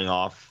and pulling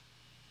off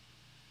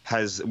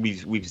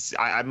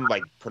I'm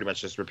like pretty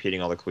much just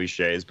repeating all the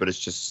cliches, but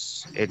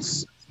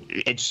it's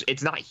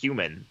not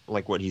human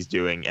like what he's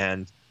doing,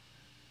 and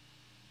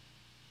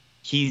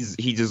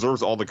he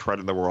deserves all the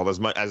credit in the world. As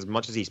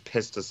much as he's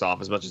pissed us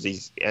off, as much as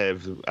he's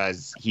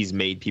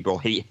made people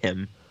hate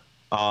him.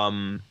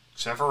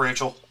 Except for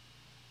Rachel.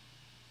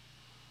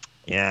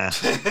 Yeah.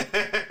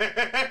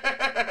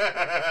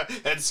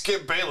 And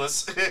Skip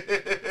Bayless.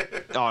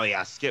 Oh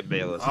yeah, Skip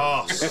Bayless.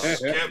 Oh,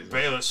 Skip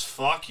Bayless,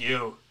 fuck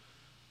you.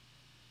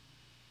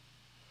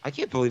 I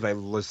can't believe I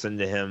listened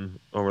to him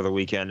over the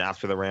weekend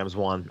after the Rams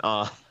won.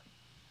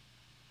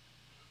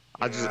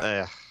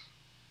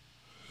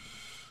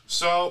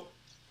 So,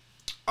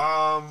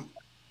 I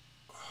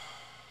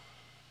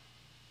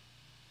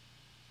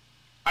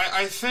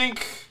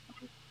think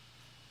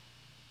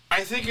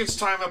it's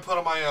time I put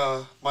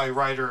on my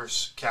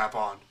writer's cap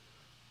on.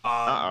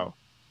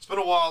 It's been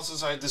a while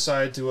since I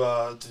decided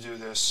to do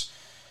this.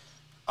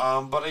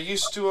 But I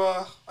used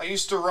to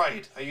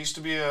write. I used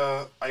to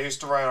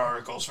write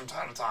articles from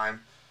time to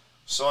time.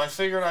 So I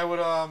figured I would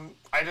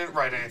I didn't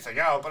write anything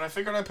out, but I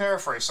figured I'd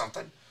paraphrase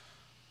something.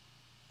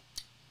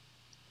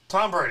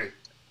 Tom Brady.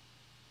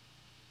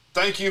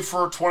 Thank you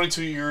for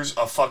 22 years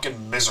of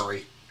fucking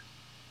misery.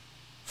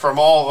 From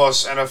all of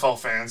us NFL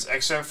fans,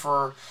 except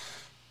for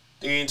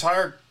the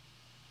entire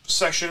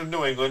section of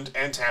New England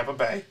and Tampa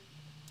Bay.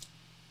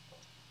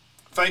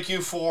 Thank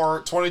you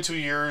for 22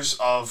 years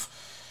of,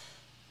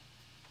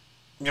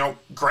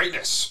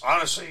 greatness,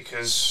 honestly,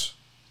 because,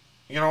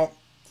 you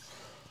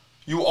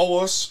owe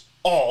us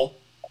all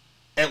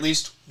at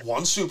least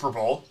one Super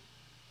Bowl.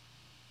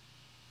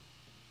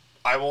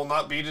 I will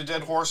not beat a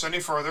dead horse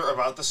any further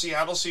about the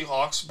Seattle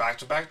Seahawks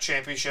back-to-back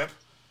championship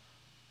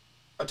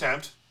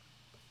attempt.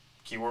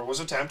 Keyword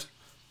was attempt.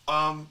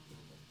 I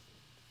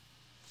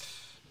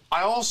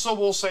also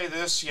will say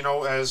this,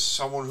 as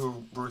someone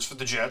who roots for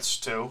the Jets,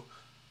 too.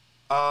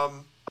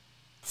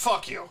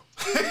 Fuck you.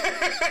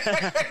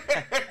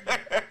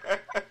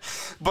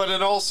 But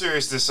in all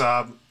seriousness,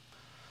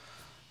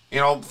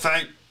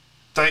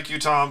 thank you,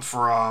 Tom,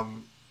 for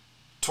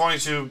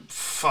 22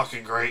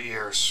 fucking great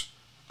years.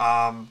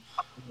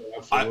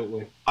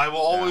 Absolutely. I will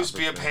always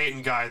be a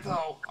Peyton guy,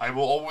 though. I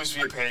will always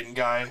be a Peyton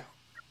guy.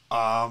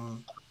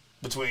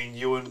 Between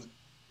you and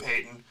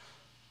Peyton,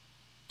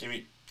 give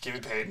me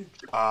Peyton.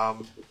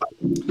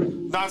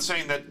 Not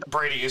saying that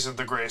Brady isn't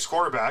the greatest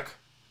quarterback,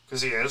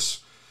 because he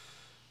is,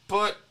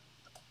 but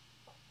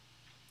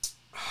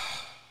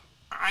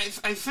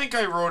I think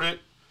I wrote it.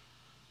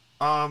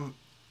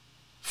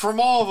 From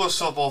all of us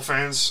football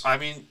fans, I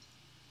mean,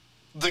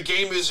 the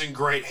game is in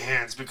great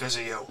hands because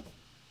of you.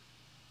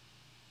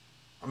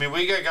 I mean,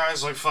 we got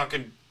guys like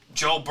fucking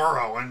Joe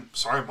Burrow,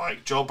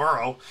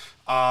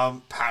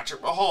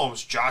 Patrick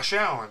Mahomes, Josh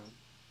Allen,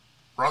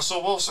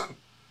 Russell Wilson,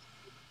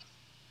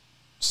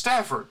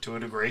 Stafford to a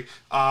degree.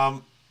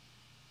 I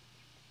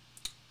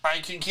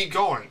can keep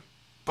going.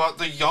 But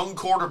the young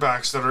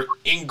quarterbacks that are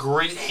in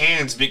great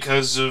hands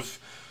because of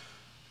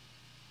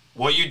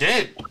what you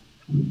did.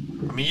 I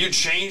mean, you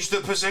changed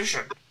the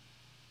position.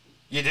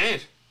 You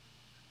did.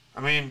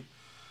 I mean,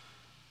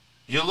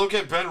 you look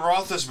at Ben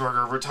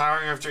Roethlisberger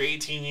retiring after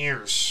 18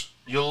 years.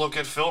 You look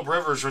at Phil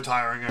Rivers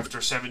retiring after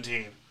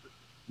 17.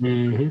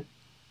 Mm-hmm.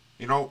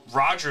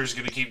 Rodgers is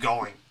going to keep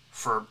going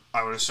for,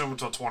 I would assume,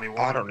 until 21.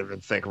 I don't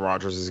even think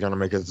Rodgers is going to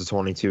make it to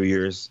 22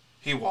 years.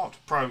 He won't.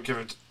 Probably give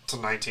it to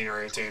 19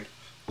 or 18.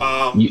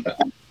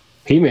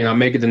 He may not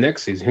make it the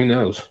next season. Who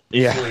knows?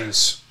 Yeah.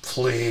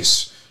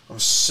 Please. I'm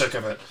sick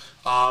of it.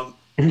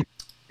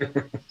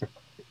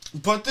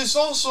 But this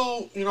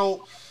also,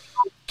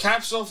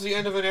 caps off the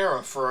end of an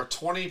era for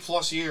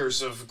 20-plus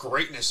years of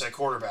greatness at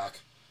quarterback.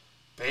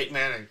 Peyton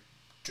Manning,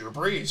 Drew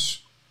Brees,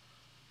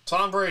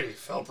 Tom Brady,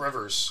 Philip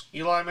Rivers,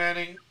 Eli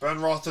Manning, Ben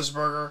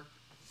Roethlisberger.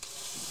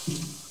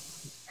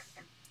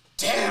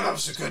 Damn, that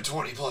was a good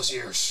 20-plus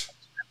years.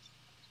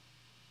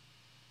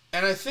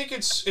 And I think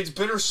it's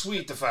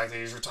bittersweet, the fact that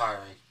he's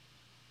retiring.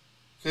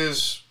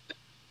 Because,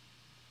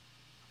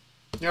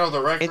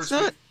 the records...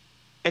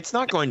 It's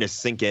not going to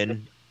sink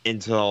in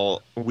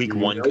until week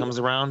 1 comes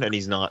around and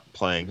he's not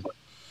playing.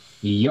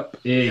 Yep,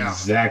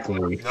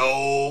 exactly. Yeah.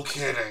 No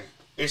kidding.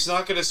 It's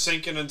not going to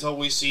sink in until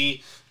we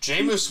see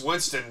Jameis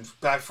Winston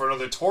back for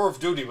another tour of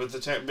duty with the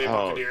Tampa Bay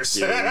Buccaneers.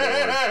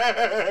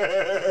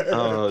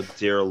 Oh,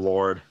 dear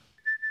Lord.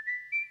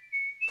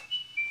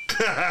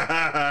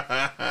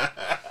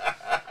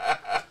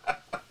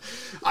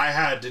 I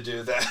had to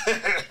do that.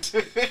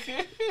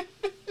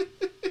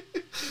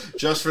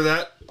 Just for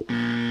that.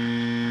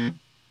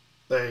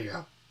 There you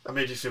go. I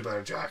made you feel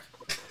better, Jack.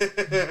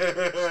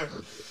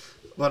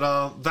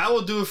 But that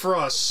will do it for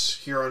us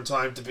here on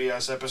Time to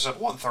BS, episode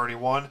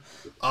 131.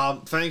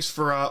 Thanks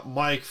for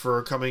Mike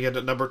for coming in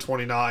at number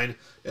 29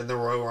 in the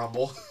Royal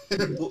Rumble.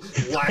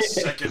 Last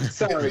second.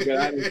 Sorry, man.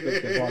 I didn't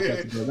expect the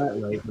podcast to go that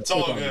way. It's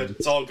all good.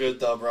 It's all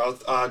good, though,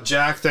 bro.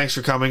 Jack, thanks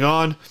for coming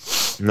on.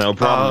 No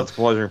problem. It's a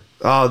pleasure.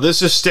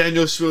 This is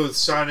Daniel Smooth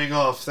signing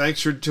off.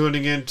 Thanks for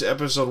tuning in to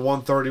episode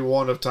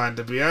 131 of Time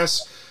to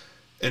BS.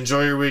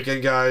 Enjoy your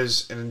weekend,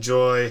 guys, and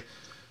enjoy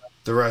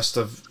the rest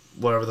of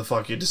whatever the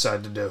fuck you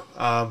decide to do.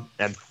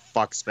 And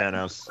fuck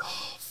Spanos.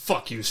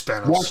 Fuck you,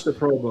 Spanos. Watch the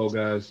Pro Bowl,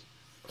 guys.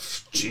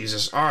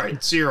 Jesus. All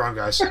right. See you around,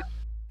 guys.